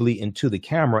stared gravely into the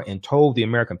camera and told the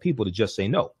American people to just say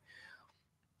no.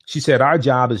 She said, "Our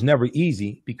job is never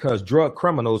easy because drug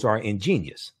criminals are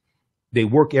ingenious. They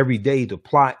work every day to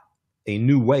plot a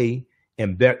new way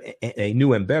and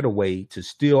better way to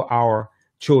steal our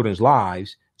children's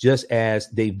lives, just as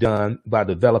they've done by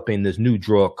developing this new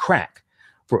drug crack.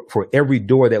 For every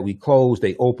door that we close,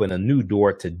 they open a new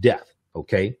door to death."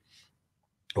 Okay.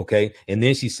 Okay. And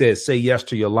then she says, "Say yes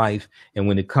to your life. And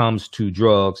when it comes to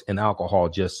drugs and alcohol,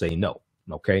 just say no."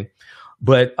 Okay.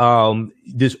 But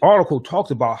this article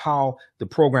talks about how the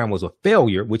program was a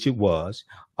failure, which it was.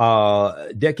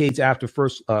 Decades after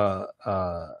first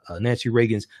Nancy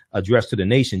Reagan's address to the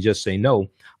nation, "Just Say No,"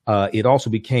 it also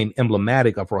became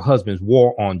emblematic of her husband's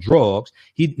war on drugs.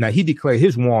 He declared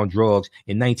his war on drugs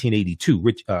in 1982,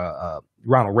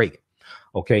 Ronald Reagan.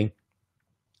 Okay.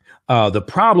 The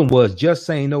problem was Just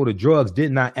Saying No to drugs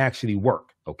did not actually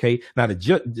work. Okay. Now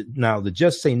the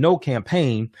Just Say No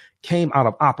campaign came out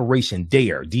of Operation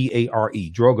DARE, DARE,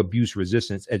 Drug Abuse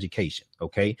Resistance Education.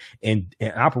 Okay. And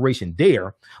Operation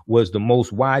DARE was the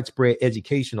most widespread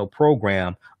educational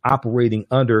program operating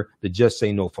under the Just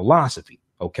Say No philosophy.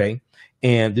 Okay.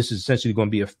 And this is essentially going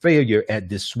to be a failure at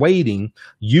dissuading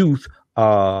youth,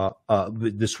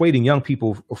 dissuading young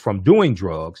people from doing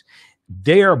drugs.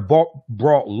 DARE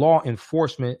brought law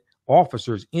enforcement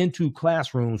officers into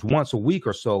classrooms once a week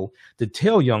or so to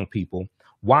tell young people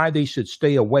why they should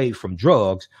stay away from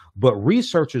drugs. But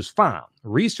researchers found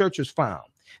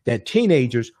that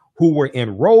teenagers who were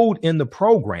enrolled in the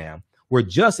program were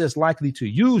just as likely to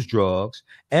use drugs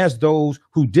as those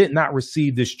who did not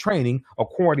receive this training,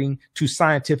 according to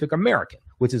Scientific American,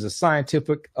 which is a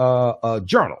scientific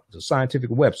journal, it's a scientific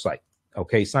website.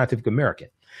 Okay, Scientific American.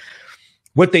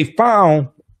 What they found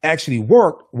actually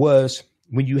worked was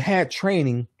when you had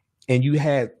training and you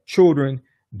had children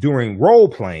during role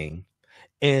playing,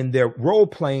 and they're role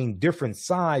playing different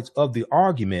sides of the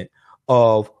argument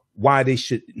of why they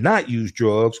should not use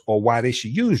drugs or why they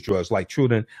should use drugs, like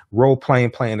children role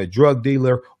playing a drug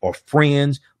dealer, or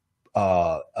friends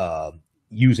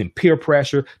using peer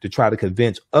pressure to try to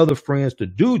convince other friends to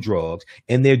do drugs.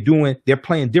 And they're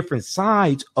playing different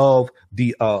sides of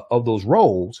those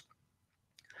roles.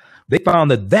 They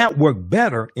found that worked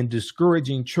better in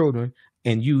discouraging children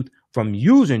and youth from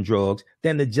using drugs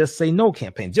than the Just Say No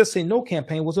campaign. Just Say No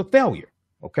campaign was a failure.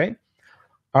 Okay.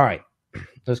 All right.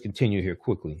 Let's continue here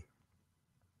quickly.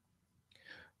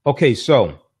 Okay.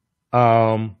 So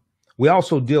we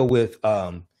also deal with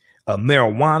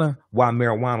marijuana, why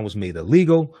marijuana was made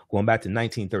illegal, going back to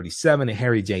 1937 and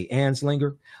Harry J.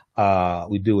 Anslinger.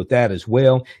 We deal with that as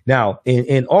well. Now,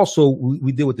 and also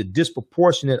we deal with the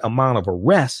disproportionate amount of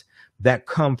arrests that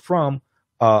come from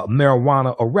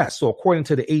marijuana arrests. So according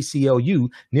to the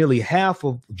ACLU, nearly half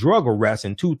of drug arrests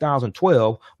in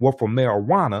 2012 were for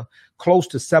marijuana, close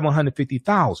to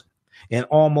 750,000. And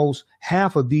almost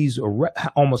half of those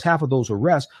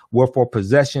arrests were for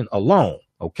possession alone.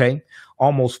 Okay.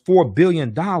 Almost $4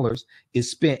 billion is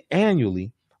spent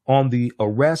annually on the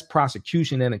arrest,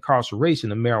 prosecution, and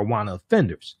incarceration of marijuana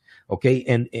offenders. Okay.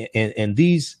 And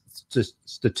these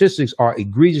statistics are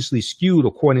egregiously skewed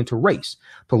according to race.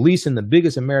 Police in the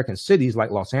biggest American cities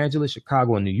like Los Angeles,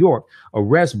 Chicago, and New York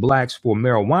arrest blacks for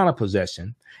marijuana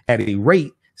possession at a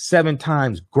rate 7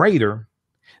 times greater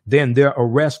than their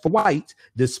arrest for whites,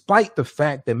 despite the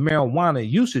fact that marijuana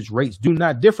usage rates do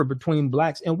not differ between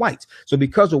blacks and whites. So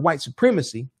because of white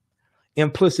supremacy,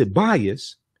 implicit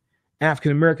bias,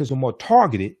 African Americans are more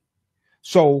targeted.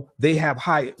 So they have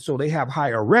high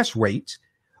arrest rates,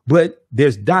 but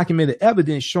there's documented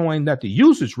evidence showing that the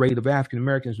usage rate of African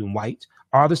Americans and whites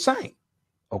are the same.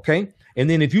 Okay. And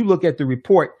then if you look at the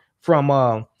report from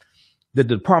the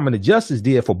Department of Justice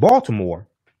did for Baltimore,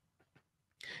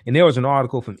 and there was an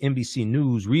article from NBC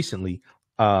News recently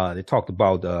that talked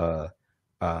about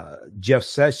Jeff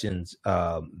Sessions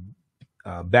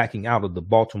backing out of the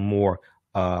Baltimore,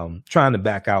 trying to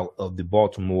back out of the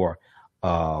Baltimore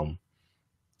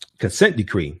consent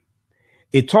decree.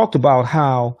 It talked about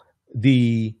how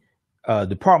the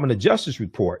Department of Justice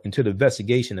report into the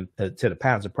investigation to the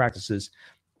patterns and practices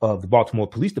of the Baltimore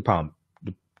Police Department,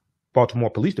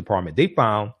 they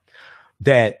found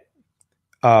that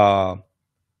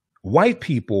white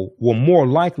people were more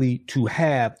likely to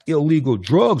have illegal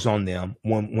drugs on them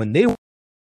when they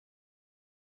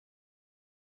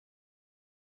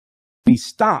be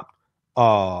stopped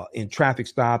in traffic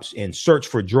stops and search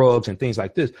for drugs and things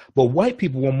like this. But white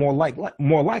people were more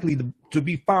likely to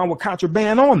be found with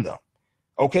contraband on them.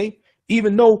 Okay,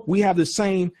 even though we have the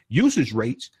same usage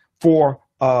rates for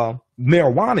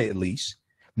marijuana, at least.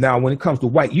 Now, when it comes to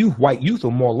white youth are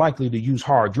more likely to use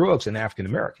hard drugs than African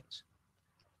Americans.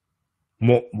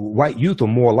 White youth are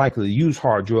more likely to use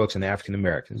hard drugs than African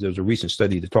Americans. There was a recent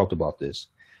study that talked about this.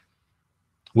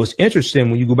 What's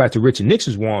interesting, when you go back to Richard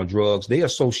Nixon's war on drugs, they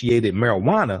associated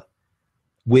marijuana,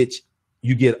 which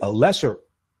you get a lesser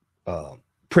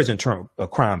prison term, a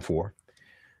crime for.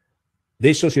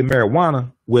 They associate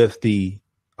marijuana with the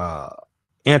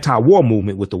anti-war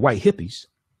movement with the white hippies,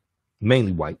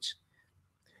 mainly whites.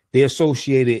 They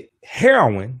associated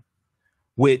heroin,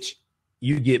 which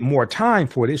you get more time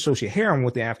for. They associate heroin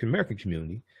with the African American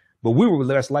community, but we were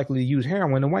less likely to use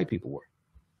heroin than white people were.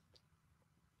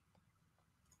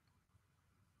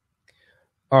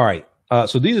 All right.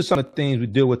 So these are some of the things we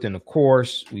deal with in the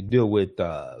course. We deal with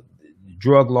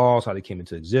drug laws, how they came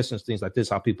into existence, things like this,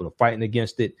 how people are fighting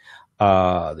against it.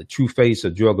 The true face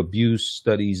of drug abuse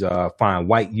studies find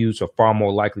white youths are far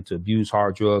more likely to abuse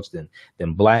hard drugs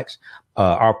than blacks.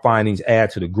 Our findings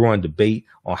add to the growing debate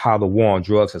on how the war on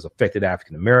drugs has affected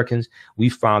African Americans. We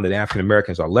found that African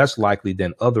Americans are less likely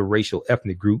than other racial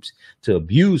ethnic groups to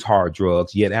abuse hard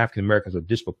drugs, yet African Americans are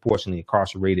disproportionately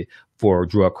incarcerated for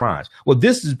drug crimes. Well,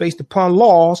 this is based upon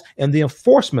laws and the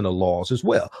enforcement of laws as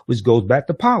well, which goes back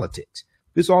to politics.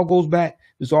 This all goes back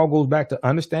to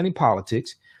understanding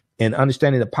politics, and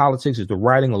understanding that politics is the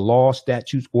writing of laws,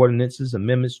 statutes, ordinances,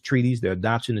 amendments, treaties, their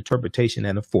adoption, interpretation,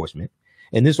 and enforcement.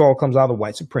 And this all comes out of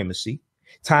white supremacy,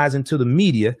 ties into the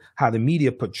media, how the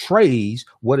media portrays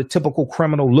what a typical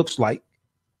criminal looks like,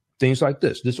 things like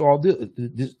this. All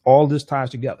this ties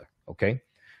together. Okay,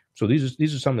 so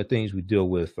these are some of the things we deal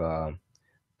with in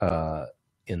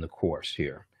the course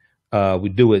here. We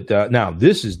do it now.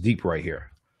 This is deep right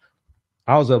here.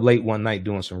 I was up late one night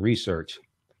doing some research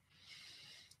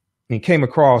and came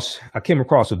across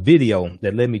a video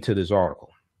that led me to this article.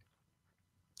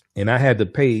 And I had to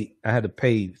pay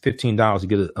 $15 to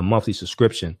get a monthly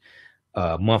subscription,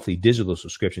 monthly digital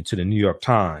subscription to the New York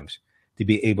Times to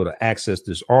be able to access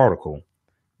this article,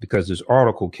 because this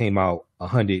article came out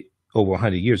over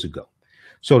 100 years ago.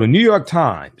 So the New York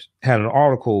Times had an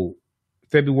article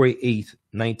February 8th,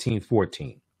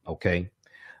 1914. Okay.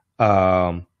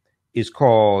 It's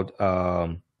called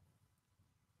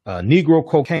Negro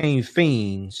Cocaine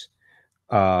Fiends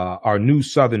are New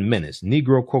Southern Menace.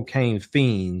 Negro cocaine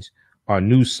fiends are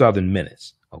New Southern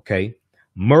Menace. Okay.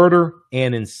 Murder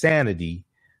and insanity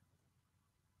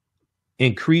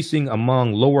increasing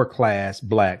among lower class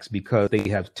blacks because they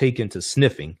have taken to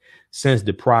sniffing since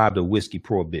deprived of whiskey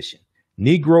prohibition.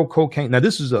 Negro cocaine. Now,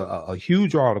 this is a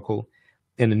huge article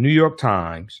in the New York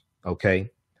Times.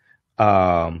 Okay.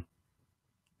 February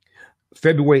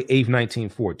 8th,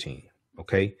 1914.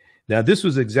 Okay. Now, this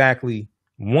was exactly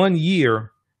 1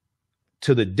 year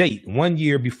to the date, 1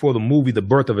 year before the movie The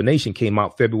Birth of a Nation came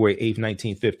out, February 8th,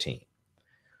 1915.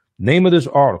 Name of this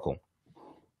article.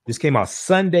 This came out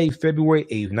Sunday, February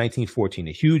 8th, 1914.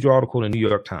 A huge article in the New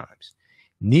York Times.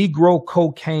 Negro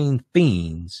cocaine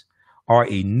fiends are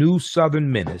a new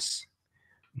Southern menace.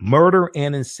 Murder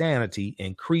and insanity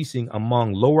increasing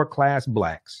among lower class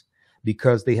blacks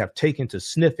because they have taken to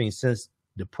sniffing since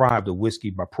deprived of whiskey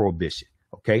by prohibition.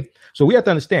 Okay. So we have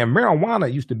to understand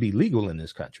marijuana used to be legal in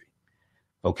this country.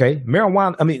 Okay.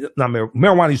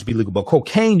 Marijuana used to be legal, but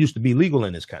cocaine used to be legal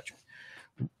in this country.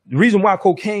 The reason why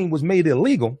cocaine was made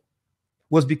illegal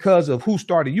was because of who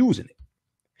started using it.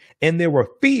 And there were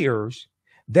fears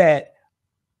that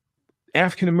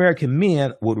African-American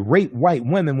men would rape white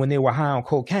women when they were high on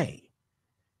cocaine.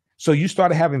 So you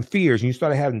started having fears and you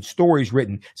started having stories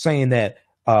written saying that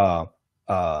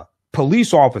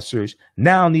police officers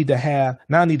now need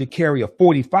to carry a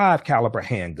 45 caliber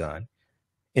handgun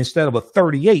instead of a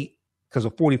 38, because a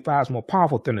 45 is more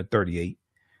powerful than a 38.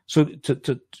 So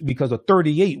because a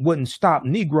 38 wouldn't stop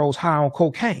Negroes high on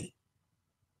cocaine.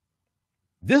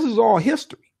 This is all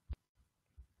history.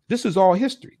 This is all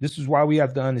history. This is why we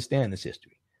have to understand this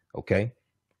history. Okay.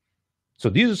 So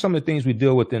these are some of the things we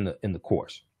deal with in the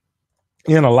course,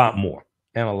 and a lot more.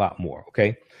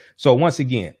 Okay. So once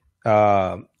again, 2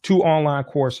 online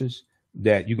courses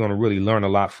that you're going to really learn a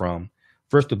lot from.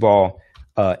 First of all,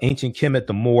 Ancient Kemet,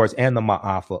 the Moors, and the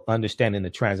Ma'afa, understanding the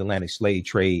transatlantic slave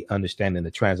trade,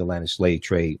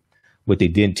 what they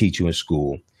didn't teach you in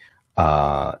school.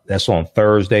 That's on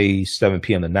Thursday, 7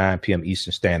 p.m. to 9 p.m.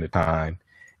 Eastern Standard Time.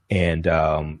 And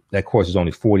that course is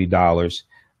only $40.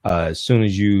 As soon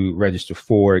as you register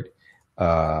for it,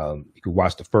 you can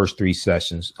watch the first 3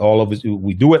 sessions. All of it,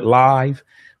 we do it live.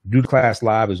 We do the class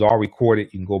live. It's all recorded.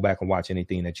 You can go back and watch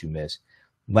anything that you missed.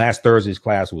 Last Thursday's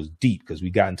class was deep because we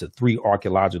got into 3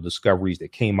 archaeological discoveries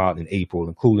that came out in April,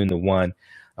 including the one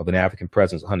of an African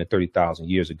presence 130,000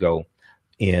 years ago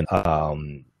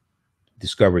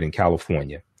discovered in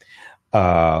California.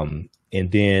 And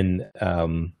then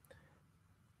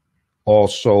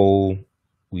also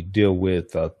we deal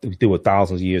with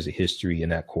thousands of years of history in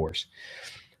that course.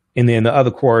 And then the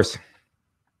other course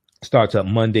starts up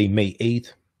Monday, May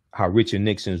 8th, how Richard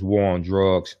Nixon's war on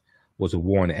drugs was a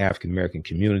war on the African-American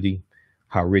community.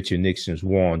 How Richard Nixon's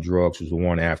war on drugs was a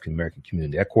war on the African-American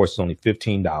community. That course is only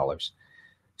 $15.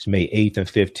 It's May 8th and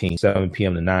 15th, 7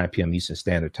 p.m. to 9 p.m. Eastern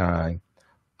Standard Time.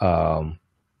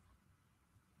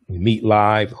 We meet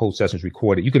live, the whole session is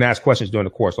recorded. You can ask questions during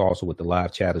the course also with the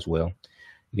live chat as well.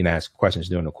 You can ask questions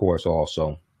during the course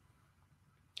also.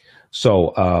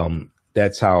 So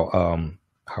that's how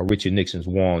Richard Nixon's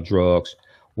war on drugs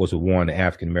was a war on the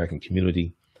African-American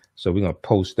community. So we're going to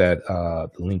post that, the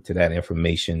link to that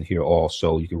information here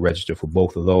also. You can register for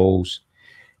both of those.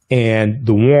 And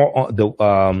the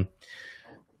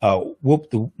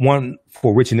one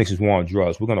for Richard Nixon's war on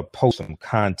drugs, we're going to post some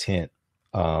content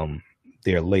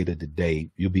there later today.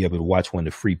 You'll be able to watch one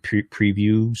of the free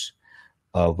previews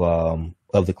of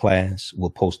the class. We'll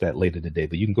post that later today,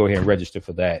 but you can go ahead and register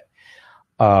for that.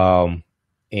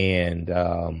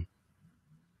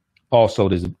 Also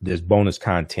there's bonus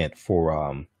content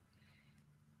for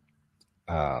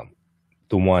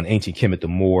the one Ancient Kemet, the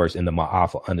Moors, and the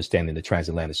Ma'afa, understanding the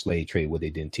transatlantic slave trade, what they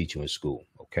didn't teach you in school.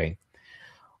 Okay.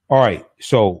 All right.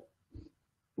 So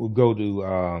we'll go to,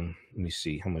 let me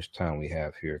see how much time we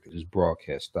have here, because this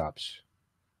broadcast stops.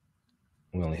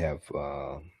 We only have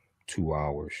 2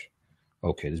 hours.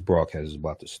 Okay. This broadcast is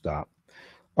about to stop.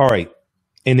 All right.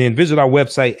 And then visit our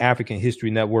website,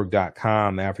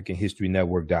 AfricanHistoryNetwork.com,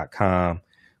 AfricanHistoryNetwork.com.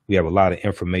 We have a lot of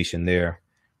information there.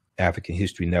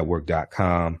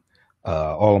 AfricanHistoryNetwork.com.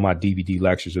 All of my DVD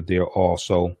lectures are there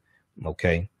also.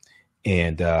 Okay.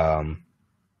 And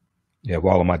you have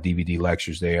all of my DVD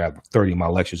lectures there. I have 30 of my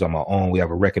lectures on my own. We have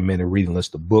a recommended reading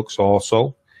list of books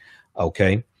also.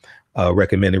 Okay.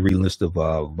 Recommended reading list of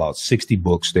about 60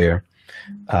 books there.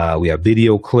 We have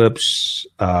video clips,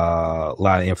 a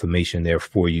lot of information there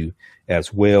for you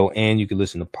as well. And you can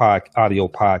listen to audio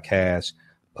podcasts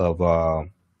of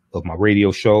my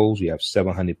radio shows. We have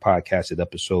 700 podcasted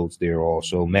episodes there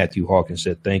also. Matthew Hawkins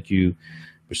said thank you.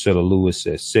 Priscilla Lewis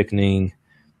says sickening.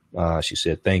 She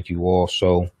said thank you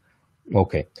also.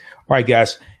 Okay. All right,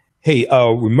 guys. Hey,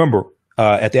 remember,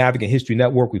 at the African History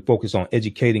Network, we focus on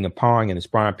educating, empowering, and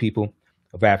inspiring people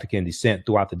of African descent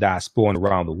throughout the diaspora and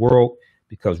around the world,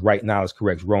 because right knowledge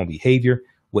corrects wrong behavior.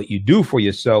 What you do for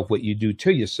yourself, what you do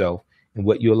to yourself, and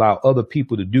what you allow other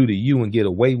people to do to you and get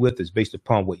away with is based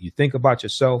upon what you think about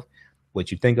yourself. What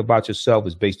you think about yourself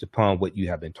is based upon what you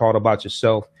have been taught about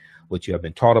yourself. What you have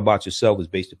been taught about yourself is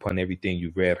based upon everything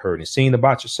you've read, heard, and seen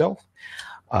about yourself.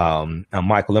 I'm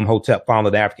Michael Imhotep, founder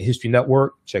of the African History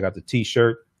Network. Check out the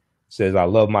T-shirt. It says, I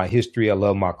love my history. I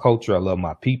love my culture. I love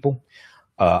my people.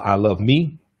 I love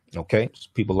me. Okay. So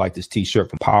people like this T-shirt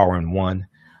from Power in One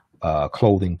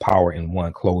Clothing, Power in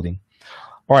One Clothing.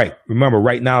 All right. Remember,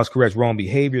 right now is correct wrong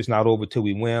behavior. It's not over till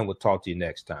we win. We'll talk to you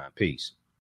next time. Peace.